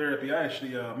keys from therapy, I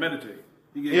actually meditate.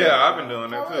 I've been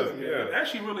doing that too. Yeah, it's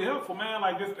actually really helpful, man.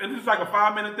 Like this, and this is like a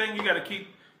 5-minute thing. You got to keep.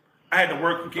 I had to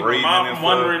work and keep my mom from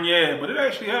wondering. But it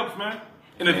actually helps, man.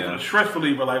 And it's a stress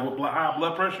reliever, like with high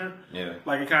blood pressure. Yeah,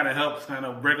 like it kind of helps, kind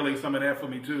of regulate some of that for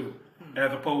me too,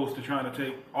 as opposed to trying to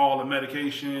take all the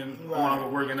medication along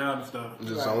with working out and stuff.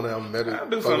 Just zone out and meditate. I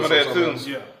do some of that too.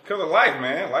 Yeah, because of life,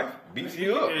 man. Life beats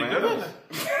you up, man.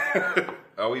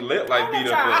 We let life beat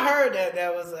us up. I heard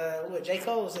that was what J.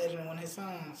 Cole said in one of his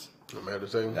songs. I'm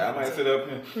meditating. I might sit up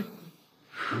here.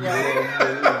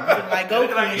 Like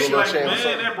Goku and shit. Like,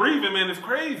 man, that breathing, man, is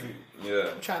crazy.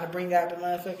 Yeah. Trying to bring out the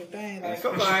motherfucking thing. Like,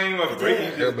 Sometimes I ain't gonna break.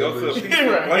 You just go to a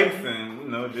peaceful place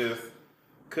and just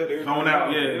cut everything zone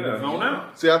out. Yeah, zone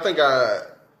out. See, I think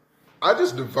I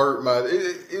just divert my.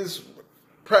 It's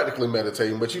practically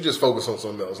meditating, but you just focus on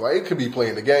something else. Like it could be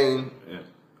playing the game. Yeah.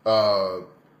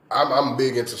 I'm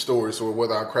big into stories, so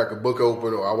whether I crack a book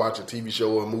open or I watch a TV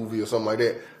show or a movie or something like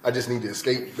that, I just need to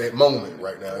escape that moment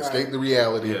right now. Escape the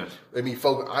reality. Yeah. Let me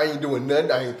focus. I ain't doing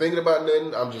nothing. I ain't thinking about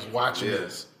nothing. I'm just watching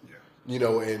this. You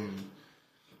know, and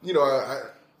you know, I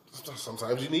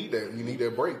sometimes you need that. You need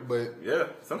that break, but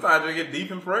sometimes you get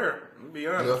deep in prayer. To be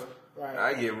honest,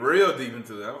 I get real deep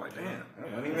into it. I'm like, damn,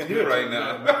 I ain't even here right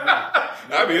now.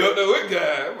 I be up there with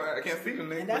God. I can't see them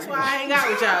niggas. And that's why I hang out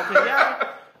with y'all, because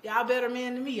y'all better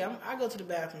men than me. I go to the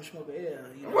bathroom and smoke a L.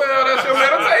 You know? Well, that's your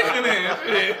meditation then.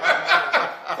 Shit.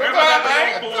 Sometimes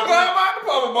I the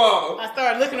papa ball. I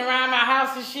started looking around my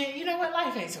house and shit. You know what?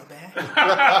 Life ain't so bad.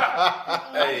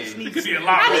 Hey, it could be a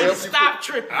lot. I need to stop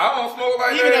tripping. I don't smoke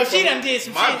like Even that. though she done did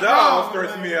some my shit. My job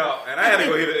stressed me out, and I had to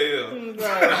go hit the L.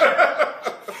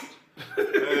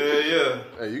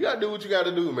 Hey, you gotta do what you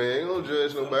gotta do, man. You don't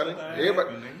judge nobody.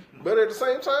 Everybody. But at the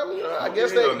same time, you know, I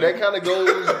guess that kind of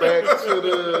goes back to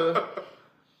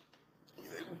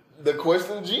the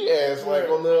question G asked, like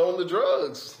on the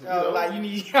drugs. Oh, know? Like you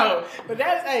need but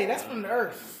that's from the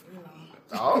earth. You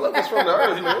know. All of it's from the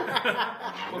earth,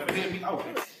 man.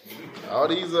 All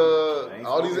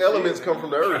these elements come from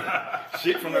the earth.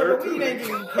 Shit from the earth too. Ain't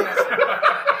getting cancer.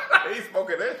 He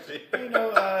smoking that shit. Ain't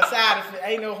no side effect.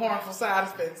 Ain't no harmful side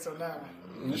effects. So now.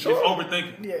 Sure. It's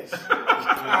overthinking. Yes.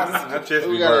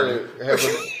 We gotta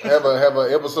have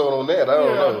an episode on that. I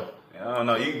don't know. I don't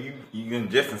know. You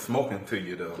ingesting smoking to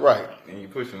you though, right? And you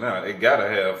pushing out. It gotta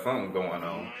have something going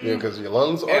on. Yeah, because your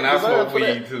lungs. And I smoke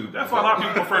weed too. That's why a lot of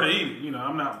people prefer to eat it. You know,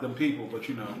 I'm not them people, but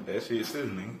you know that shit too,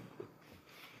 man.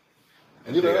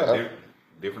 And you know,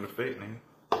 different effect, man.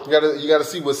 You gotta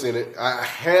see what's in it. I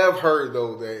have heard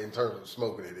though that in terms of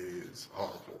smoking, it is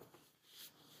harmful.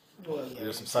 Well,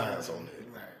 there's some science on it,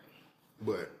 right?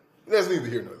 But that's neither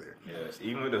here nor there. Yes,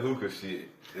 even with the hookah shit,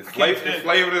 it's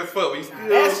flavored as fuck. We still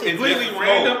that's completely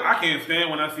random. I can't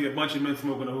stand when I see a bunch of men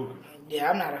smoking a hookah.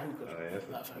 Yeah, I'm not a hookah.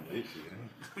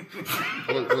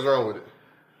 What's wrong with it?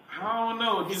 I don't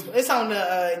know. It's on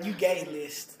the you gay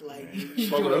list. Like you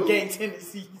doing gay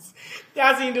tendencies.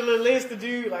 Y'all seen the little list to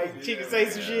do? Like chicken say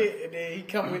some shit and then he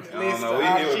come with the list of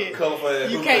all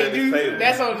shit. You can't do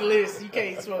that's on the list. You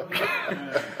can't smoke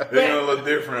it. They're a little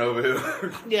different over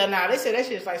here. Yeah, nah, they said that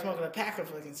shit's like smoking a pack of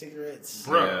fucking cigarettes.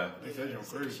 Bro, yeah. They said you're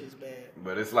crazy. Shit's bad.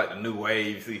 But it's like the new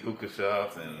wave. You see hookah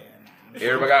shops and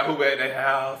everybody got hookah at their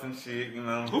house and shit, you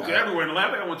know. Hookah everywhere. In the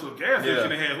lab, I went to a gas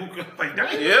station and had hookah. Like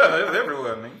that. Yeah, it's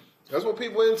everywhere, man. That's what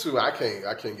people into. I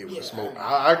can't get with smoke.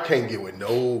 I can't get with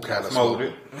no kind of smoke.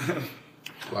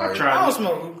 Like, I don't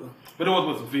smoke hookah. But it was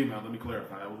with some female. Let me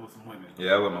clarify. It was with some women.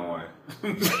 Yeah, that was my wife. I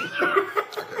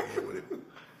can't get with it.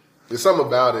 There's something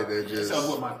about it that just.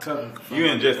 Something with my cousin. You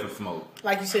ingesting smoke.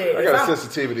 Like you said, I got a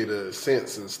sensitivity to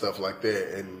scents and stuff like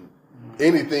that, and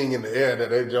anything in the air that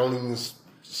they don't even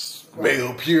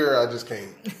smell pure, I just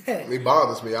can't. It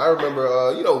bothers me. I remember,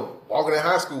 walking in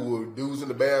high school with dudes in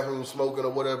the bathroom smoking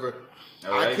or whatever.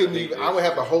 I couldn't even. I would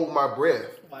have to hold my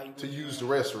breath to use the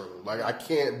restroom. Like I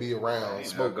can't be around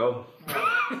smoke. Go.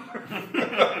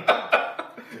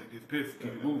 It's pissed.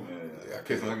 Keep moving. Yeah, I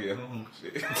can't get home.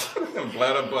 Shit.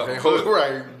 Bladder butt.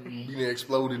 Right. You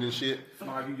exploded and shit.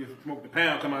 Somebody you just smoke the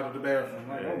pound come out of the bathroom.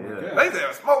 Like, oh my God. They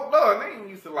said smoke dog. They ain't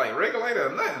used to like regulate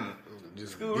or nothing.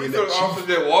 Just school research officer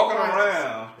just walking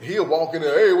around. He'll walk in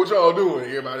there, hey, what y'all doing?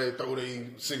 Everybody throw their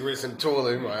cigarettes in the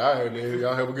toilet. I'm like, all right, man,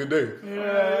 y'all have a good day.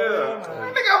 Yeah.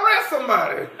 I think I arrest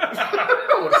somebody. I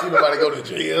don't want to see nobody go to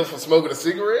jail for smoking a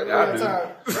cigarette. I do.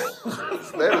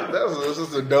 That's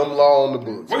just a dumb law on the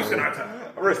books. Wasting our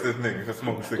time. Arrest this nigga for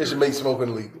smoking cigarettes. It should make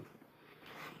smoking legal.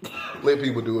 Let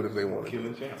people do it if they want to.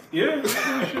 Killing chance. Yeah.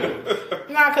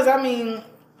 Nah, because I mean,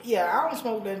 yeah, I don't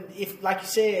smoke that. If, like you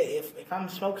said, if I'm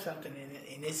smoking something and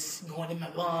it's going in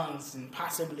my lungs and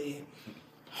possibly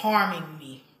harming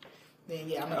me, then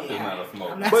yeah, I'm gonna get high.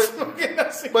 I'm not smoking no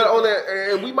cigarette. But on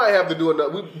that, and we might have to do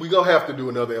another. We gonna have to do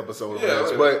another episode of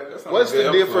this. But what's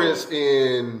the difference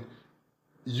in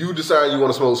you deciding you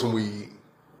want to smoke some weed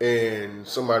and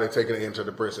somebody taking an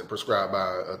antidepressant prescribed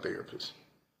by a therapist?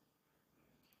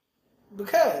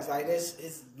 Because like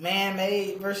it's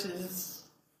man-made versus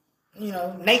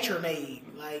nature-made.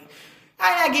 Like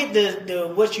I get the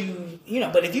what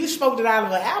but if you smoked it out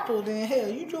of an apple, then hell,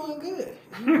 you doing good.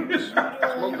 Smoked it out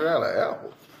of an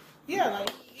apple. Yeah,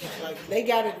 like Like they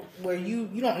got it where you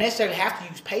don't necessarily have to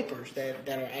use papers that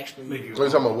are actually. So you're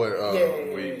talking about what?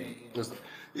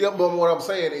 Yeah, but what I'm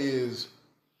saying is,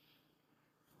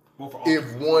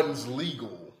 if one's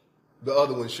legal, the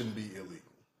other one shouldn't be illegal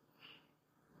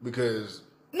because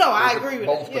I agree with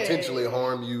both that. potentially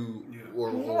harm you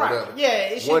or whatever. Yeah,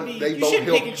 it should be. You shouldn't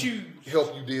pick and choose.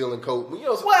 Help you deal and cope.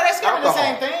 Well, that's kind of the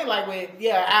same thing. Like with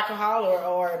alcohol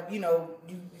or you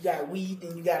got weed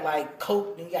and you got like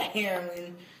coke and you got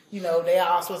heroin. They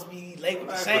all supposed to be labeled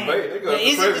the same. They go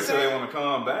to prison so they want to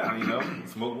calm down.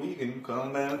 Smoke weed and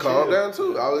calm down. Calm down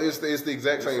too. It's the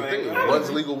exact same thing. One's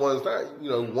legal, one's not.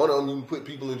 One of them you can put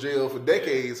people in jail for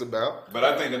decades about. But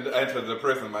I think that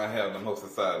antidepressant might have the most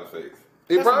side effects.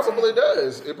 It probably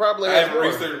does. It probably has I haven't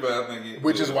researched, but I think it.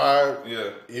 Which is why,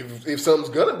 if something's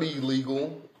gonna be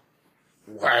legal,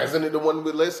 why isn't it the one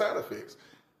with less side effects?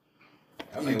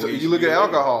 You look at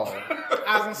alcohol.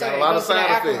 I was gonna say got a lot of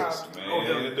side effects.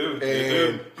 Man, it do.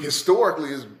 And historically,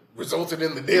 it's resulted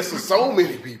in the deaths of so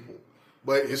many people,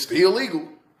 but it's still legal.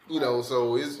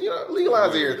 So it's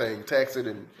legalize everything, tax it,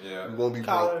 and you won't be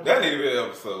broke. That need to be an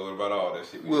episode about all that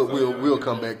shit. We'll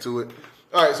come back to it.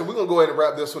 All right, so we're gonna go ahead and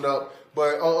wrap this one up.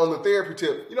 But on the therapy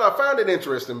tip, I found it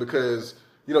interesting because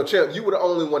Champ, you were the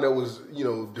only one that was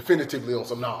definitively on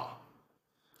some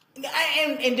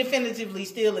and definitively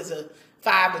still is a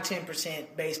 5 to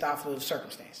 10% based off of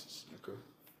circumstances. Okay.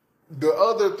 The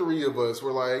other three of us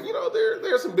were like,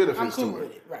 there's some benefits I'm cool to it.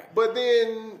 with it, right? But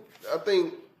then I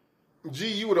think,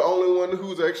 you were the only one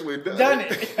who's actually done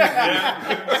it.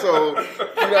 So,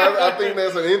 I think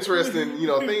that's an interesting,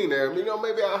 thing there. Maybe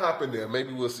I'll hop in there.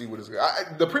 Maybe we'll see what it's good.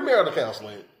 The premarital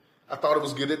counseling, I thought it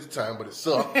was good at the time, but it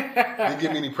sucked. Didn't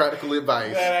give me any practical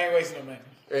advice. I ain't wasting no money.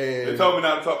 And they told me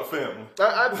not to talk to family.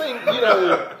 I think,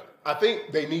 I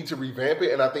think they need to revamp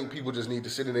it, and I think people just need to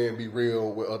sit in there and be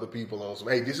real with other people on some.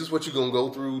 Hey, this is what you're gonna go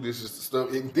through. This is the stuff.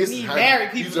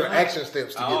 These are action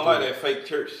steps to get through. I don't like that fake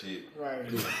church shit. Right.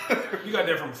 You got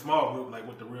that from a small group, like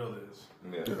what the real is.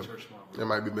 Yeah. Church small group. That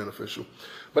might be beneficial.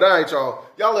 But all right, y'all.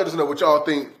 Y'all let us know what y'all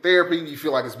think. Therapy, do you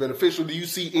feel like it's beneficial? Do you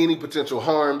see any potential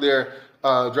harm there?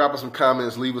 Drop us some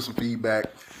comments. Leave us some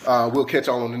feedback. We'll catch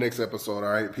y'all on the next episode.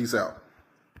 All right. Peace out.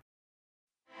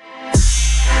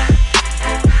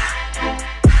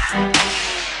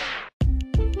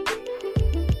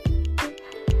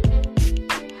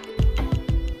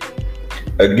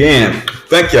 Again,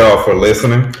 thank y'all for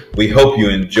listening. We hope you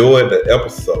enjoyed the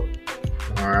episode.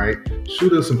 All right.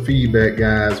 Shoot us some feedback,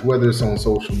 guys, whether it's on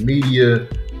social media,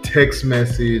 text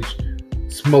message,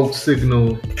 smoke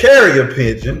signal, carrier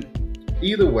pigeon.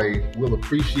 Either way, we'll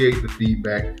appreciate the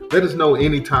feedback. Let us know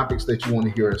any topics that you want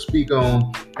to hear us speak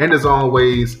on. And as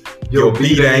always, your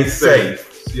beat ain't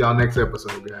safe. See y'all next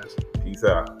episode, guys. Peace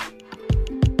out.